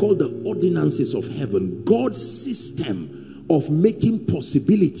 What I call the ordinances of heaven. God's system of making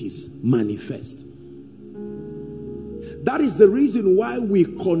possibilities manifest. That is the reason why we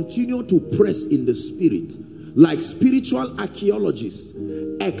continue to press in the spirit, like spiritual archaeologists,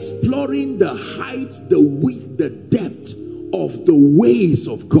 exploring the height, the width, the depth of the ways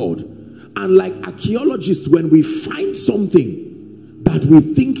of God. And like archaeologists, when we find something that we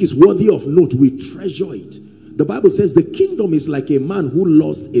think is worthy of note, we treasure it. The Bible says the kingdom is like a man who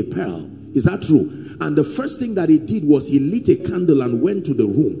lost a pearl. Is that true? And the first thing that he did was he lit a candle and went to the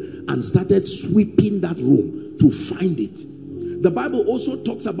room and started sweeping that room to find it. The Bible also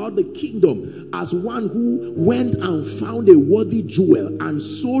talks about the kingdom as one who went and found a worthy jewel and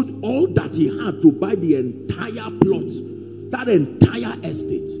sold all that he had to buy the entire plot, that entire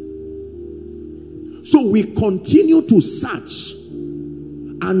estate. So we continue to search,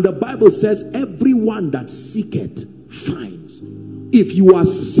 and the Bible says everyone that seeketh finds. If you are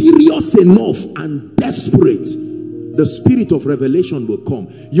serious enough and desperate, the spirit of revelation will come.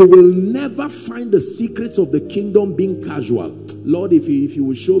 You will never find the secrets of the kingdom being casual. Lord, if you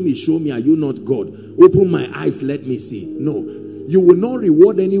will show me, are you not God? Open my eyes, let me see. No, you will not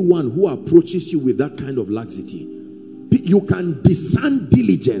reward anyone who approaches you with that kind of laxity. You can discern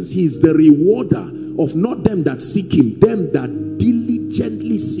diligence. He is the rewarder of not them that seek him, them that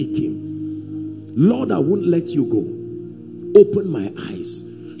diligently seek him. Lord, I won't let you go. Open my eyes.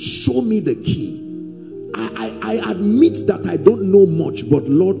 Show me the key. I admit that I don't know much, but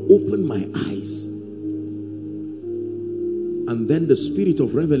Lord, open my eyes. And then the spirit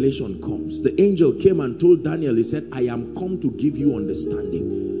of revelation comes. The angel came and told Daniel, he said, I am come to give you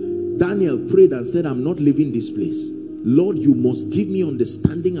understanding. Daniel prayed and said, I'm not leaving this place. Lord, you must give me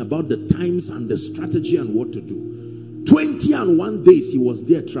understanding about the times and the strategy and what to do. 21 days he was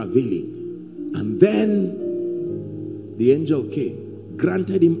there traveling. And then the angel came,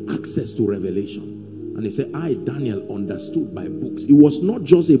 granted him access to revelation. And he said, I, Daniel, understood by books. It was not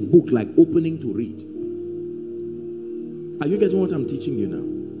just a book like opening to read. Are you getting what I'm teaching you now?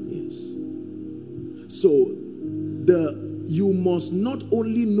 Yes. So, you must not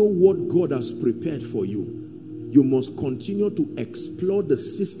only know what God has prepared for you, you must continue to explore the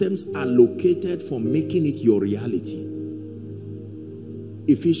systems allocated for making it your reality.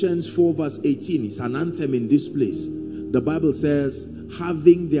 Ephesians 4 verse 18 is an anthem in this place. The Bible says,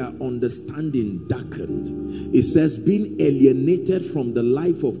 having their understanding darkened. It says, being alienated from the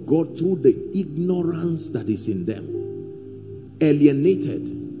life of God through the ignorance that is in them.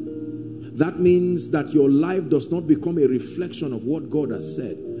 Alienated. That means that your life does not become a reflection of what God has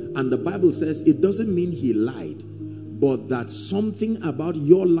said. And the Bible says it doesn't mean he lied, but that something about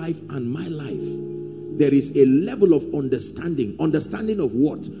your life and my life, there is a level of understanding. Understanding of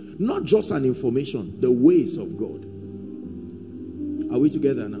what? Not just an information, the ways of God. Are we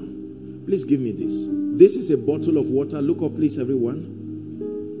together now? Please give me this. This is a bottle of water. Look up, please, everyone.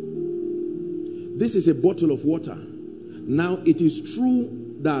 This is a bottle of water. Now, it is true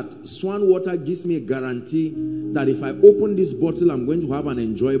that Swan Water gives me a guarantee that if I open this bottle, I'm going to have an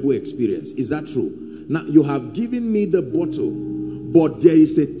enjoyable experience. Is that true? Now, you have given me the bottle, but there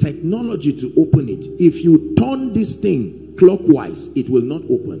is a technology to open it. If you turn this thing clockwise, it will not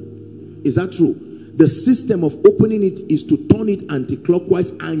open. Is that true? The system of opening it is to turn it anti-clockwise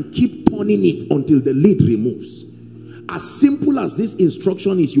and keep turning it until the lid removes. As simple as this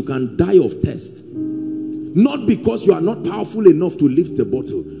instruction is, you can die of thirst. Not because you are not powerful enough to lift the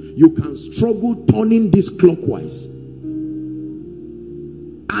bottle. You can struggle turning this clockwise.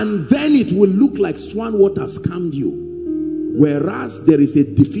 And then it will look like Swan Water scammed you. Whereas there is a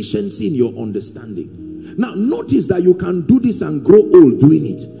deficiency in your understanding. Now notice that you can do this and grow old doing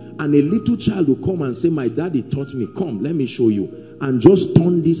it. And a little child will come and say, my daddy taught me. Come, let me show you. And just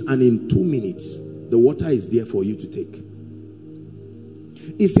turn this, and in 2 minutes, the water is there for you to take.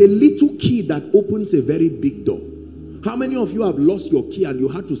 It's a little key that opens a very big door. How many of you have lost your key and you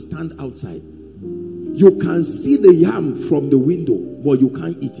had to stand outside? You can see the yam from the window, but you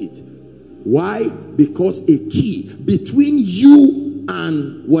can't eat it. Why? Because a key between you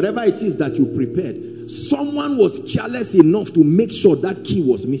and whatever it is that you prepared, someone was careless enough to make sure that key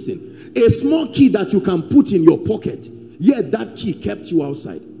was missing. A small key that you can put in your pocket, yet that key kept you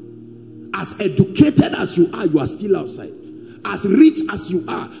outside. As educated as you are still outside. As rich as you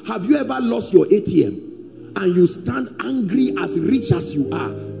are, have you ever lost your ATM and you stand angry as rich as you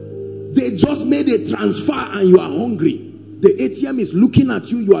are? They just made a transfer and you are hungry. The ATM is looking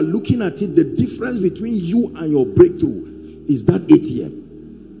at you, you are looking at it. The difference between you and your breakthrough is that ATM.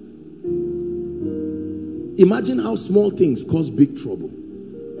 Imagine how small things cause big trouble.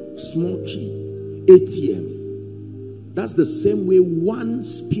 Small key, ATM. That's the same way one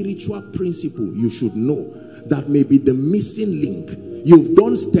spiritual principle you should know that may be the missing link. You've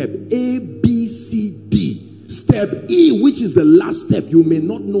done step A, B, C, D. Step E, which is the last step, you may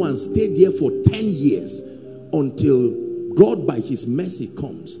not know and stay there for 10 years until God by his mercy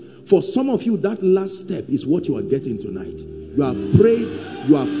comes. For some of you, that last step is what you are getting tonight. You have prayed,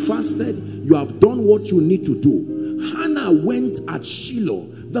 you have fasted, you have done what you need to do. Hannah went at Shiloh.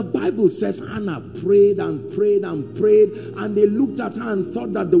 The Bible says Hannah prayed and prayed and prayed, and they looked at her and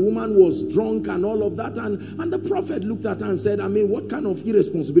thought that the woman was drunk and all of that. And the prophet looked at her and said, I mean, what kind of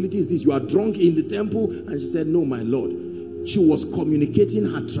irresponsibility is this? You are drunk in the temple? And she said, no, my Lord. She was communicating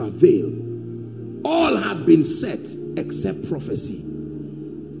her travail. All had been set except prophecy.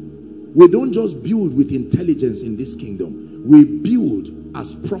 We don't just build with intelligence in this kingdom. We build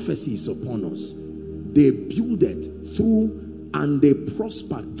as prophecies upon us. They builded through and they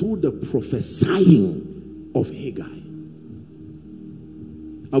prospered through the prophesying of Haggai.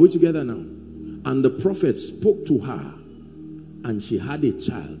 Are we together now? And the prophet spoke to her and she had a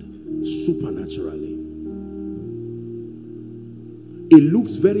child supernaturally. It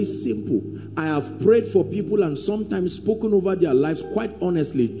looks very simple. I have prayed for people and sometimes spoken over their lives quite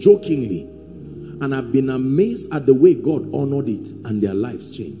honestly, jokingly. And I've been amazed at the way God honored it and their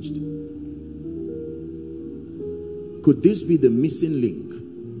lives changed. Could this be the missing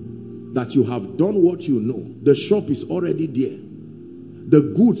link? That you have done what you know. The shop is already there.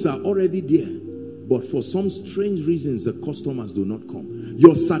 The goods are already there. But for some strange reasons, the customers do not come.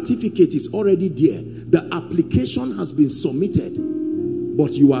 Your certificate is already there. The application has been submitted.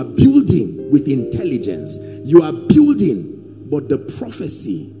 But you are building with intelligence. You are building, but the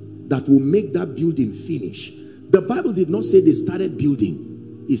prophecy that will make that building finish. The Bible did not say they started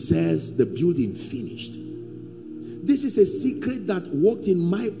building. It says the building finished. This is a secret that worked in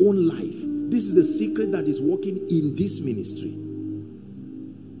my own life. This is the secret that is working in this ministry.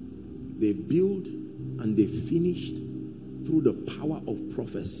 They build and they finished through the power of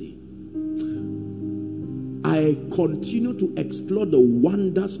prophecy. I continue to explore the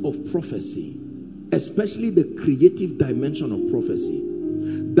wonders of prophecy, especially the creative dimension of prophecy.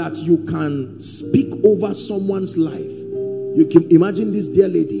 That you can speak over someone's life. You can imagine this dear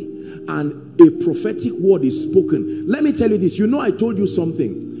lady and a prophetic word is spoken. Let me tell you this. You know, I told you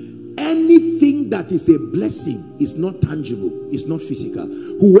something. Anything that is a blessing is not tangible. It's not physical.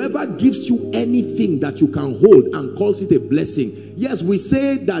 Whoever gives you anything that you can hold and calls it a blessing. Yes, we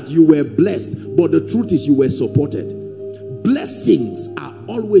say that you were blessed, but the truth is you were supported. Blessings are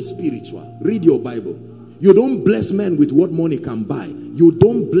always spiritual. Read your Bible. You don't bless men with what money can buy. You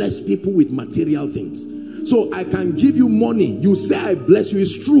don't bless people with material things. So I can give you money. You say I bless you.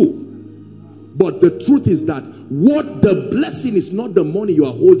 It's true. But the truth is that what the blessing is not the money you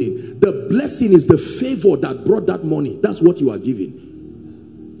are holding. The blessing is the favor that brought that money. That's what you are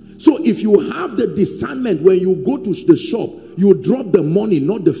giving. So if you have the discernment when you go to the shop, you drop the money,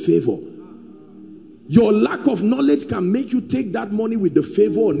 not the favor. Your lack of knowledge can make you take that money with the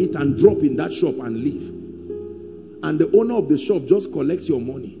favor on it and drop in that shop and leave. And the owner of the shop just collects your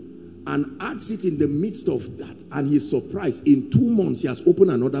money and adds it in the midst of that. And he's surprised. In 2 months, he has opened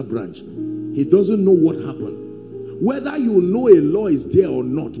another branch. He doesn't know what happened. Whether you know a law is there or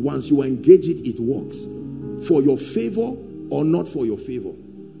not, once you engage it, it works. For your favor or not for your favor.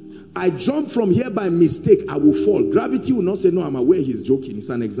 I jump from here by mistake, I will fall. Gravity will not say, no, I'm aware he's joking. It's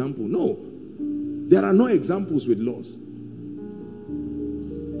an example. No. There are no examples with laws.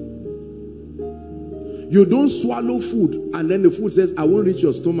 You don't swallow food and then the food says, I won't reach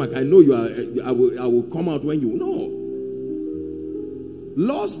your stomach. I know you are, I will come out when you... No.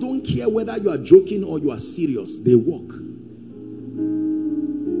 Laws don't care whether you are joking or you are serious. They work.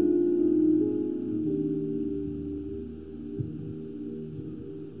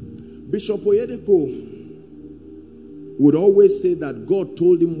 Bishop Oyedepo would always say that God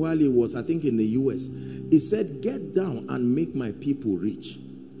told him while he was, I think, in the US. He said, get down and make my people rich.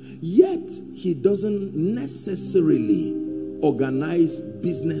 Yet, he doesn't necessarily organize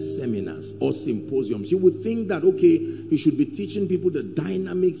business seminars or symposiums. You would think that, okay, he should be teaching people the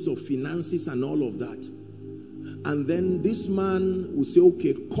dynamics of finances and all of that. And then this man will say,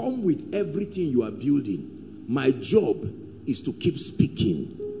 okay, come with everything you are building. My job is to keep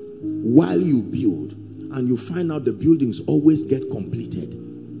speaking while you build. And you find out the buildings always get completed.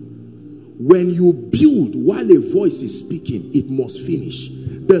 When you build while a voice is speaking, it must finish.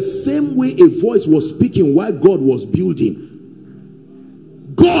 The same way a voice was speaking while God was building.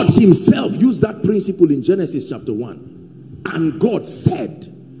 God himself used that principle in Genesis chapter 1. And God said,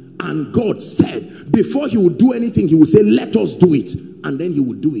 And God said, before he would do anything, he would say, let us do it. And then he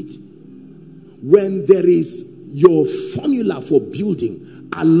would do it. When there is your formula for building,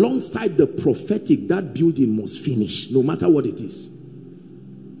 alongside the prophetic, that building must finish, no matter what it is.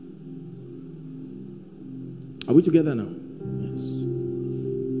 Are we together now? Yes.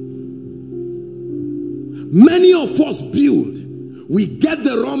 Many of us build. We get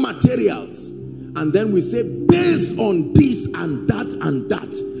the raw materials. And then we say, based on this and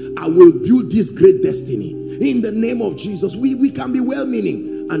that, I will build this great destiny. In the name of Jesus. We can be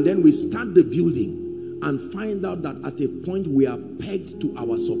well-meaning. And then we start the building and find out that at a point we are pegged to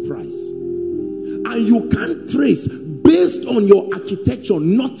our surprise. And you can't trace, based on your architecture,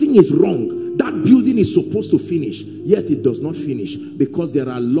 nothing is wrong. That building is supposed to finish, yet it does not finish, because there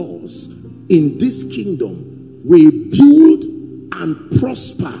are laws. In this kingdom, we build and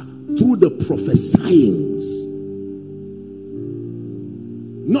prosper through the prophesyings,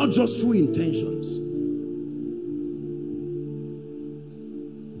 not just through intentions.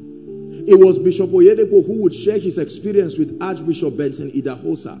 It was Bishop Oyedepo who would share his experience with Archbishop Benson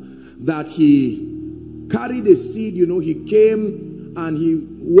Idahosa, that he carried a seed. You know, he came and he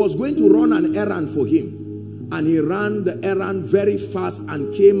was going to run an errand for him, and he ran the errand very fast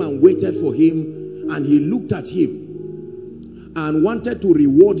and came and waited for him, and he looked at him and wanted to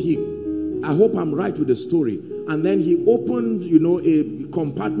reward him. I hope I'm right with the story. And then he opened, you know, a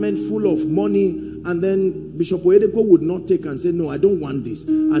compartment full of money, and then Bishop Oyedepo would not take and say, no, I don't want this.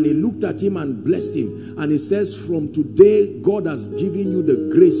 And he looked at him and blessed him. And he says, from today, God has given you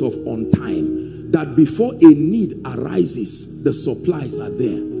the grace of on time, that before a need arises, the supplies are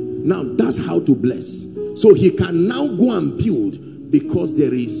there. Now, that's how to bless. So he can now go and build because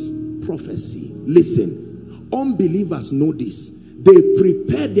there is prophecy. Listen, unbelievers know this. They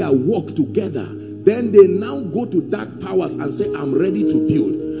prepare their work together. Then they now go to dark powers and say, I'm ready to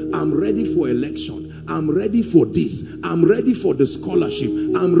build. I'm ready for election. I'm ready for this. I'm ready for the scholarship.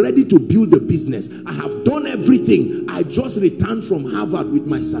 I'm ready to build the business. I have done everything. I just returned from Harvard with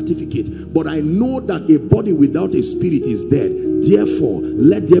my certificate. But I know that a body without a spirit is dead. Therefore,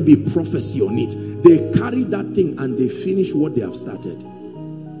 let there be prophecy on it. They carry that thing and they finish what they have started.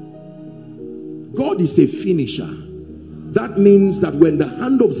 God is a finisher. That means that when the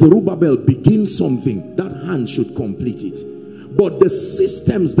hand of Zerubbabel begins something, that hand should complete it. But the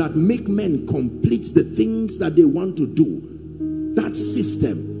systems that make men complete the things that they want to do, that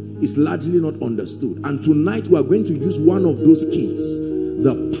system is largely not understood. And tonight we are going to use one of those keys,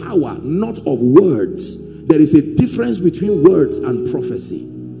 the power not of words. There is a difference between words and prophecy.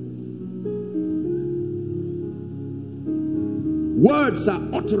 Words are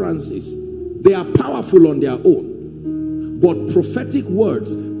utterances. They are powerful on their own. But prophetic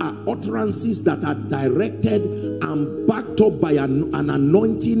words are utterances that are directed and backed up by an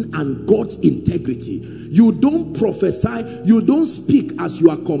anointing and God's integrity. You don't prophesy, you don't speak as you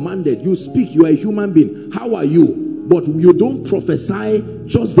are commanded. You speak, you are a human being. How are you? But you don't prophesy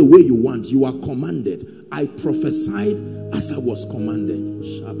just the way you want. You are commanded. I prophesied as I was commanded.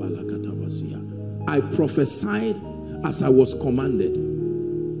 I prophesied as I was commanded.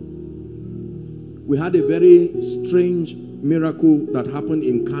 We had a very strange miracle that happened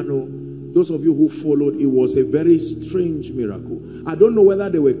in Kano. Those of you who followed, it was a very strange miracle. I don't know whether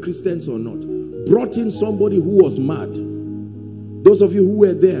they were Christians or not. Brought in somebody who was mad. Those of you who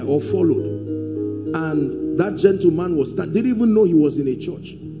were there or followed. And that gentleman didn't even know he was in a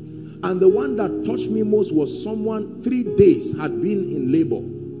church. And the one that touched me most was someone 3 days had been in labor.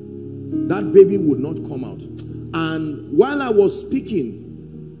 That baby would not come out. And while I was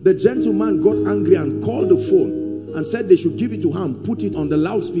speaking, the gentleman got angry and called the phone and said they should give it to her and put it on the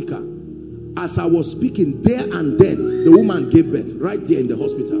loudspeaker. As I was speaking, there and then, the woman gave birth right there in the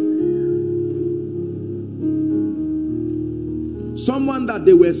hospital. Someone that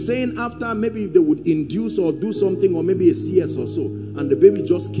they were saying after, maybe they would induce or do something, or maybe a CS or so, and the baby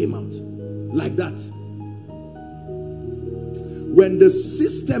just came out like that. When the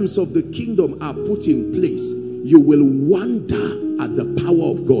systems of the kingdom are put in place, you will wonder at the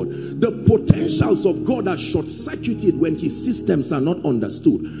power of God. The potentials of God are short-circuited when his systems are not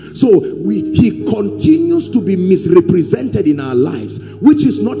understood. So he continues to be misrepresented in our lives, which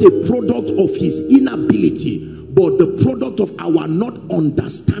is not a product of his inability, but the product of our not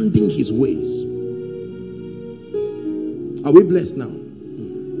understanding his ways. Are we blessed now?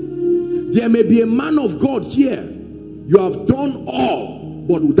 There may be a man of God here. You have done all,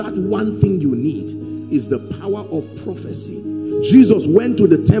 but that one thing you need is the power of prophecy. Jesus went to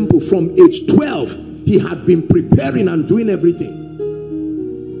the temple from age 12. He had been preparing and doing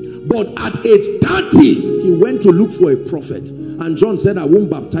everything. But at age 30, he went to look for a prophet. And John said, I won't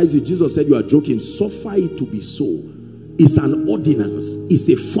baptize you. Jesus said, you are joking. Suffer it to be so. It's an ordinance. It's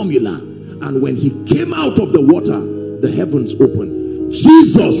a formula. And when he came out of the water, the heavens opened.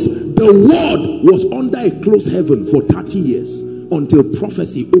 Jesus, the word, was under a closed heaven for 30 years until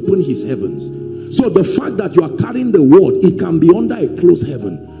prophecy opened his heavens. So the fact that you are carrying the word, it can be under a closed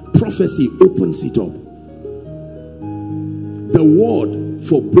heaven. Prophecy opens it up. The word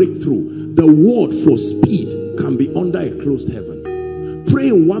for breakthrough, the word for speed can be under a closed heaven. Pray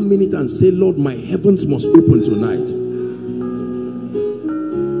in 1 minute and say, Lord, my heavens must open tonight.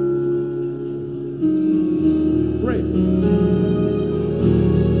 Pray.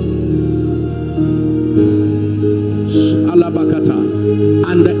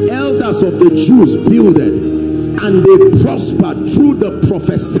 And the elders of the Jews builded, and they prospered through the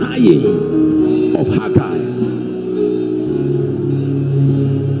prophesying of Haggai.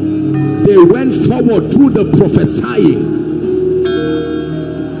 They went forward through the prophesying.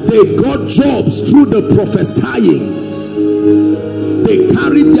 They got jobs through the prophesying. They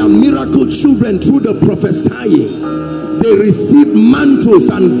carried their miracle children through the prophesying. They received mantles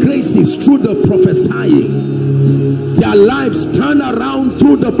and graces through the prophesying. Their lives turned around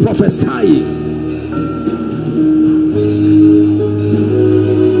through the prophesying.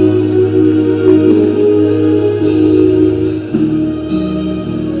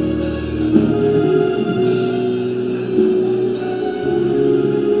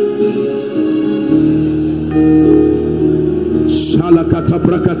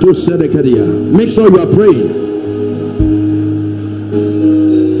 Make sure you are praying.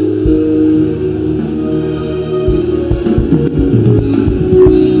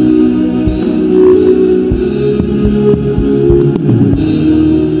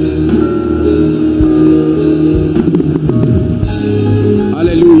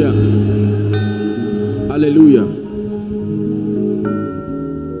 Hallelujah. Hallelujah.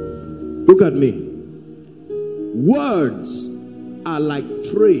 Look at me. Words are like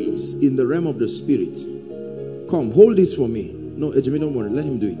trays in the realm of the spirit. Come, hold this for me. No, Ejimi, don't worry. Let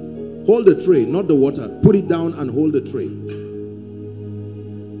him do it. Hold the tray, not the water. Put it down and hold the tray.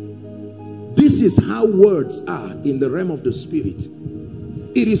 This is how words are in the realm of the spirit.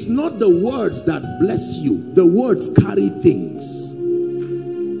 It is not the words that bless you. The words carry things.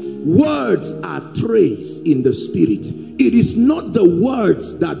 Words are trays in the spirit. It is not the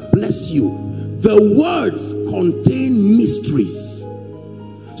words that bless you. The words contain mysteries.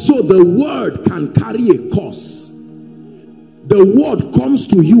 So the word can carry a cause. The word comes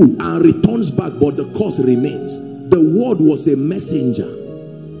to you and returns back, but the cause remains. The word was a messenger.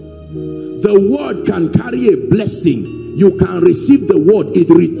 The word can carry a blessing. You can receive the word, it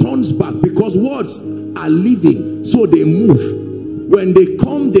returns back, because words are living, so they move. When they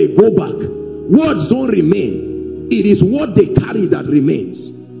come, they go back. Words don't remain. It is what they carry that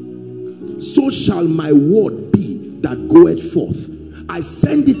remains. So shall my word be that goeth forth. I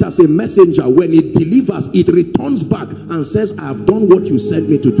send it as a messenger. When it delivers, it returns back and says, I have done what you sent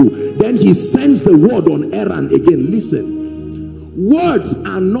me to do. Then he sends the word on errand again. Listen, words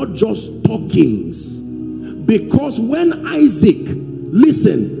are not just talkings. Because when Isaac,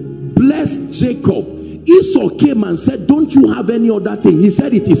 listen, blessed Jacob, Esau came and said, don't you have any other thing? He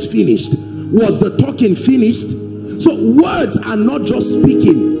said, it is finished. Was the talking finished? So words are not just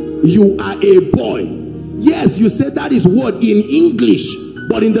speaking. You are a boy. Yes, you said that is word in English,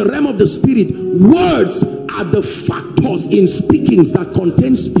 but in the realm of the spirit, words are the factors in speakings that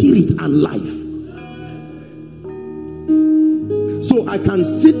contain spirit and life. So I can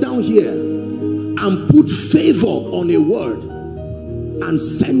sit down here and put favor on a word and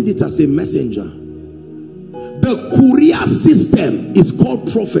send it as a messenger. The courier system is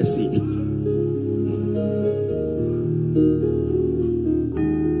called prophecy.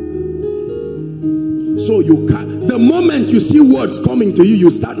 So you can, the moment you see words coming to you, you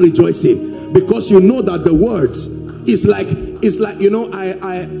start rejoicing, because you know that the words is like, you know,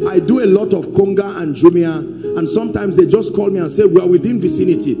 I do a lot of Conga and Jumia, and sometimes they just call me and say, we are within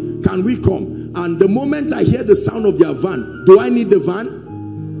vicinity, can we come? And the moment I hear the sound of their van, do I need the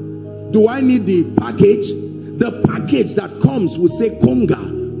van? Do I need the package? The package that comes will say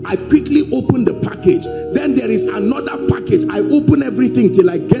Conga. I quickly open the package. Then there is another package. I open everything till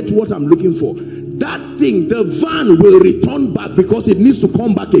I get what I'm looking for. That thing, the van will return back because it needs to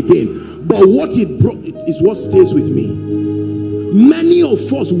come back again. But what it brought is what stays with me. Many of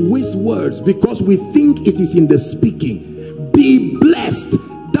us waste words because we think it is in the speaking. Be blessed.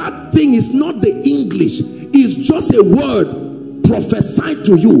 That thing is not the English. It's just a word prophesied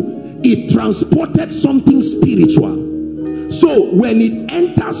to you. It transported something spiritual. So when it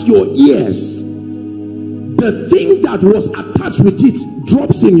enters your ears, the thing that was attached with it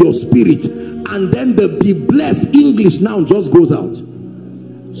drops in your spirit, and then the be blessed English now just goes out.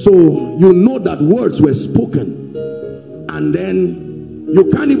 So you know that words were spoken, and then you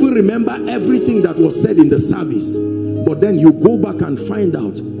can't even remember everything that was said in the service, but then you go back and find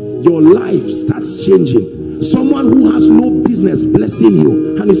out your life starts changing. Someone who has no business blessing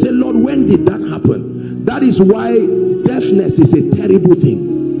you, and you say, Lord, when did that happen? That is why deafness is a terrible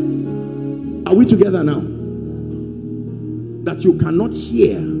thing. Are we together now? That you cannot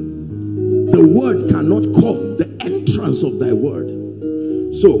hear, the word cannot come, the entrance of thy word.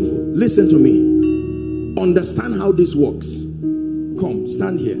 So listen to me, understand how this works. Come,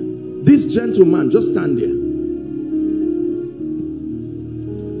 stand here. This gentleman, just stand here.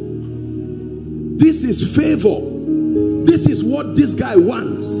 This is favor. This is what this guy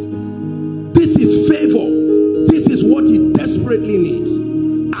wants. This is favor. This is what he desperately needs.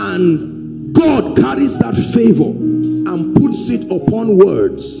 And God carries that favor and puts it upon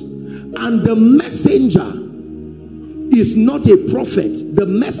words. And the messenger is not a prophet. The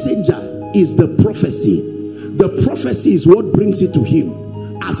messenger is the prophecy. The prophecy is what brings it to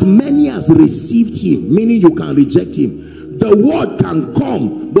him. As many as received him, meaning you can reject him. The word can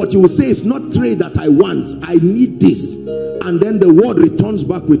come, but you will say, it's not trade that I want, I need this. And then the word returns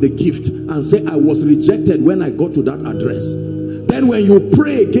back with the gift and say, I was rejected when I got to that address. Then when you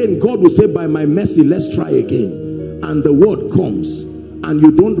pray again, God will say, by my mercy, let's try again. And the word comes and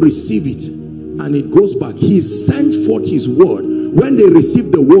you don't receive it, and it goes back. He sent forth his word. When they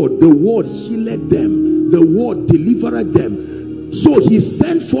received the word healed them, the word delivered them. So he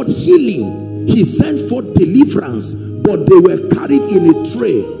sent forth healing, he sent forth deliverance, but they were carried in a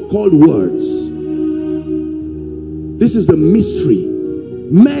tray called words. This is the mystery.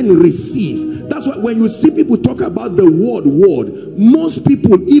 Men receive. That's why when you see people talk about the word, most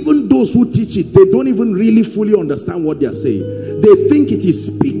people, even those who teach it, they don't even really fully understand what they are saying. They think it is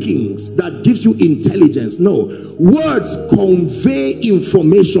speakings that gives you intelligence. No, words convey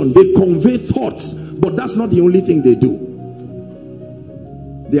information, they convey thoughts, but that's not the only thing they do.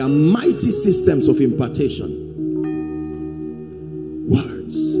 They are mighty systems of impartation.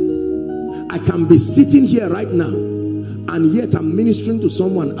 Words. I can be sitting here right now, and yet I'm ministering to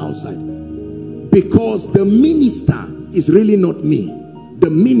someone outside, because the minister is really not me. The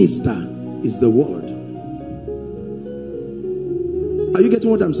minister is the word. Are you getting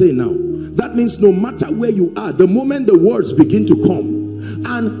what I'm saying now? That means no matter where you are, the moment the words begin to come,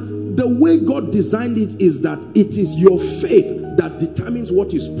 and the way God designed it is that it is your faith that determines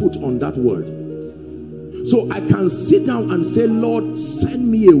what is put on that word. So I can sit down and say, Lord, send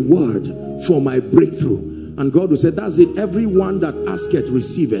me a word for my breakthrough. And God will say, that's it. Everyone that asketh,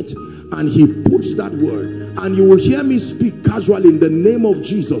 receive it. And he puts that word. And you will hear me speak casually in the name of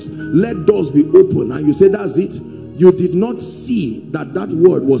Jesus. Let doors be open. And you say, that's it. You did not see that that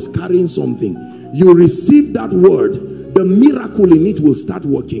word was carrying something. You received that word. The miracle in it will start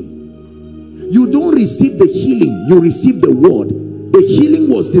working. You don't receive the healing. You receive the word. The healing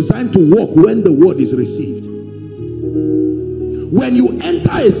was designed to work when the word is received. When you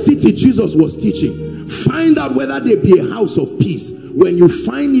enter a city, Jesus was teaching, find out whether there be a house of peace. When you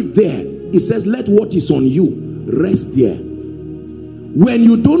find it there, it says, let what is on you rest there. When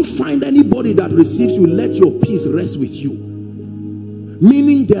you don't find anybody that receives you, let your peace rest with you.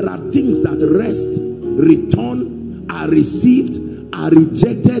 Meaning there are things that rest, return, are received, are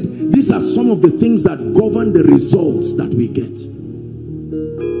rejected. These are some of the things that govern the results that we get.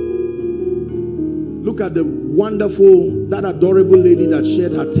 Look at the wonderful, that adorable lady that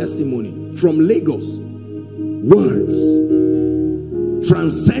shared her testimony from Lagos. Words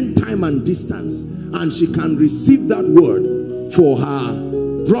transcend time and distance, and she can receive that word for her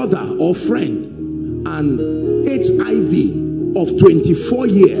brother or friend. And HIV of 24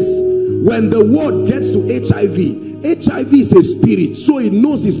 years, when the word gets to HIV is a spirit, so it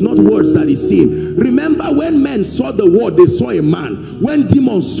knows it's not words that is seen. Remember, when men saw the word, they saw a man. When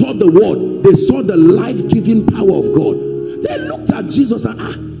demons saw the word, they saw the life-giving power of God. They looked at Jesus and,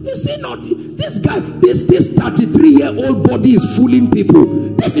 you see, not this guy, this 33-year-old body is fooling people.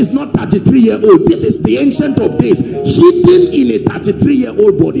 This is not 33-year-old. This is the Ancient of Days, hidden in a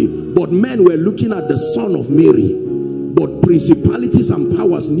 33-year-old body. But men were looking at the Son of Mary. But principalities and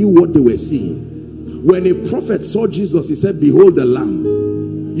powers knew what they were seeing. When a prophet saw Jesus, he said, behold the lamb.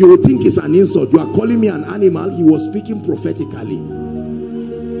 You would think it's an insult. You are calling me an animal. He was speaking prophetically.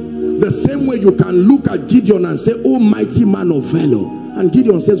 The same way you can look at Gideon and say, oh mighty man of valor. And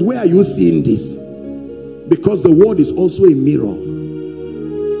Gideon says, where are you seeing this? Because the word is also a mirror.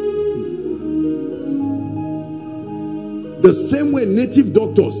 The same way native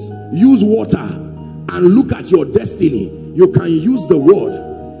doctors use water and look at your destiny, you can use the word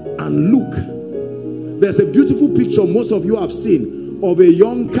and look. There's a beautiful picture most of you have seen of a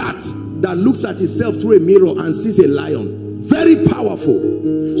young cat that looks at itself through a mirror and sees a lion. Very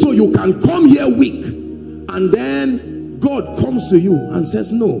powerful. So you can come here weak, and then God comes to you and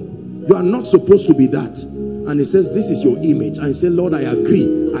says, no, you are not supposed to be that. And he says, this is your image. And you say, Lord, I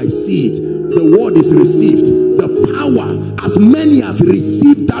agree, I see it. The word is received. The power, as many as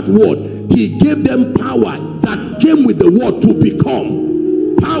received that word, he gave them power that came with the word to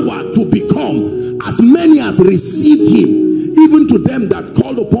become. Power to become. As many as received him, even to them that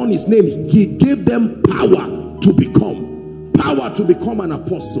called upon his name, he gave them power to become. Power to become an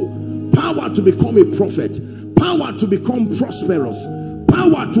apostle. Power to become a prophet. Power to become prosperous.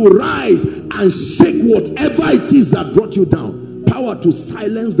 Power to rise and shake whatever it is that brought you down. Power to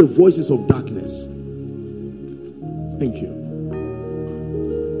silence the voices of darkness. Thank you.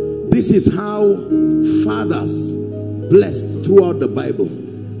 This is how fathers blessed throughout the Bible.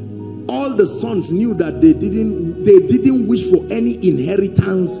 All the sons knew that they didn't wish for any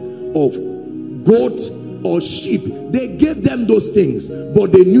inheritance of goat or sheep. They gave them those things,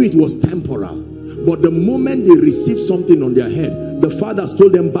 but they knew it was temporal. But the moment they received something on their head, the fathers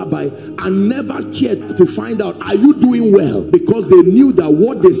told them bye-bye and never cared to find out, are you doing well? Because they knew that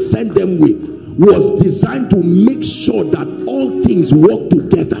what they sent them with was designed to make sure that all things work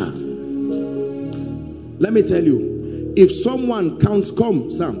together. Let me tell you, if someone counts,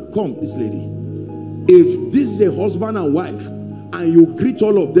 come Sam, come this lady. If this is a husband and wife and you greet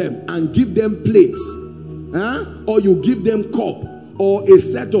all of them and give them plates, or you give them cup or a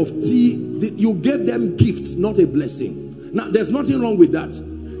set of tea, you gave them gifts, not a blessing. Now there's nothing wrong with that.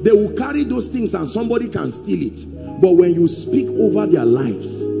 They will carry those things and somebody can steal it. But when you speak over their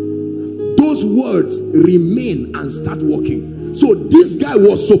lives, those words remain and start working. So this guy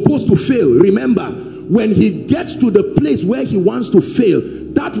was supposed to fail. Remember, when he gets to the place where he wants to fail,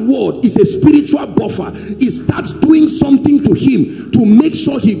 that word is a spiritual buffer. It starts doing something to him to make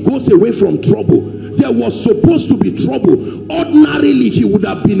sure he goes away from trouble. There was supposed to be trouble. Ordinarily, he would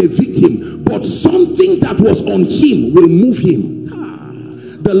have been a victim, but something that was on him will move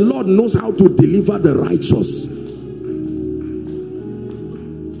him. The Lord knows how to deliver the righteous.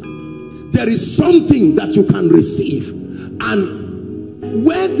 There is something that you can receive, and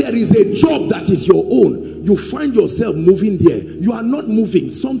where there is a job that is your own, you find yourself moving there. You are not moving.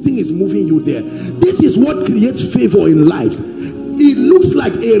 Something is moving you there. This is what creates favor in life. It looks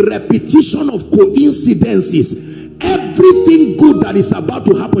like a repetition of coincidences. Everything good that is about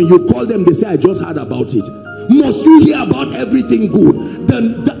to happen, you call them, they say, I just heard about it. Must you hear about everything good?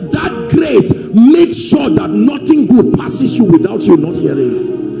 Then that grace makes sure that nothing good passes you without you not hearing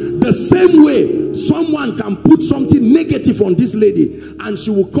it. The same way, someone can put something negative on this lady and she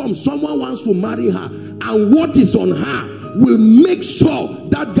will come. Someone wants to marry her, and what is on her will make sure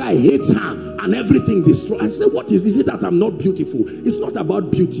that guy hates her and everything destroyed. I say, what is it that I'm not beautiful? It's not about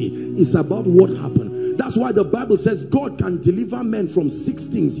beauty. It's about what happened. That's why the Bible says God can deliver men from 6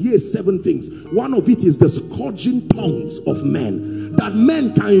 things, yes, 7 things. One of it is the scourging tongues of men. That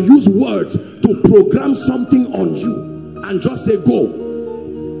men can use words to program something on you and just say, go.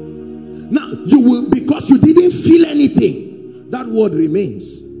 Now, you will, because you didn't feel anything, that word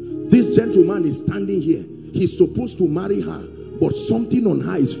remains. This gentleman is standing here. He's supposed to marry her, but something on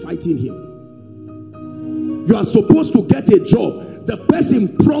her is fighting him. You are supposed to get a job. The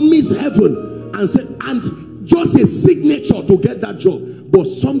person promised heaven and said, and just a signature to get that job, but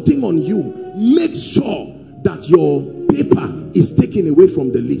something on you makes sure that your paper is taken away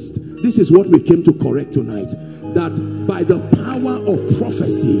from the list. This is what we came to correct tonight. That by the power of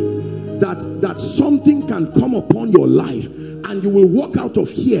prophecy, that something can come upon your life and you will walk out of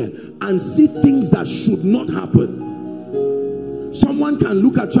here and see things that should not happen. Someone can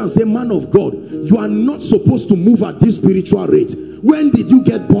look at you and say, man of God, you are not supposed to move at this spiritual rate. When did you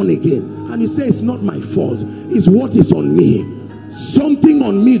get born again? And you say, it's not my fault. It's what is on me. Something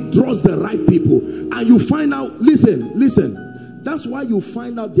on me draws the right people. And you find out, listen, that's why you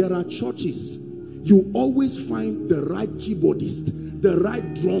find out there are churches. You always find the right keyboardist, the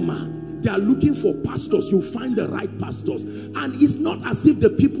right drummer. They are looking for pastors. You find the right pastors. And it's not as if the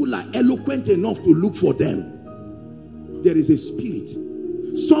people are eloquent enough to look for them. There is a spirit.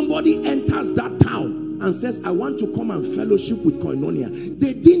 Somebody enters that town and says, I want to come and fellowship with Koinonia.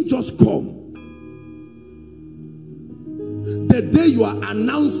 They didn't just come. The day you are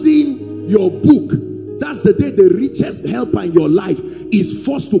announcing your book, that's the day the richest helper in your life is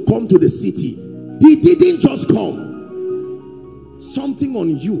forced to come to the city. He didn't just come. Something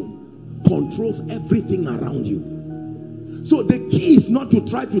on you controls everything around you. So the key is not to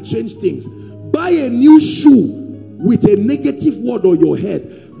try to change things. Buy a new shoe with a negative word on your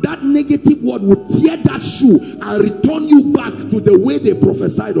head. That negative word will tear that shoe and return you back to the way they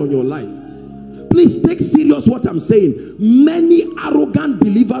prophesied on your life. Please take serious what I'm saying. Many arrogant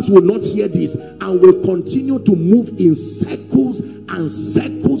believers will not hear this and will continue to move in circles and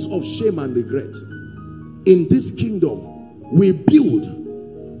circles of shame and regret. In this kingdom, we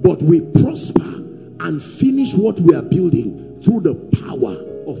build, but we prosper and finish what we are building through the power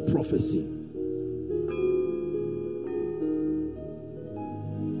of prophecy.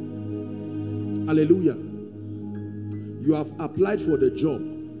 Hallelujah. You have applied for the job.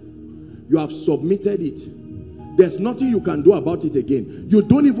 You have submitted it. There's nothing you can do about it again. You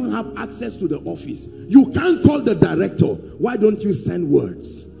don't even have access to the office. You can't call the director. Why don't you send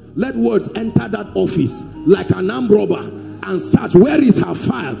words? Let words enter that office like an armed robber and search where is her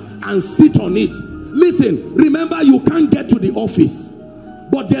file and sit on it. Listen, remember, you can't get to the office,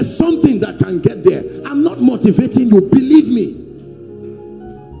 but there's something that can get there. I'm not motivating you, believe me.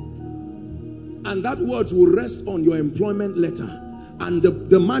 And that words will rest on your employment letter, and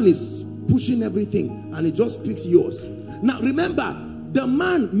the man is pushing everything and he just picks yours. Now remember, the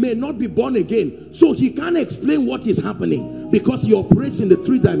man may not be born again, so he can't explain what is happening because he operates in the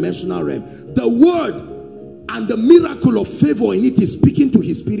three-dimensional realm. The word and the miracle of favor in it is speaking to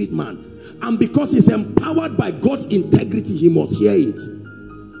his spirit man, and because he's empowered by God's integrity, he must hear it.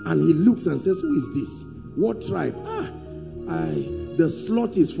 And he looks and says, who is this? What tribe? The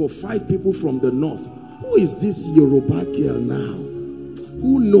slot is for 5 people from the north. Who is this Yoruba girl now?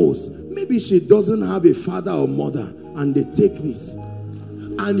 Who knows? Maybe she doesn't have a father or mother, and they take this.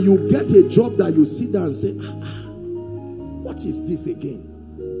 And you get a job that you sit down and say, what is this again?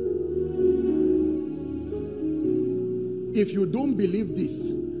 If you don't believe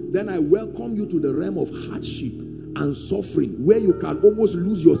this, then I welcome you to the realm of hardship and suffering, where you can almost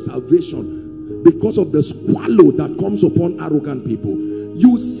lose your salvation because of the squalor that comes upon arrogant people.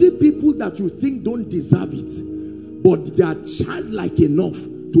 You see people that you think don't deserve it, but they are childlike enough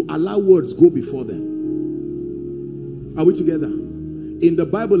to allow words go before them. Are we together? In the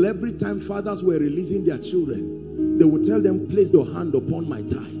Bible, every time fathers were releasing their children, they would tell them, place your hand upon my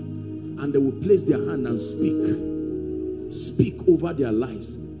thigh, and they would place their hand and speak over their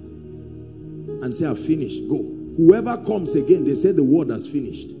lives and say, I've finished, go. Whoever comes again, they say the word has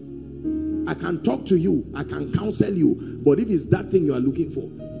finished. I can talk to you, I can counsel you, but if it's that thing you are looking for,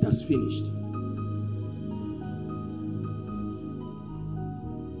 it has finished.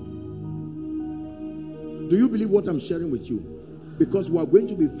 Do you believe what I'm sharing with you? Because we are going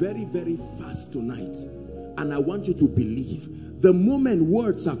to be very, very fast tonight, and I want you to believe. The moment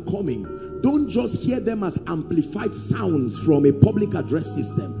words are coming, don't just hear them as amplified sounds from a public address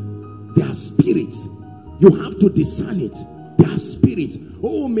system. They are spirits. You have to discern it. They are spirits.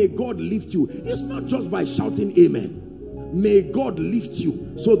 Oh, may God lift you. It's not just by shouting amen. May God lift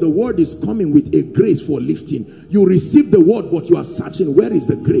you. So the word is coming with a grace for lifting. You receive the word, but you are searching, where is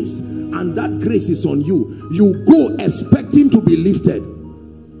the grace? And that grace is on you. You go expecting to be lifted.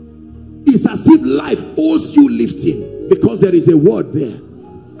 It's as if life owes you lifting, because there is a word there.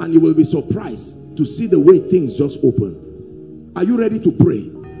 And you will be surprised to see the way things just open. Are you ready to pray?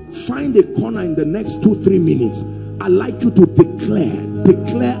 Find a corner in the next 2-3 minutes. I'd like you to declare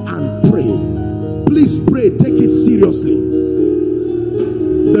and pray. Please pray. Take it seriously.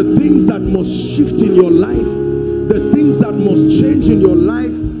 The things that must shift in your life, the things that must change in your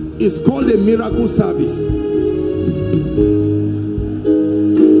life, is called a miracle service.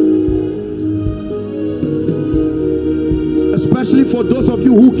 Especially for those of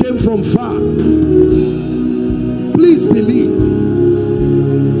you who came from far. Please believe.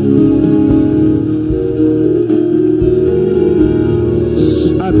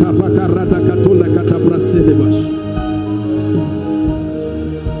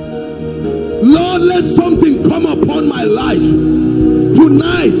 Lord, let something come upon my life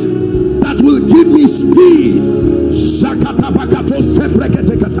tonight that will give me speed.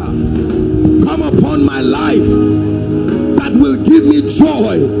 Come upon my life that will give me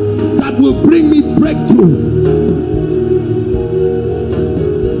joy, that will bring me breakthrough.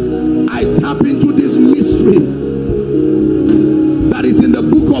 I tap into this mystery that is in the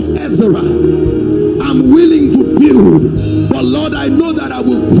book of Ezra. I'm willing to build, but Lord, I know that I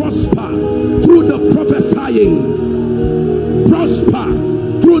will prosper through the prophesyings. Prosper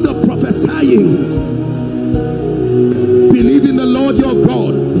through the prophesyings. Believe in the Lord your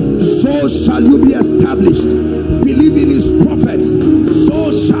God, so shall you be established. Believe in his prophets,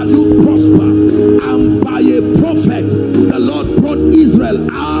 so shall you prosper. And by a prophet the Lord brought Israel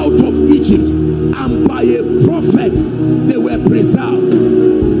out of Egypt, and by a prophet they were preserved.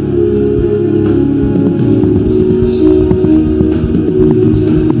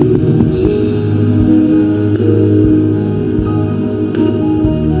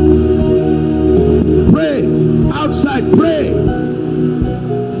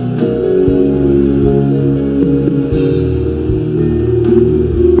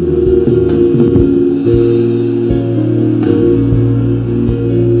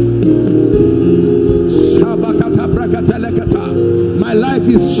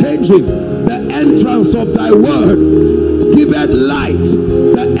 children. The entrance of thy word giveth light.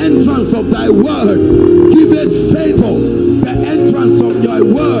 The entrance of thy word giveth favor. The entrance of thy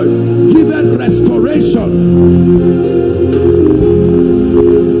word giveth restoration.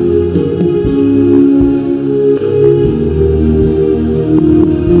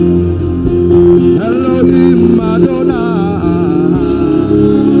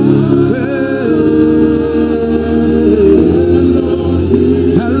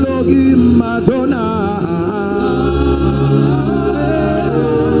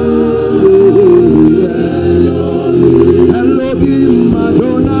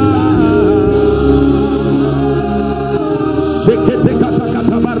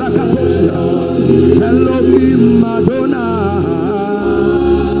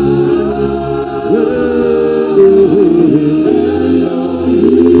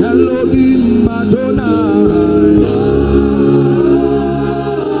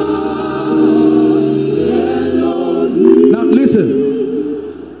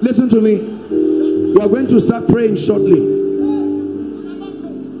 Shortly.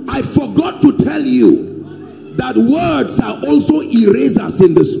 I forgot to tell you that words are also erasers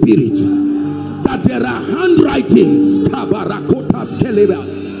in the spirit. That there are handwritings, there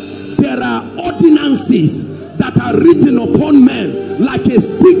are ordinances that are written upon men like a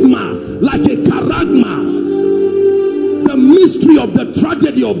stigma, like a charagma. The mystery of the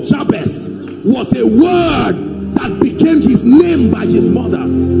tragedy of Jabez was a word that became his name by his mother.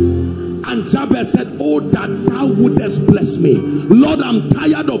 And Jabez said, oh, that thou wouldest bless me. Lord, I'm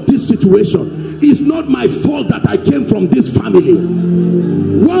tired of this situation. It's not my fault that I came from this family.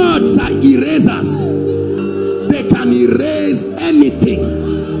 Words are erasers. They can erase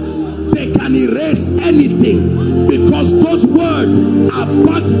anything. They can erase anything. Because those words are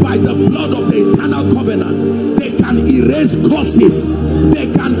backed by the blood of the eternal covenant. They can erase curses.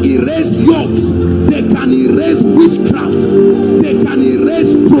 They can erase yokes. They can erase witchcraft. They can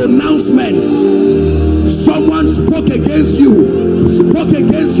erase pronouncements. Someone spoke against you, spoke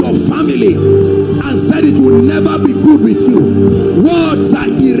against your family, and said it will never be good with you. Words are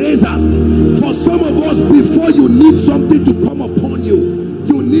erasers. For some of us, before you need something to come upon you,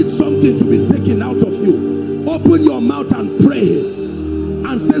 you need something to be taken out of you. Open your mouth and pray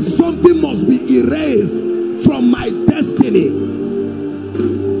and say, something must be erased from my destiny.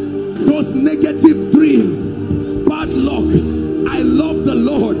 Those negative dreams, bad luck. I love the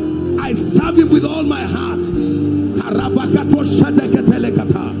Lord. I serve him with all my heart.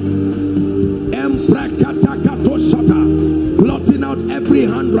 Blotting out every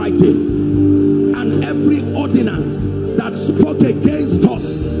handwriting and every ordinance that spoke against us.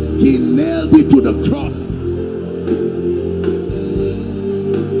 He nailed it to the cross.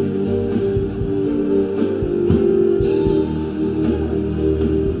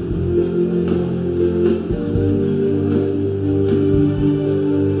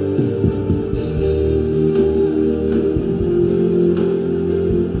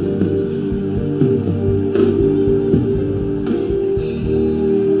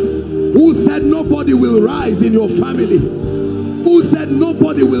 Rise in your family. Who said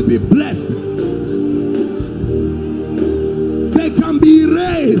nobody will be blessed? They can be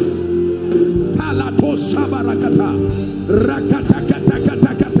erased.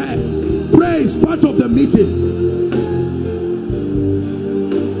 Praise part of the meeting.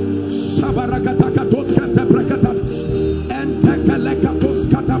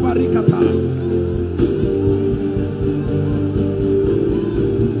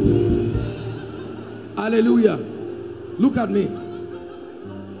 Hallelujah. Look at me.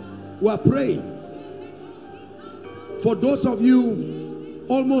 We are praying. For those of you,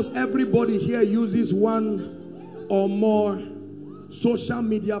 almost everybody here uses one or more social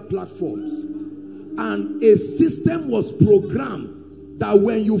media platforms. And a system was programmed that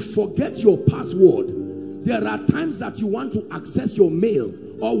when you forget your password, there are times that you want to access your mail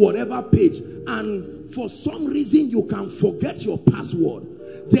or whatever page, and for some reason you can forget your password.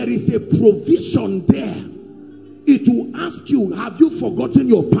 There is a provision there. It will ask you, have you forgotten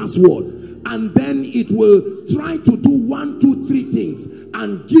your password? And then it will try to do 1, 2, 3 things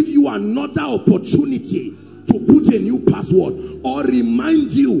and give you another opportunity to put a new password or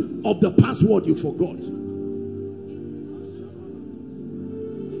remind you of the password you forgot.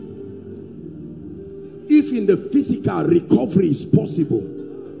 If in the physical recovery is possible,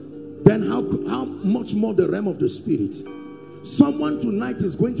 then how much more the realm of the spirit? Someone tonight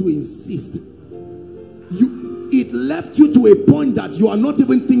is going to insist. It left you to a point that you are not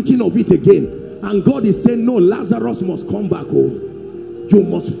even thinking of it again. And God is saying, no, Lazarus must come back home. You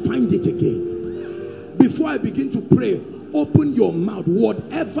must find it again. Before I begin to pray, open your mouth.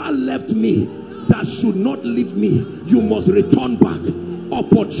 Whatever left me that should not leave me, you must return back.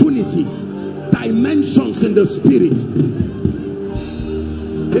 Opportunities, dimensions in the spirit.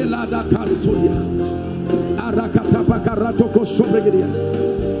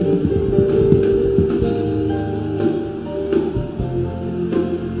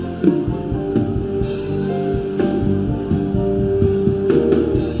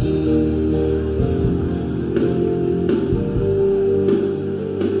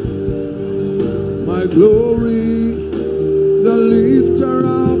 My glory, the lifter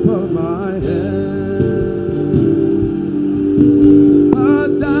up of my head.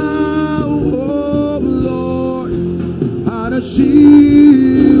 But thou, oh Lord, art a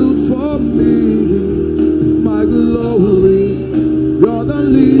shield for me. My glory, you're the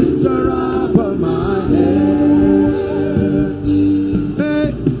lifter up of my head.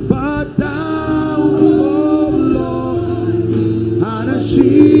 Hey, but thou, oh Lord, art a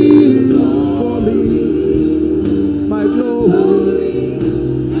shield for me. My glory,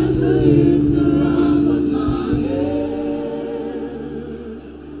 and the lifter up of my head.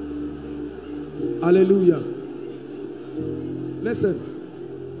 Hallelujah. Listen,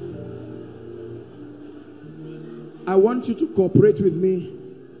 I want you to cooperate with me.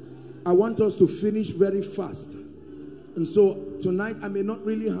 I want us to finish very fast. And so tonight I may not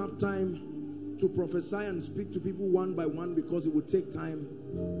really have time to prophesy and speak to people one by one because it would take time.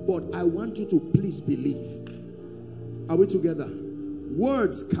 But I want you to please believe. Are we together?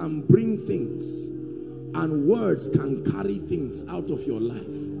 Words can bring things, and words can carry things out of your life.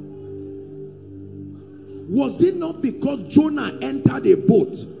 Was it not because Jonah entered a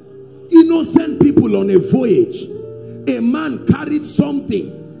boat, innocent people on a voyage, a man carried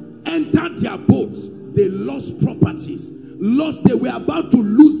something, entered their boat, they lost properties, they were about to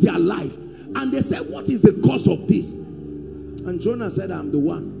lose their life, and they said, what is the cause of this? And Jonah said, I'm the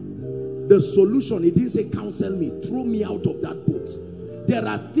one. The solution, he didn't say counsel me, throw me out of that boat. There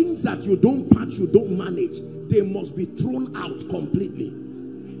are things that you don't patch, you don't manage. They must be thrown out completely.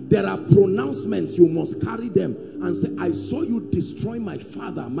 There are pronouncements, you must carry them and say, I saw you destroy my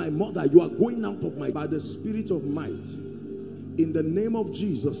father, my mother. You are going out of my, by the spirit of might. In the name of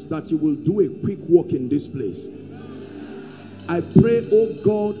Jesus, that you will do a quick walk in this place. I pray, oh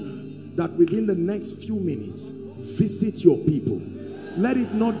God, that within the next few minutes, visit your people. Let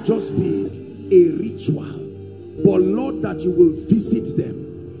it not just be a ritual, but Lord, that you will visit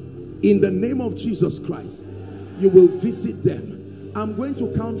them. In the name of Jesus Christ, you will visit them. I'm going to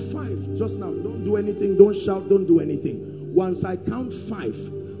count 5 just now. Don't do anything, don't shout, don't do anything. Once I count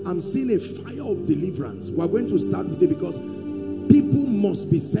 5, I'm seeing a fire of deliverance. We're going to start with it because people must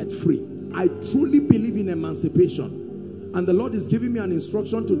be set free. I truly believe in emancipation. And the Lord is giving me an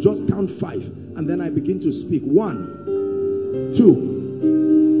instruction to just count 5. And then I begin to speak. 1,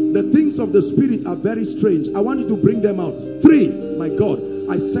 2. The things of the spirit are very strange. I want you to bring them out. 3. My God,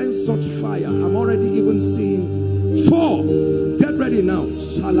 I sense such fire. I'm already even seeing 4. Get ready now.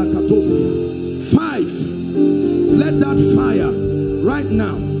 5. Let that fire right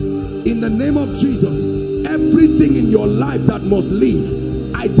now, in the name of Jesus, everything in your life that must leave,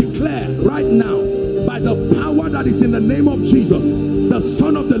 I declare right now, by the power that is in the name of Jesus, the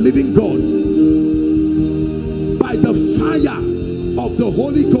Son of the living God, by the fire of the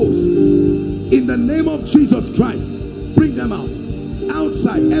Holy Ghost, in the name of Jesus Christ, bring them out.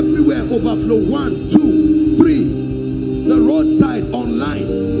 Outside, everywhere, overflow. 1, 2, 3. The roadside,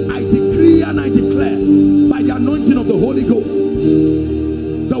 online, I decree and I declare by the anointing of the Holy Ghost,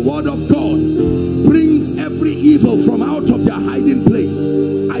 the word of God brings every evil from out of their hiding place.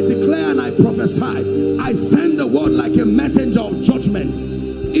 I declare and I prophesy, I send the word like a messenger of judgment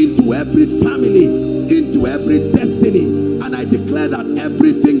into every family, into every destiny, and I declare that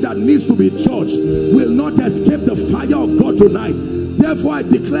everything that needs to be judged will not escape the fire of God tonight. Therefore I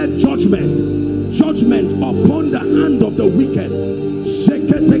declare judgment upon the hand of the wicked.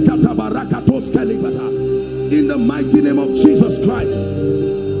 In the mighty name of Jesus Christ.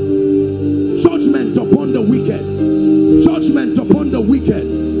 Judgment upon the wicked. Judgment upon the wicked.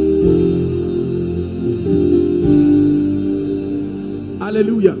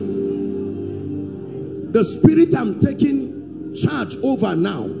 Hallelujah. The spirit I'm taking charge over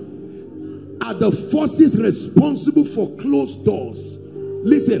now are the forces responsible for closed doors.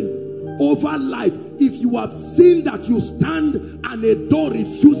 Listen. Over life, if you have seen that you stand and a door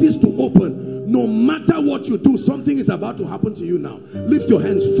refuses to open, no matter what you do, something is about to happen to you now. Lift your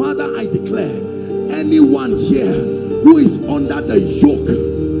hands. Father, I declare, anyone here who is under the yoke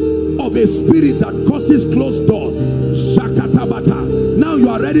of a spirit that causes closed doors, Shakatabata, now you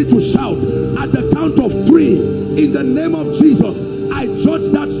are ready to shout. At the count of 3, In the name of Jesus, I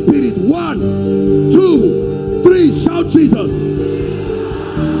judge that spirit. 1, 2, 3. Shout Jesus.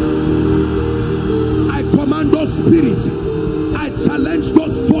 I command those spirits. I challenge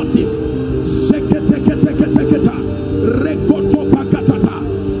those forces.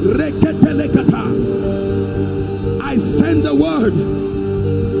 I send the word.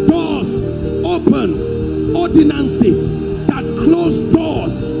 Doors open. Ordinances that close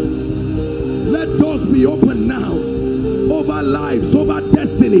doors, let doors be open now. Over lives, over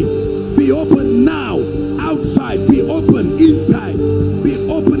destinies, be open now. Outside, be open. Inside, be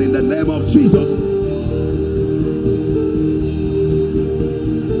open in the name of Jesus.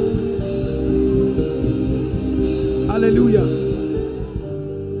 Hallelujah.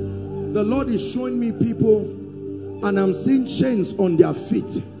 The Lord is showing me people, and I'm seeing chains on their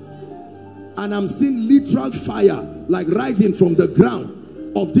feet, and I'm seeing literal fire like rising from the ground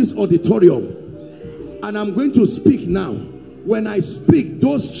of this auditorium. And I'm going to speak now. When I speak,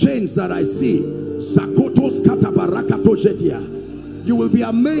 those chains that I see, you will be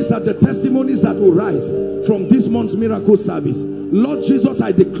amazed at the testimonies that will rise from this month's miracle service. Lord Jesus,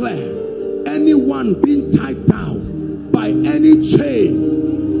 I declare, anyone being tied down by any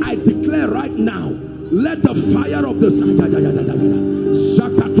chain, I declare right now, let the fire of the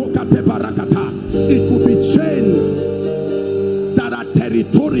it could be chains that are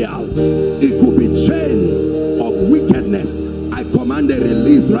territorial, it could be chains of wickedness. I command a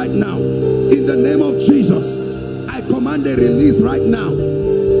release right now in the name of Jesus. I command a release right now.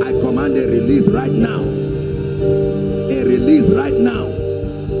 I command a release right now. A release right now.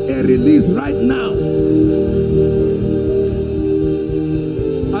 A release right now.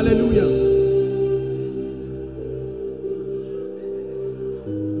 Hallelujah.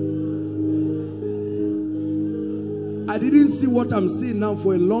 I didn't see what I'm seeing now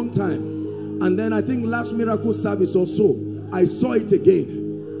for a long time. And then I think last miracle service or so, I saw it again.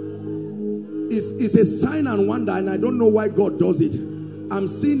 It's a sign and wonder, and I don't know why God does it. I'm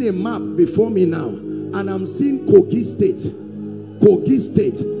seeing a map before me now, and I'm seeing Kogi State. Kogi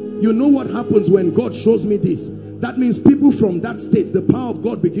State. You know what happens when God shows me this? That means people from that state, the power of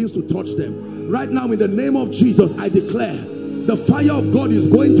God begins to touch them. Right now, in the name of Jesus, I declare the fire of God is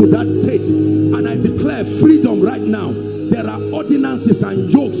going to that state, and I declare freedom right now. There are ordinances and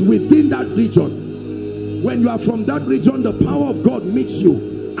yokes within that region. When you are from that region, the power of God meets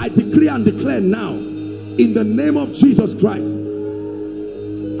you. I decree and declare now, in the name of Jesus Christ,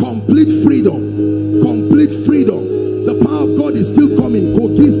 complete freedom. Complete freedom. The power of God is still coming.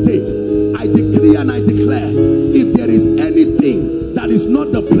 Kogi State, I decree and I declare, if there is anything that is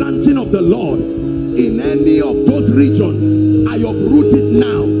not the planting of the Lord in any of those regions, I uproot it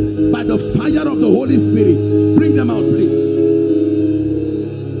now by the fire of the Holy Spirit. Bring them out, please.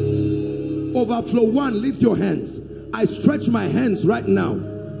 Overflow 1, lift your hands. I stretch my hands right now.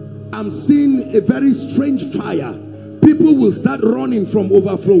 I'm seeing a very strange fire. People will start running from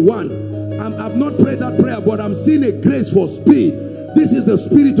overflow 1. I've not prayed that prayer, but I'm seeing a grace for speed. This is the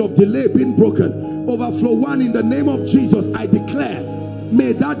spirit of delay being broken. Overflow 1, in the name of Jesus, I declare,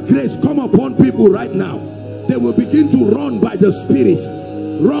 may that grace come upon people right now. They will begin to run by the Spirit.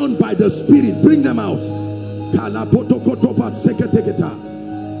 Run by the Spirit. Bring them out.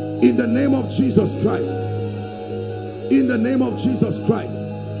 In the name of Jesus Christ. In the name of Jesus Christ.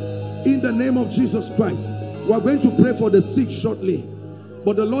 In the name of Jesus Christ. We are going to pray for the sick shortly.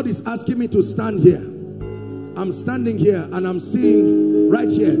 But the Lord is asking me to stand here. I'm standing here and I'm seeing right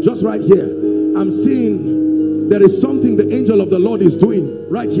here, just right here, I'm seeing there is something the angel of the Lord is doing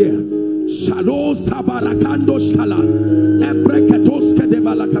right here.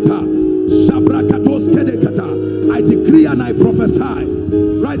 I decree and I prophesy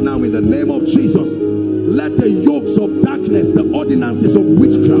right now in the name of Jesus, let the yokes of darkness, the ordinances of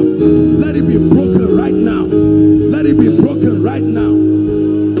witchcraft, let it be broken right now. Let it be broken right now.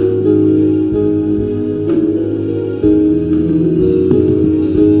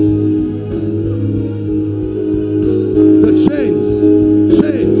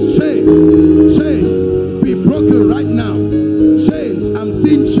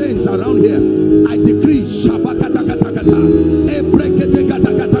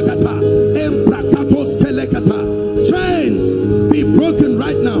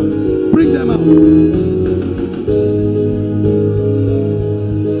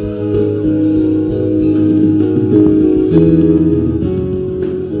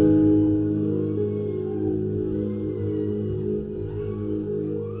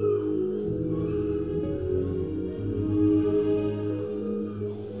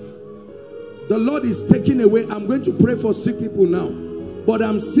 The Lord is taking away. I'm going to pray for sick people now, but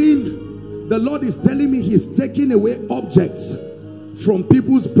I'm seeing The Lord is telling me he's taking away objects from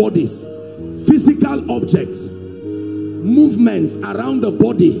people's bodies, physical objects, movements around the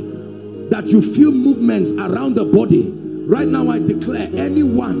body, that you feel movements around the body. Right now I declare,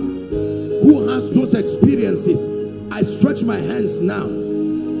 anyone who has those experiences, I stretch my hands now.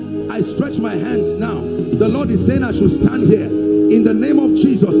 I stretch my hands now. The Lord is saying I should stand here. In the name of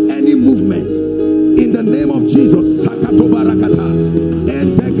Jesus, any movement, in the name of Jesus,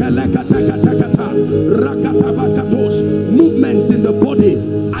 movements in the body,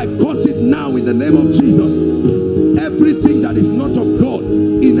 I cause it now in the name of Jesus. Everything that is not of God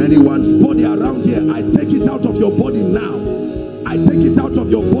in anyone's body around here, I take it out of your body now. I take it out of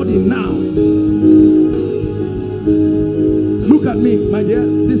your body now. Look at me, my dear,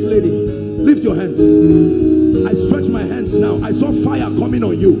 this lady. Lift your hands. I stretch my hands now. I saw fire coming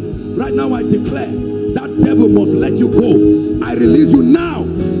on you. Right now I declare that devil must let you go. I release you now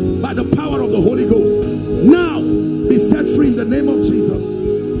by the power of the Holy Ghost. Now be set free in the name of Jesus.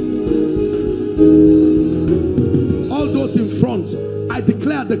 All those in front, I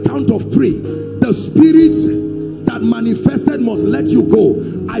declare at the count of 3, the spirits that manifested must let you go.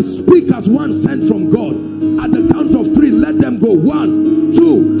 I speak as one sent from God. At the count of 3, let them go. 1,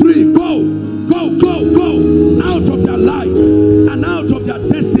 2, 3, go. Go, go, go. Out of their lives and out of their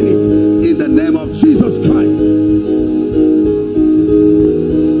destinies. In the name of Jesus Christ.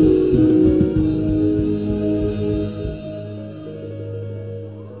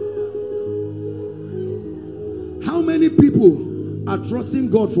 How many people are trusting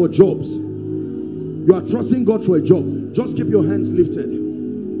God for jobs? You are trusting God for a job. Just keep your hands lifted.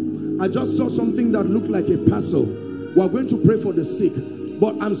 I just saw something that looked like a parcel. We are going to pray for the sick,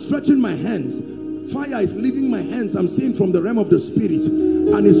 but I'm stretching my hands. Fire is leaving my hands. I'm seeing from the realm of the spirit,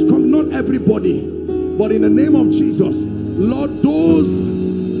 and it's come. Not everybody, but in the name of Jesus, Lord, those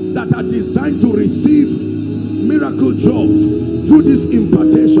that are designed to receive miracle jobs through these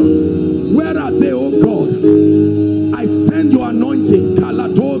impartations, where are they, oh God? I send your anointing.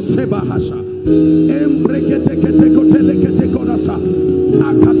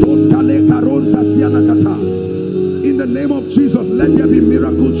 In the name of Jesus, let there be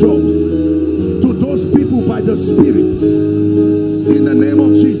miracle jobs to those people by the Spirit. In the name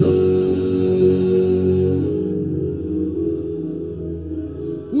of Jesus.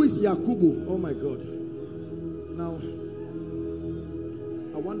 Who is Yakubu? Oh my God. Now,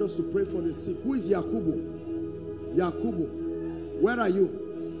 I want us to pray for the sick. Who is Yakubu? Yakubu, where are you?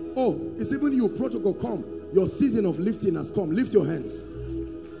 Oh, it's even you, protocol. Come. Your season of lifting has come. Lift your hands.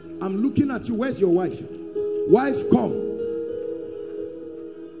 I'm looking at you. Where's your wife? Wife, come.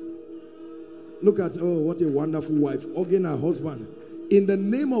 Look at, oh, what a wonderful wife. Hugging her husband. In the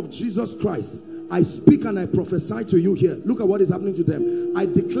name of Jesus Christ, I speak and I prophesy to you here. Look at what is happening to them. I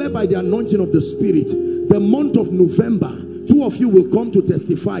declare by the anointing of the Spirit, the month of November, 2 of you will come to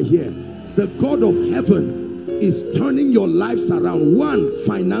testify here. The God of heaven is turning your lives around. 1,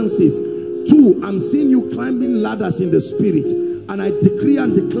 finances. 2, I'm seeing you climbing ladders in the Spirit. And I decree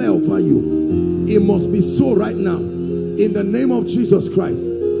and declare over you, it must be so right now. In the name of Jesus Christ.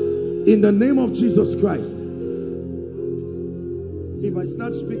 In the name of Jesus Christ. If I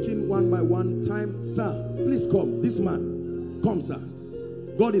start speaking one by one, time, sir, please come. This man, come, sir.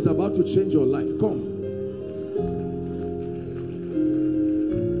 God is about to change your life. Come.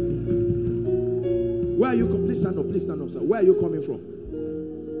 Where are you? Please stand up. Please stand up, sir. Where are you coming from?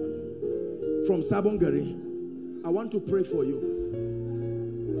 From Sabongari. I want to pray for you.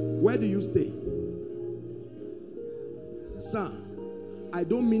 Where do you stay? Sir, I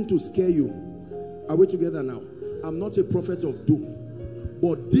don't mean to scare you. Are we together now? I'm not a prophet of doom.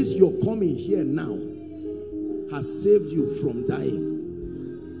 But this you're coming here now has saved you from dying.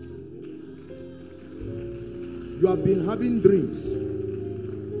 You have been having dreams.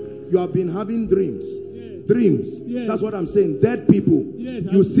 You have been having dreams. Yes. Dreams. Yes. That's what I'm saying. Dead people. Yes,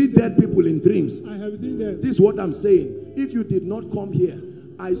 you see dead people in dreams. I have seen them. This is what I'm saying. If you did not come here,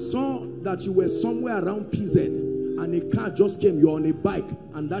 I saw that you were somewhere around PZ and a car just came. You're on a bike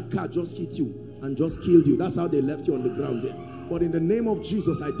and that car just hit you and just killed you. That's how they left you on the ground there. But in the name of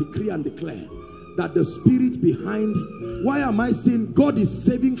Jesus, I decree and declare that the spirit behind, why am I saying God is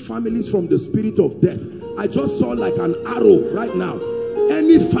saving families from the spirit of death? I just saw like an arrow right now.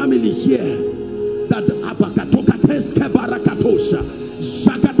 Any family here that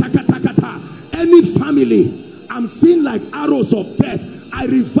any family, I'm seeing like arrows of death. I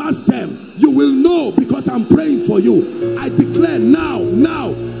reverse them. You will know because I'm praying for you. I declare now,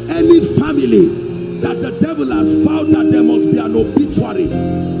 any family that the devil has vowed that there must be an obituary,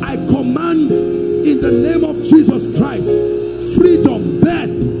 I command in the name of Jesus Christ, freedom, death,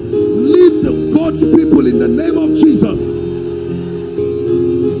 leave the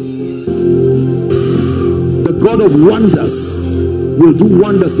God of wonders will do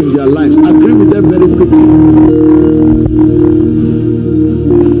wonders in their lives. Agree with them very quickly.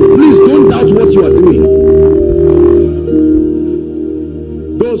 Please don't doubt what you are doing.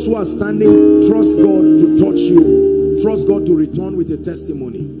 Those who are standing, trust God to touch you. Trust God to return with a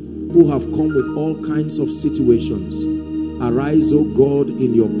testimony. Who have come with all kinds of situations. Arise, O God,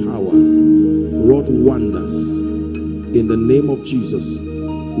 in your power. Wrought wonders. In the name of Jesus.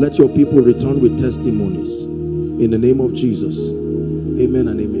 Let your people return with testimonies. In the name of Jesus. Amen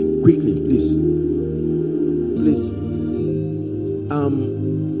and amen. Quickly, please. Please.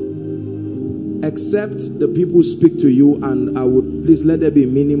 Except the people speak to you, and I would please let there be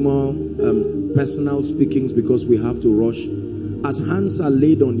minimal personal speakings because we have to rush. As hands are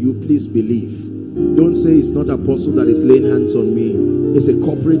laid on you, please believe. Don't say it's not apostle that is laying hands on me. It's a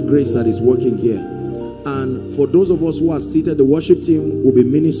corporate grace that is working here. And for those of us who are seated, the worship team will be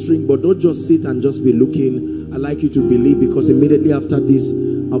ministering, but don't just sit and just be looking. I'd like you to believe, because immediately after this,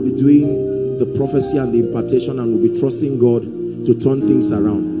 I'll be doing the prophecy and the impartation, and we'll be trusting God to turn things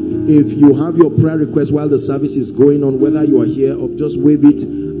around. If you have your prayer request while the service is going on, whether you are here or just wave it,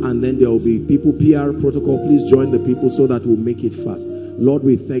 and then there will be people, PR protocol, please join the people so that we'll make it fast. Lord,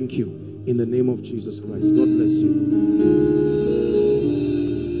 we thank you in the name of Jesus Christ. God bless you.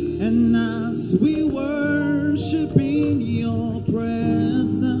 And as we worship in your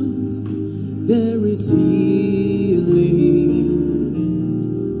presence, there is healing.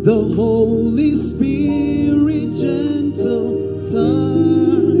 The Holy Spirit, gentle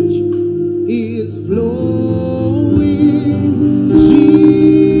touch is flowing.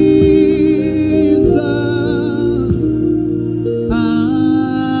 Jesus,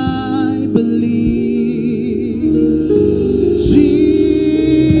 I believe. Jesus,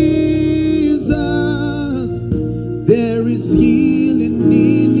 there is healing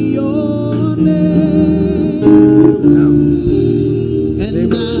in your name.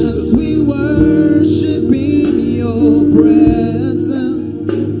 And as we worship in your presence,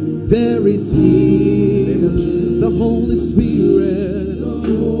 there is healing. The Holy Spirit,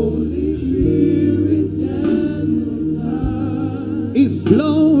 gentle touch is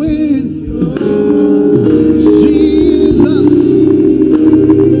flowing. Jesus,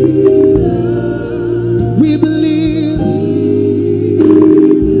 we believe.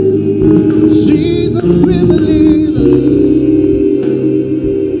 Jesus, we believe.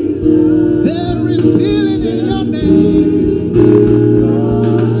 There is healing in your name.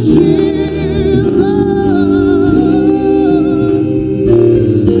 Jesus,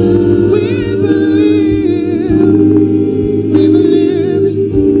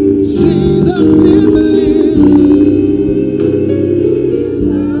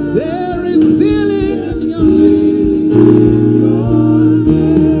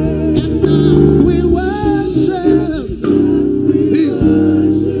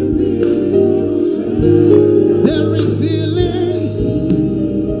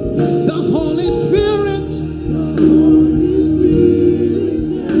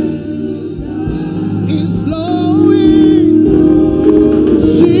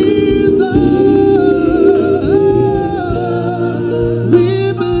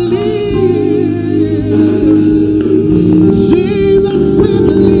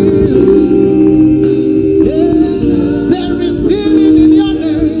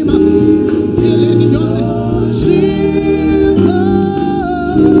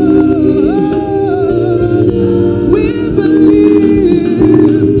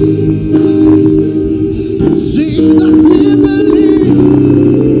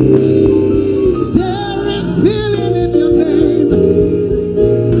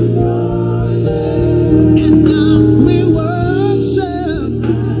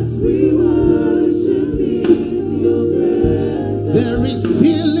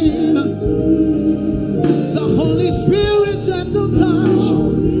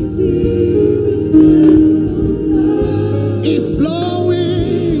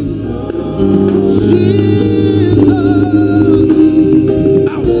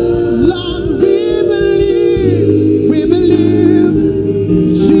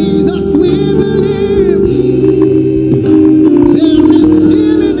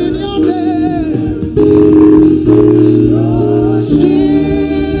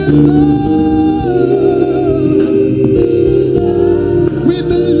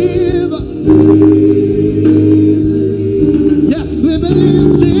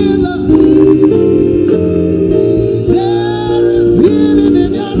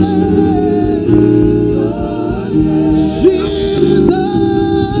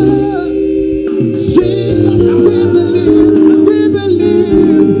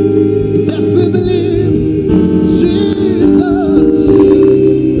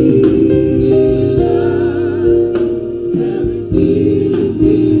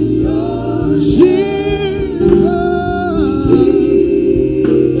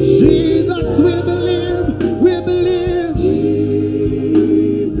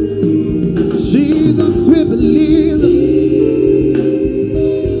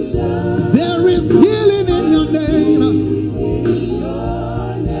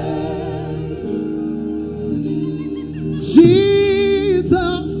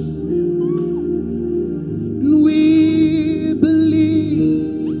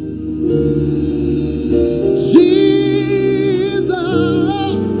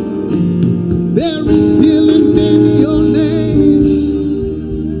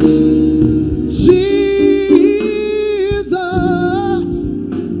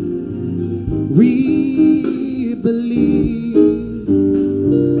 We believe,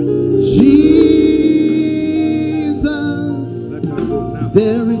 Jesus. Let her go now.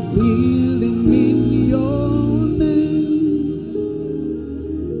 There is healing in your name.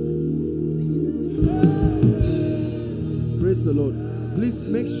 Praise the Lord. Please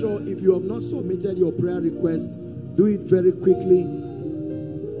make sure if you have not submitted your prayer request, do it very quickly.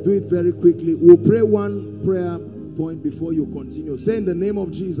 Do it very quickly. We'll pray one prayer point before you continue. Say in the name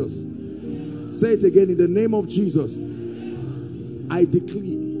of Jesus. Say it again. In the name of Jesus, I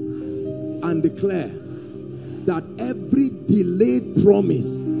decree and declare that every delayed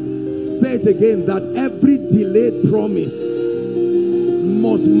promise, say it again, that every delayed promise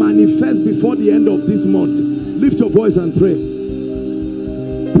must manifest before the end of this month. Lift your voice and pray.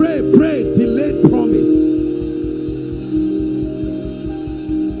 Pray, pray, delayed promise.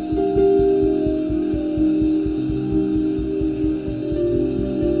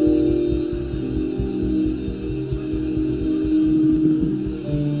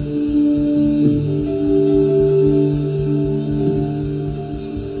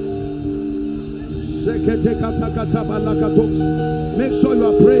 Make sure you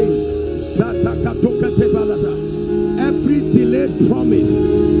are praying. Every delayed promise,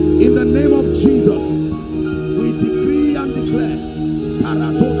 in the name of Jesus, we decree and declare.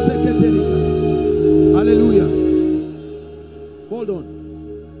 Hallelujah. Hold on.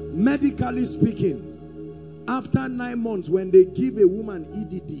 Medically speaking, after 9 months, when they give a woman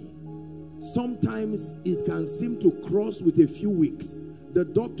EDD, sometimes it can seem to cross with a few weeks. The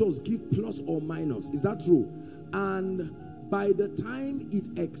doctors give plus or minus. Is that true? And by the time it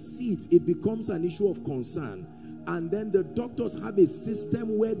exceeds, it becomes an issue of concern. And then the doctors have a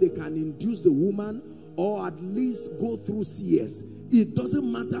system where they can induce the woman or at least go through CS. It doesn't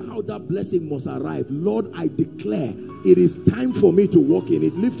matter how that blessing must arrive. Lord, I declare it is time for me to walk in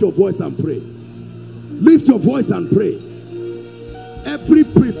it. Lift your voice and pray. Lift your voice and pray. Every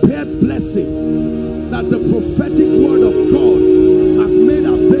prepared blessing that the prophetic word of God has made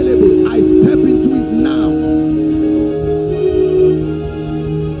available, I step into it now.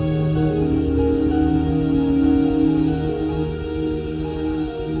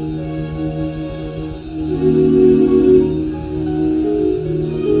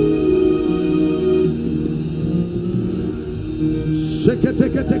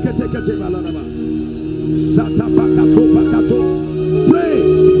 Pray.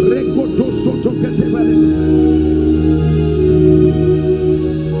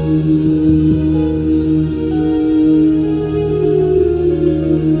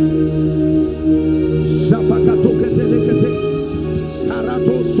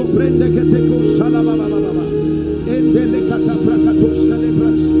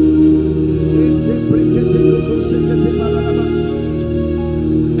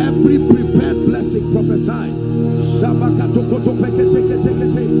 Every prepared blessing, prophesy.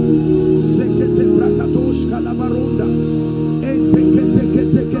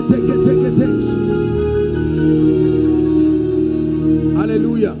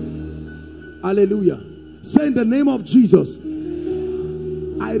 Hallelujah. Hallelujah. Say in the name of Jesus,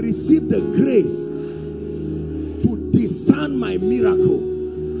 I receive the grace to discern my miracle.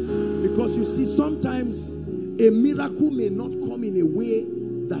 Because you see, sometimes a miracle may not come in a way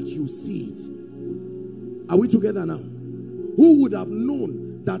that you see it. Are we together now? Who would have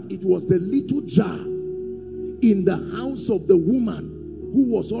known that it was the little jar in the house of the woman who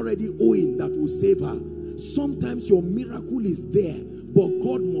was already owing that will save her? Sometimes your miracle is there, but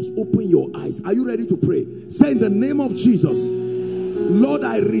God must open your eyes. Are you ready to pray? Say in the name of Jesus, Lord,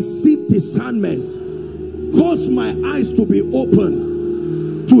 I receive discernment. Cause my eyes to be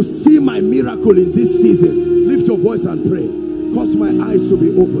open to see my miracle in this season. Lift your voice and pray. Cause my eyes to be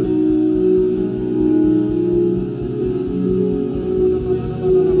open.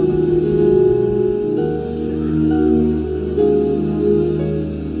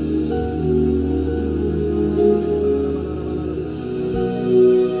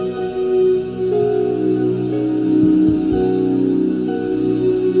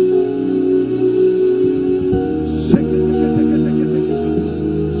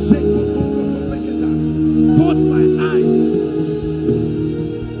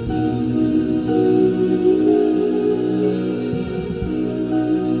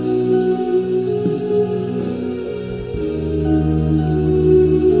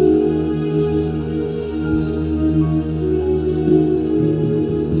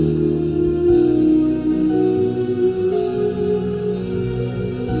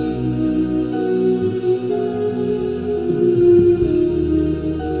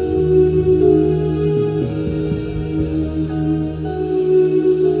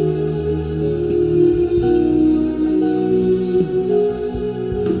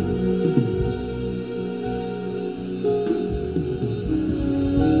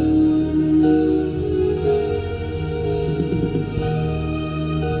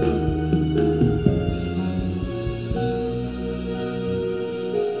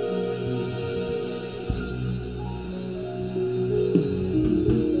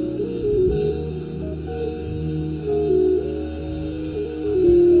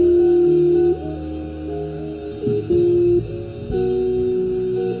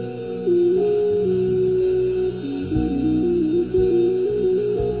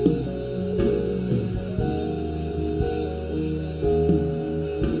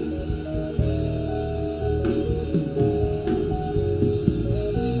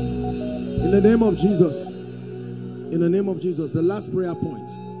 the name of Jesus. In the name of Jesus. The last prayer point.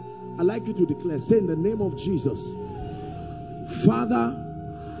 I'd like you to declare. Say in the name of Jesus. Father,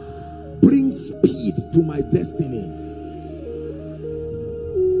 bring speed to my destiny.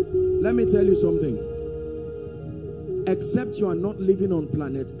 Let me tell you something. Except you are not living on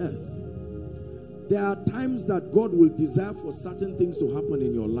planet Earth, there are times that God will desire for certain things to happen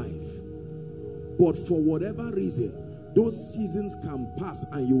in your life. But for whatever reason, those seasons can pass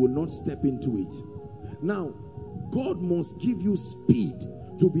and you will not step into it. Now, God must give you speed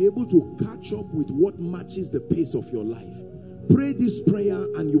to be able to catch up with what matches the pace of your life. Pray this prayer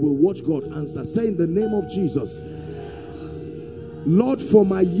and you will watch God answer. Say in the name of Jesus, Lord, for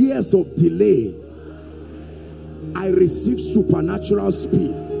my years of delay, I receive supernatural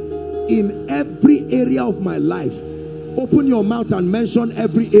speed in every area of my life. Open your mouth and mention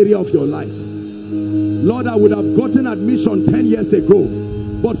every area of your life. Lord, I would have gotten admission 10 years ago,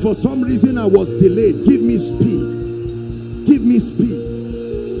 but for some reason I was delayed. Give me speed. Give me speed.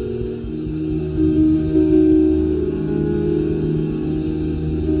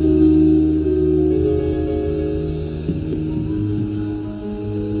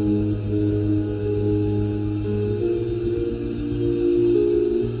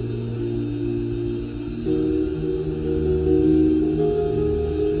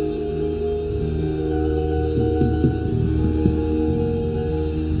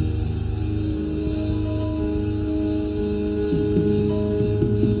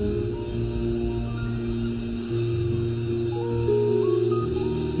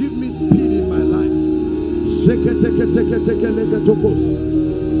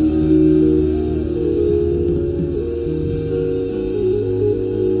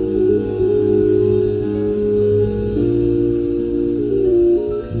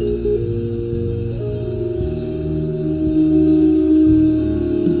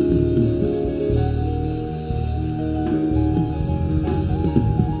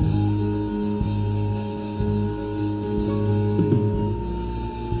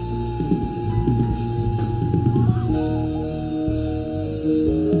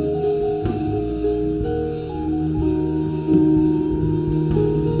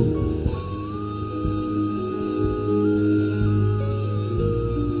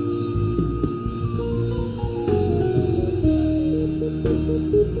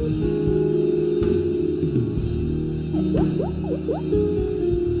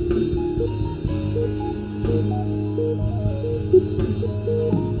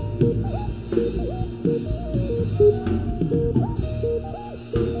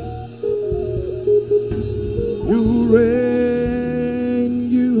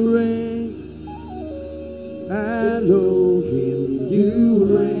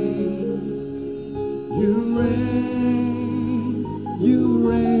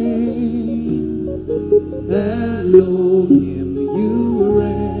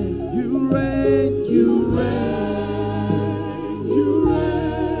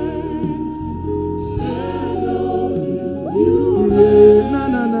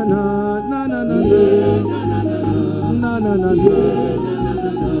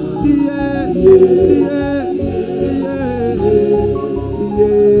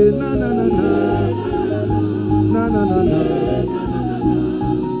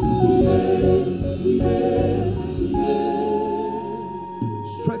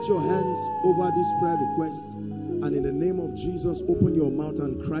 Stretch your hands over this prayer request, and in the name of Jesus, open your mouth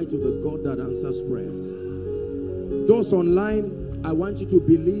and cry to the God that answers prayers. Those online, I want you to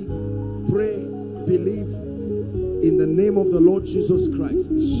believe, pray, believe in the name of the Lord Jesus Christ.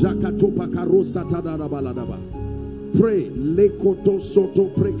 Pray.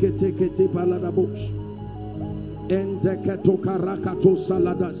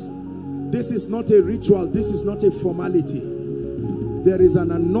 This is not a ritual. This is not a formality. There is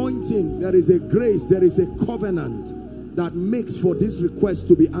an anointing, there is a grace, there is a covenant that makes for this request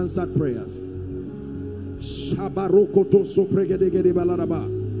to be answered prayers.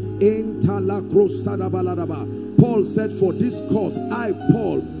 Paul said, for this cause I,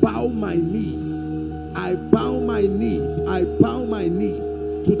 Paul, bow my knees. I bow my knees. I bow my knees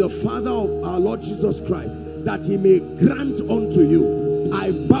to the Father of our Lord Jesus Christ, that he may grant unto you.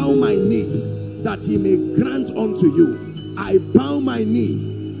 I bow my knees that he may grant unto you. I bow my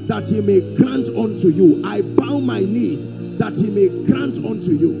knees that he may grant unto you. I bow my knees that he may grant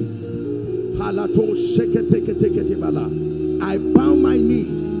unto you. I bow my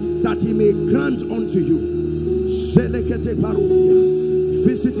knees that he may grant unto you.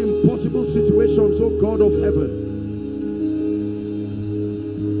 Visit impossible situations, O God of heaven.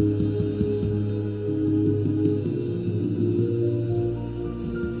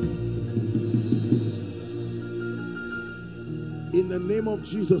 name of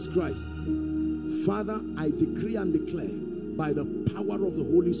Jesus Christ. Father, I decree and declare by the power of the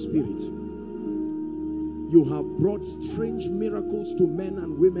Holy Spirit, you have brought strange miracles to men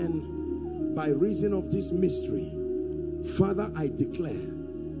and women by reason of this mystery. Father, I declare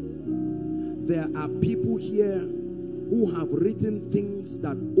there are people here who have written things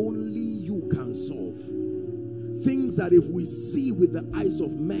that only you can solve. Things that if we see with the eyes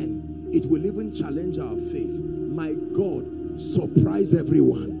of men, it will even challenge our faith. My God, surprise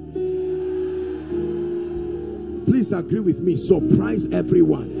everyone. Please agree with me. Surprise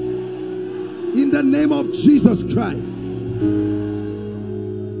everyone. In the name of Jesus Christ.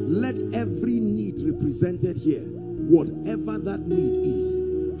 Let every need represented here, whatever that need is,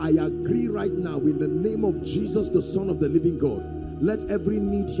 I agree right now in the name of Jesus, the Son of the living God. Let every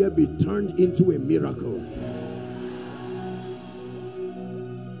need here be turned into a miracle.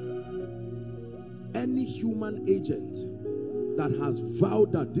 Any human agent that has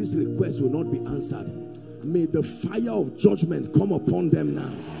vowed that this request will not be answered, may the fire of judgment come upon them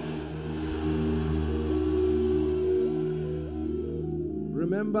now.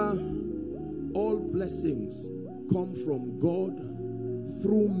 Remember, all blessings come from God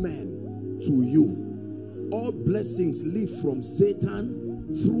through men to you. All blessings leave from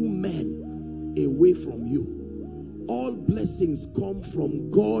Satan through men away from you. All blessings come from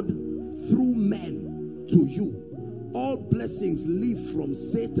God through men to you. All blessings leave from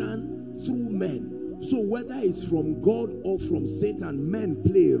Satan through men. So whether it's from God or from Satan, men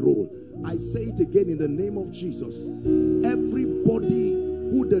play a role. I say it again in the name of Jesus. Everybody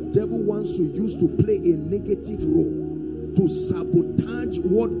who the devil wants to use to play a negative role, to sabotage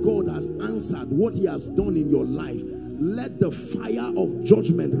what God has answered, what he has done in your life, let the fire of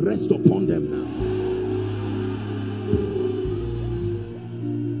judgment rest upon them now.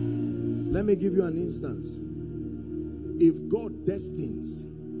 Let me give you an instance. If God destines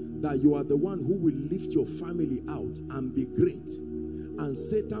that you are the one who will lift your family out and be great, and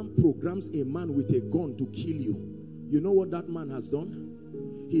Satan programs a man with a gun to kill you, you know what that man has done?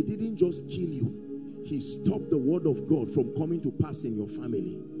 He didn't just kill you, he stopped the word of God from coming to pass in your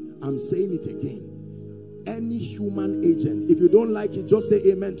family. I'm saying it again. Any human agent, if you don't like it, just say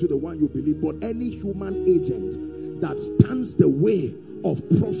amen to the one you believe, but any human agent that stands the way of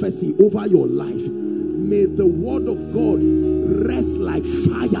prophecy over your life, may the word of God rest like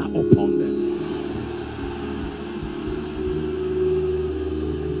fire upon them.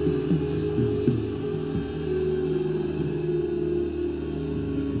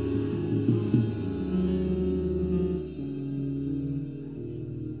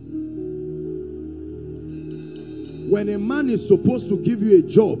 When a man is supposed to give you a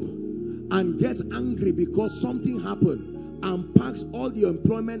job and gets angry because something happened and packs all the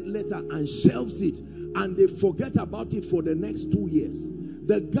employment letter and shelves it, and they forget about it for the next 2 years.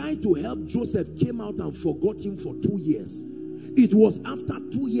 The guy to help Joseph came out and forgot him for 2 years. It was after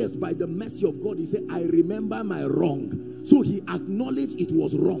 2 years, by the mercy of God, he said, I remember my wrong. So he acknowledged it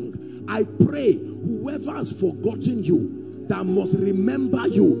was wrong. I pray whoever has forgotten you, that must remember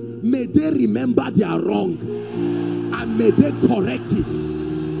you, may they remember their wrong and may they correct it.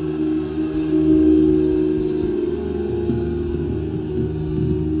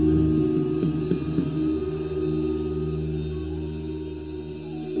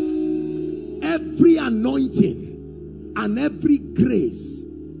 Every anointing and every grace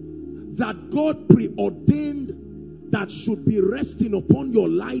that God preordained that should be resting upon your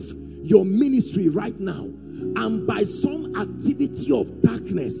life, your ministry right now, and by some activity of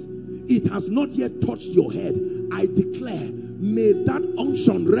darkness, it has not yet touched your head, I declare, may that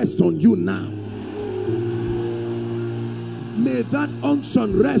unction rest on you now. May that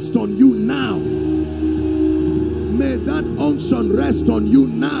unction rest on you now. May that unction rest on you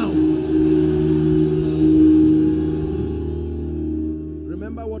now.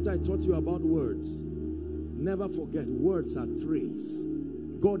 Remember what I taught you about words. Never forget, words are trays.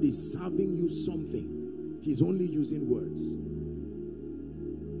 God is serving you something. He's only using words.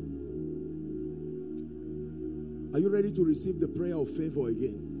 Are you ready to receive the prayer of favor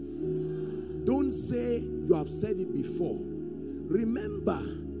again? Don't say you have said it before. Remember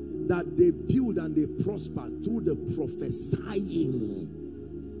that they build and they prosper through the prophesying.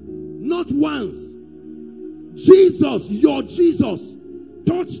 Not once. Jesus, your Jesus,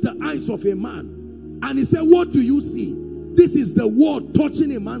 touched the eyes of a man. And he said, what do you see? This is the word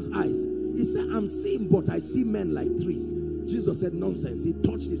touching a man's eyes. He said, I'm seeing, but I see men like trees. Jesus said, nonsense. He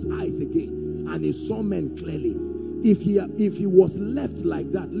touched his eyes again and he saw men clearly. If he was left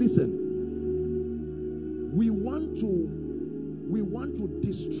like that, listen, we want to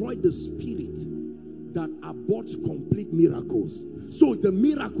destroy the spirit that aborts complete miracles. So the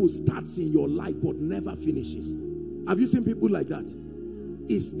miracle starts in your life but never finishes. Have you seen people like that?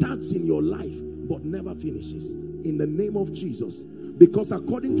 It starts in your life but never finishes. In the name of Jesus. Because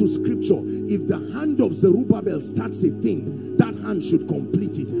according to scripture, if the hand of Zerubbabel starts a thing, that hand should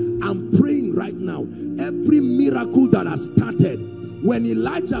complete it. I'm praying right now, every miracle that has started, when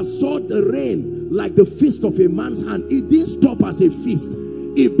Elijah saw the rain like the fist of a man's hand, it didn't stop as a fist.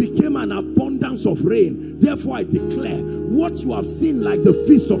 It became an abundance of rain. Therefore I declare, what you have seen like the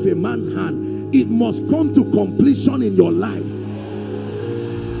fist of a man's hand, it must come to completion in your life.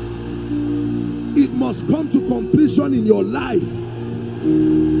 It must come to completion in your life.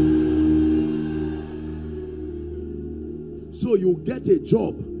 So you get a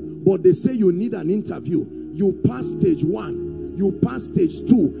job, but they say you need an interview. You pass stage 1, you pass stage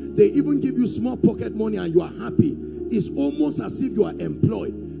 2. They even give you small pocket money and you are happy. It's almost as if you are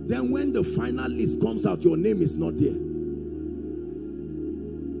employed. Then when the final list comes out, your name is not there.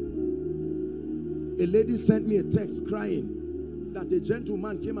 A lady sent me a text crying that a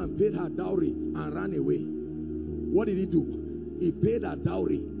gentleman came and paid her dowry and ran away. What did he do? He paid her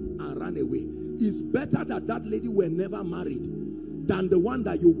dowry and ran away. It's better that that lady were never married than the one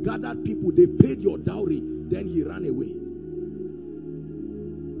that you gathered people, they paid your dowry, then he ran away.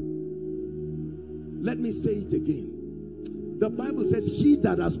 Let me say it again. The Bible says, he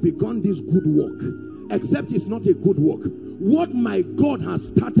that has begun this good work, except it's not a good work, what my God has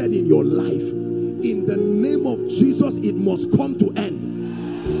started in your life, in the name of Jesus, it must come to end.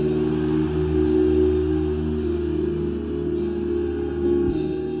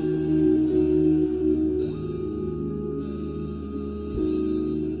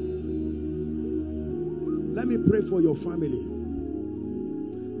 Let me pray for your family,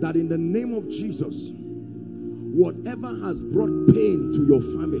 that in the name of Jesus, whatever has brought pain to your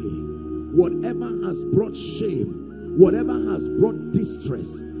family, whatever has brought shame, whatever has brought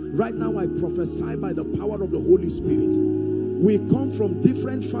distress, right now I prophesy by the power of the Holy Spirit. We come from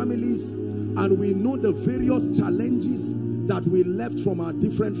different families and we know the various challenges that we left from our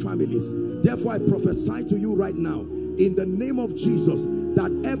different families. Therefore I prophesy to you right now, in the name of Jesus,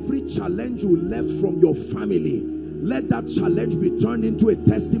 that every challenge you left from your family, let that challenge be turned into a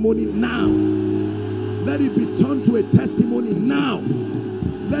testimony now. Let it be turned to a testimony now.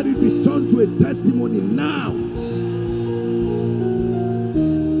 Let it be turned to a testimony now.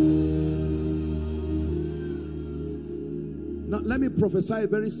 Now let me prophesy a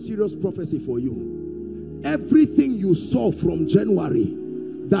very serious prophecy for you. Everything you saw from January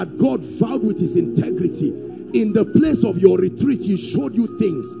that God vowed with his integrity, in the place of your retreat, he showed you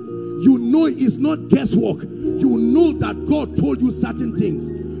things. You know it's not guesswork. You know that God told you certain things,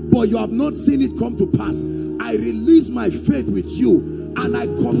 but you have not seen it come to pass. I release my faith with you and I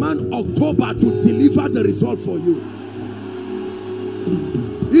command October to deliver the result for you.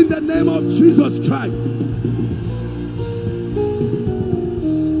 In the name of Jesus Christ.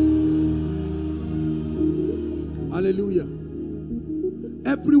 Hallelujah.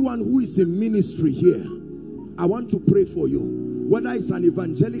 Everyone who is in ministry here, I want to pray for you. Whether it's an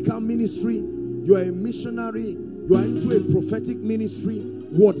evangelical ministry, you are a missionary, you are into a prophetic ministry,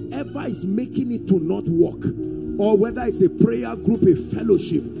 whatever is making it to not work, or whether it's a prayer group, a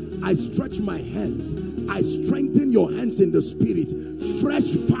fellowship, I stretch my hands, I strengthen your hands in the spirit. Fresh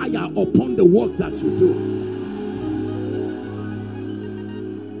fire upon the work that you do.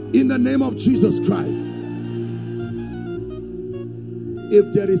 In the name of Jesus Christ.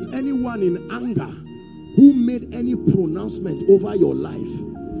 If there is anyone in anger who made any pronouncement over your life,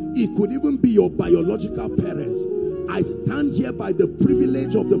 it could even be your biological parents, I stand here by the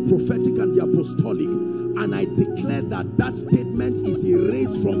privilege of the prophetic and the apostolic, and I declare that that statement is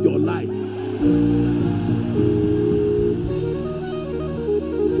erased from your life.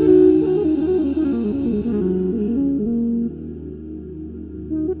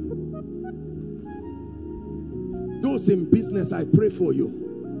 Those in business, I pray for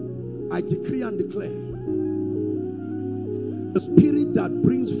you. I decree and declare, the spirit that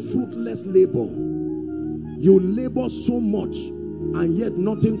brings fruitless labor, you labor so much and yet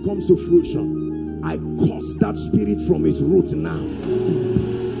nothing comes to fruition, I curse that spirit from its root now.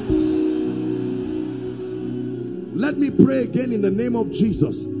 Let me pray again in the name of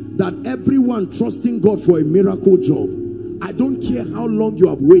Jesus, that everyone trusting God for a miracle job, I don't care how long you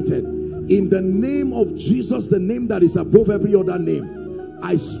have waited, in the name of Jesus, the name that is above every other name,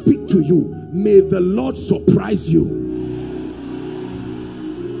 I speak to you. May the Lord surprise you.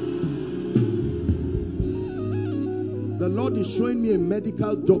 The Lord is showing me a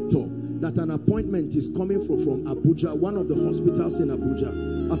medical doctor that an appointment is coming from Abuja, one of the hospitals in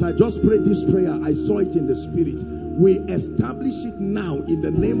Abuja. As I just prayed this prayer, I saw it in the spirit. We establish it now in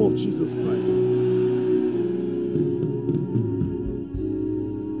the name of Jesus Christ.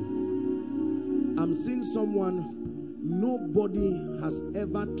 I'm seeing someone, nobody has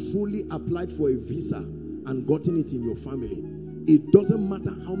ever truly applied for a visa and gotten it in your family. It doesn't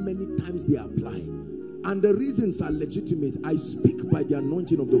matter how many times they apply. And the reasons are legitimate. I speak by the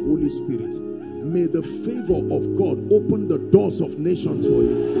anointing of the Holy Spirit. May the favor of God open the doors of nations for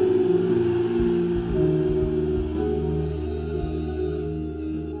you.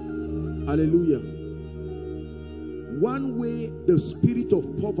 Hallelujah. One way the spirit of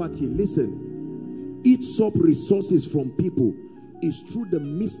poverty, listen, eats up resources from people is through the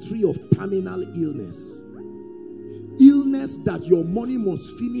mystery of terminal illness. Illness that your money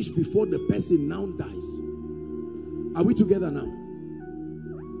must finish before the person now dies. Are we together now?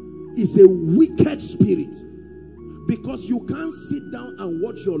 It's a wicked spirit, because you can't sit down and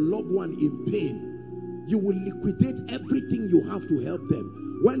watch your loved one in pain. You will liquidate everything you have to help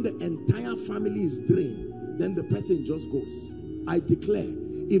them. When the entire family is drained, then the person just goes. I declare,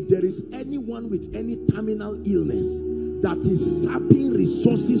 if there is anyone with any terminal illness that is sapping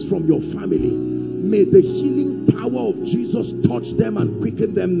resources from your family, may the healing power of Jesus touch them and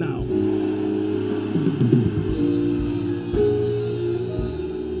quicken them now.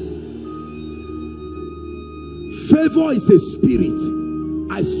 Favor is a spirit.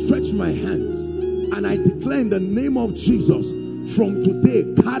 I stretch my hands and I declare in the name of Jesus, from today,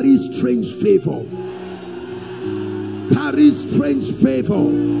 carry strange favor. Carry strange favor.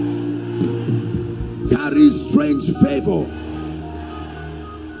 Carry strange favor.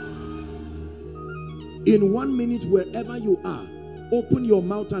 In 1 minute, wherever you are, open your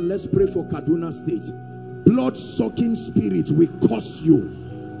mouth and let's pray for Kaduna State. Blood-sucking spirits will curse you.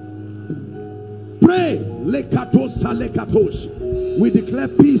 Pray. We declare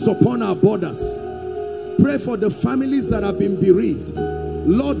peace upon our borders. Pray for the families that have been bereaved.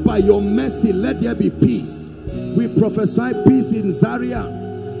 Lord, by your mercy, let there be peace. We prophesy peace in Zaria,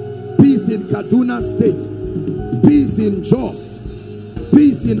 peace in Kaduna State, peace in Jos,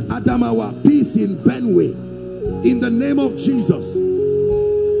 peace in Adamawa, peace in Benue. In the name of Jesus,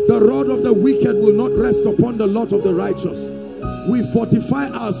 the rod of the wicked will not rest upon the lot of the righteous. We fortify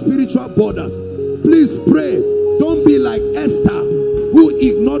our spiritual borders. Please pray. Don't be like Esther, who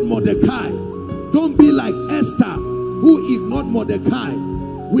ignored Mordecai. Don't be like Esther, who ignored Mordecai.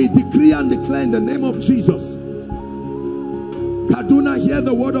 We decree and declare in the name of Jesus. Kaduna, hear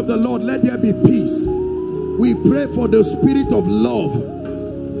the word of the Lord. Let there be peace. We pray for the spirit of love.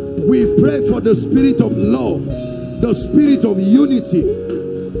 We pray for the spirit of love, the spirit of unity.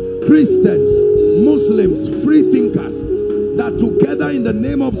 Christians, Muslims, free thinkers, that together in the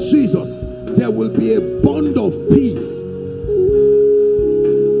name of Jesus, there will be a bond of peace.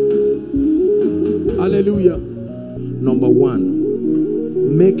 Hallelujah. Number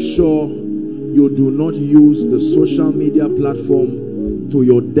one, make sure you do not use the social media platform to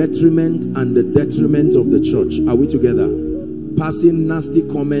your detriment and the detriment of the church. Are we together? Passing nasty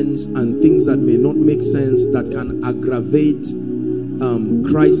comments and things that may not make sense, that can aggravate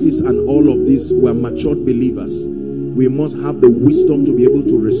crisis and all of this. We are matured believers. We must have the wisdom to be able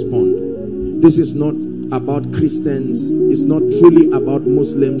to respond. This is not about Christians. It's not truly about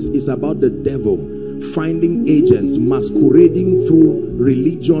Muslims. It's about the devil finding agents masquerading through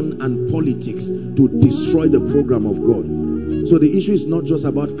religion and politics to destroy the program of God. So the issue is not just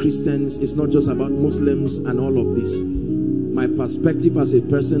about Christians. It's not just about Muslims and all of this. My perspective as a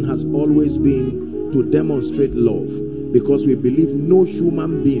person has always been to demonstrate love, because we believe no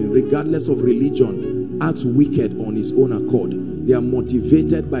human being, regardless of religion, acts wicked on his own accord. They are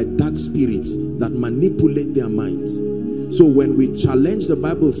motivated by dark spirits that manipulate their minds. So when we challenge, the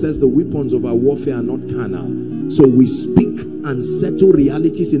Bible says the weapons of our warfare are not carnal. So we speak and settle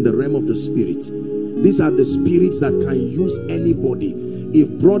realities in the realm of the spirit. These are the spirits that can use anybody. If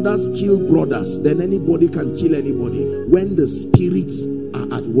brothers kill brothers, then anybody can kill anybody when the spirits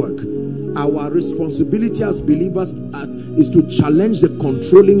are at work. Our responsibility as believers is to challenge the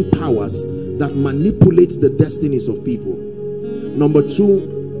controlling powers that manipulate the destinies of people. Number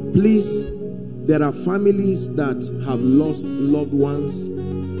two, please, there are families that have lost loved ones.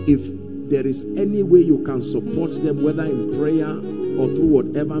 If there is any way you can support them, whether in prayer or through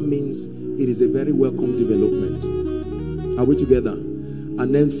whatever means, it is a very welcome development. Are we together?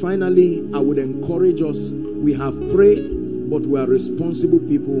 And then finally, I would encourage us, we have prayed, but we are responsible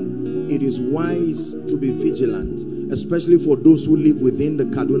people. It is wise to be vigilant, especially for those who live within the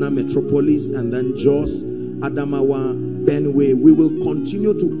Kaduna metropolis and then Jos, Adamawa, Benue. We will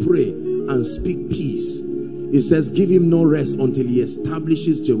continue to pray and speak peace. It says, give him no rest until he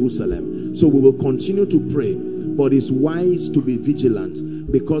establishes Jerusalem. So we will continue to pray, but it's wise to be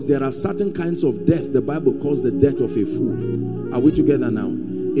vigilant, because there are certain kinds of death the Bible calls the death of a fool. Are we together now?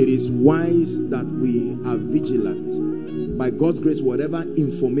 It is wise that we are vigilant. By God's grace, whatever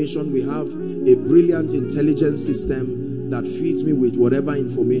information we have, a brilliant intelligence system that feeds me with whatever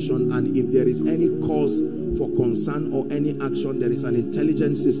information, and if there is any cause for concern or any action, there is an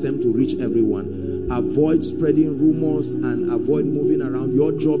intelligence system to reach everyone. Avoid spreading rumors and avoid moving around.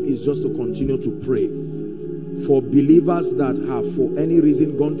 Your job is just to continue to pray. For believers that have for any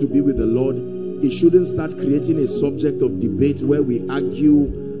reason gone to be with the Lord, it shouldn't start creating a subject of debate where we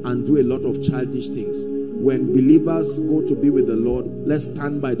argue and do a lot of childish things. When believers go to be with the Lord, let's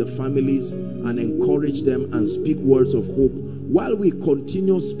stand by the families and encourage them and speak words of hope while we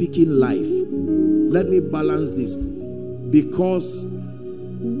continue speaking life. Let me balance this, because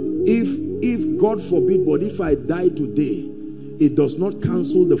if God forbid, but if I die today, it does not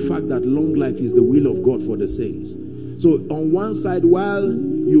cancel the fact that long life is the will of God for the saints. So on one side, while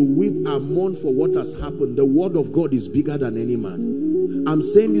you weep and mourn for what has happened, the word of God is bigger than any man. I'm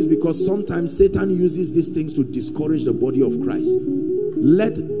saying this because sometimes Satan uses these things to discourage the body of Christ.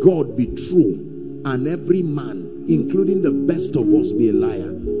 Let God be true and every man, including the best of us, be a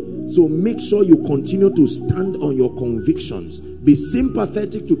liar. So make sure you continue to stand on your convictions. Be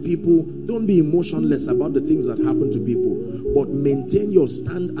sympathetic to people. Don't be emotionless about the things that happen to people. But maintain your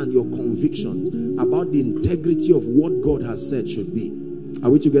stand and your conviction about the integrity of what God has said should be. Are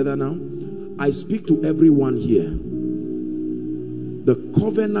we together now? I speak to everyone here. The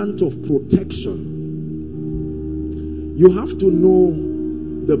covenant of protection. You have to know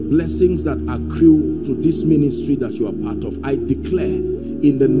the blessings that accrue to this ministry that you are part of. I declare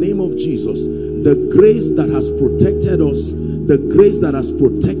in the name of Jesus, the grace that has protected us, the grace that has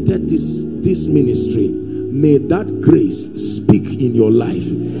protected this ministry, may that grace speak in your life.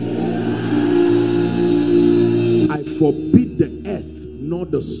 I forbid the earth nor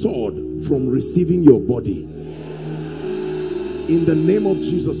the sword from receiving your body. In the name of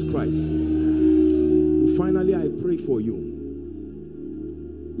Jesus Christ. And finally, I pray for you.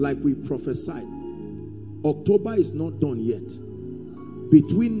 Like we prophesied, October is not done yet.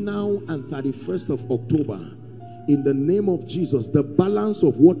 Between now and 31st of October, in the name of Jesus, the balance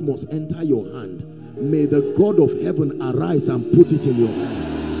of what must enter your hand, may the God of heaven arise and put it in your hand.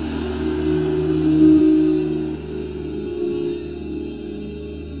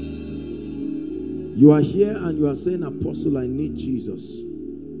 You are here and you are saying, Apostle, I need Jesus.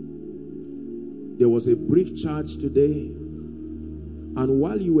 There was a brief charge today, and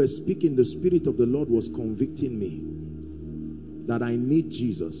while you were speaking, the Spirit of the Lord was convicting me that I need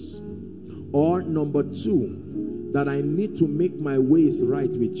Jesus. Or number two, that I need to make my ways right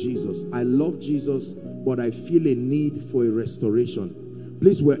with Jesus. I love Jesus, but I feel a need for a restoration.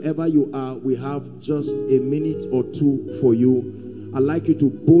 Please, wherever you are, we have just a minute or two for you. I'd like you to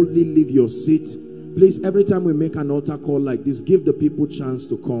boldly leave your seat. Please, every time we make an altar call like this, give the people chance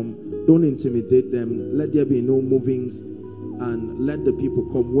to come. Don't intimidate them. Let there be no movings, and let the people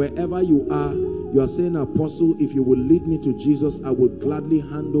come. Wherever you are saying, Apostle, if you will lead me to Jesus, I will gladly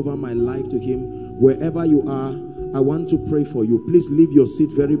hand over my life to him. Wherever you are, I want to pray for you. Please leave your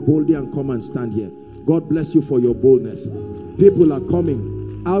seat very boldly and come and stand here. God bless you for your boldness. People are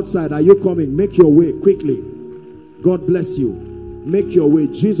coming. Outside, are you coming? Make your way quickly. God bless you. Make your way.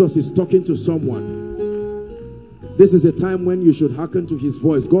 Jesus is talking to someone. This is a time when you should hearken to his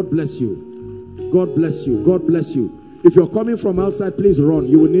voice. God bless you. God bless you. God bless you. If you're coming from outside, please run.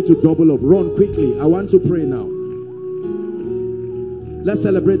 You will need to double up. Run quickly. I want to pray now. Let's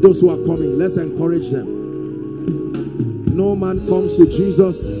celebrate those who are coming. Let's encourage them. No man comes to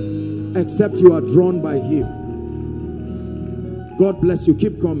Jesus except you are drawn by him. God bless you.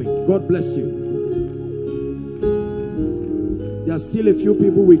 Keep coming. God bless you. There are still a few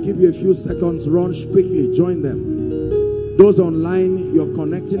people. We give you a few seconds. Run quickly. Join them. Those online, you're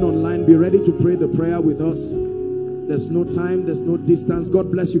connecting online. Be ready to pray the prayer with us. There's no time, there's no distance.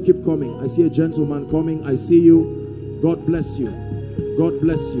 God bless you. Keep coming. I see a gentleman coming. I see you. God bless you. God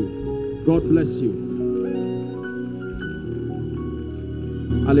bless you. God bless you.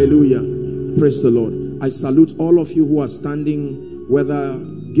 Hallelujah. Praise the Lord. I salute all of you who are standing, whether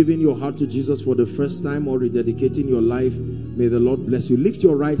giving your heart to Jesus for the first time or rededicating your life. May the Lord bless you. Lift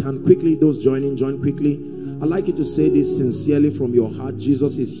your right hand quickly. Those joining, join quickly. I'd like you to say this sincerely from your heart.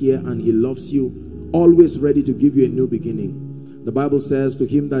 Jesus is here and he loves you. Always ready to give you a new beginning. The Bible says, to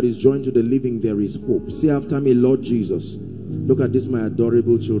him that is joined to the living, there is hope. Say after me, Lord Jesus. Look at this, my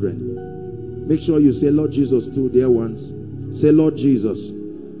adorable children. Make sure you say, Lord Jesus too, dear ones. Say, Lord Jesus,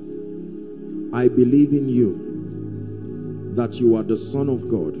 I believe in you, that you are the Son of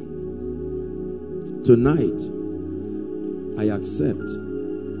God. Tonight, I accept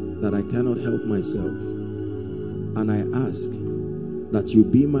that I cannot help myself, and I ask that you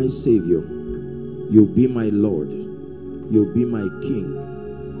be my Savior, you be my Lord, you be my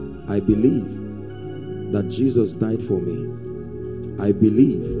King. I believe that Jesus died for me. I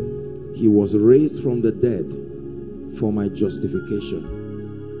believe he was raised from the dead for my justification.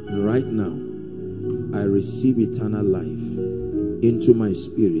 And right now, I receive eternal life into my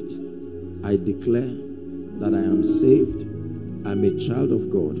spirit. I declare that I am saved. I'm a child of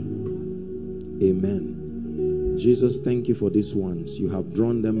God. Amen. Jesus, thank you for these ones. You have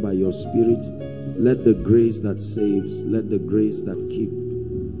drawn them by your spirit. Let the grace that saves, let the grace that keeps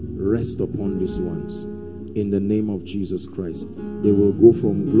rest upon these ones. In the name of Jesus Christ, they will go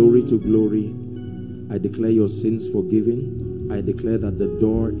from glory to glory. I declare your sins forgiven. I declare that the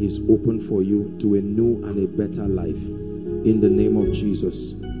door is open for you to a new and a better life. In the name of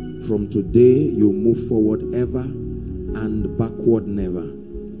Jesus. From today, you move forward ever and backward never.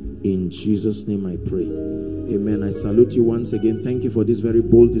 In Jesus' name I pray. Amen. I salute you once again. Thank you for this very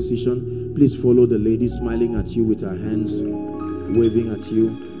bold decision. Please follow the lady smiling at you with her hands waving at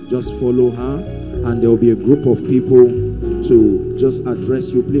you. Just follow her, and there will be a group of people to just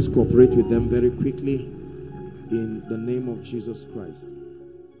address you. Please cooperate with them very quickly in the name of Jesus Christ.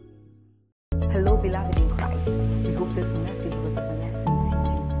 Hello, beloved in Christ. We hope this message was a blessing to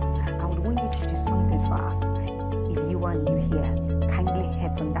you. I would want you to do something for us. If you are new here, kindly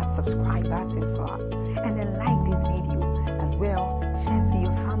hit on that subscribe button for us, and then like this video as well. Share to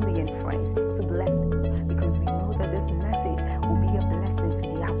your family and friends to bless them, because we know that this message will be a blessing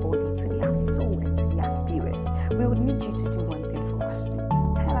to their body, to their soul, and to their spirit. We would need you to do one thing for us too.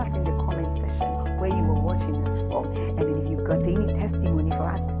 Tell us in the comment section where you were watching us from, and then if you've got any testimony for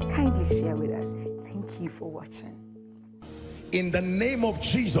us, kindly share with us. Thank you for watching. In the name of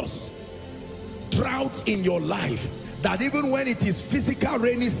Jesus, drought in your life, that even when it is physical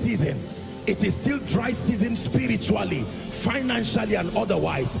rainy season, it is still dry season spiritually, financially, and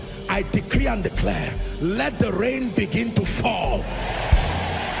otherwise. I decree and declare, let the rain begin to fall.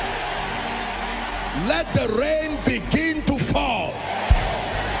 Let the rain begin to fall.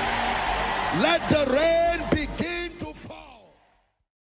 Let the rain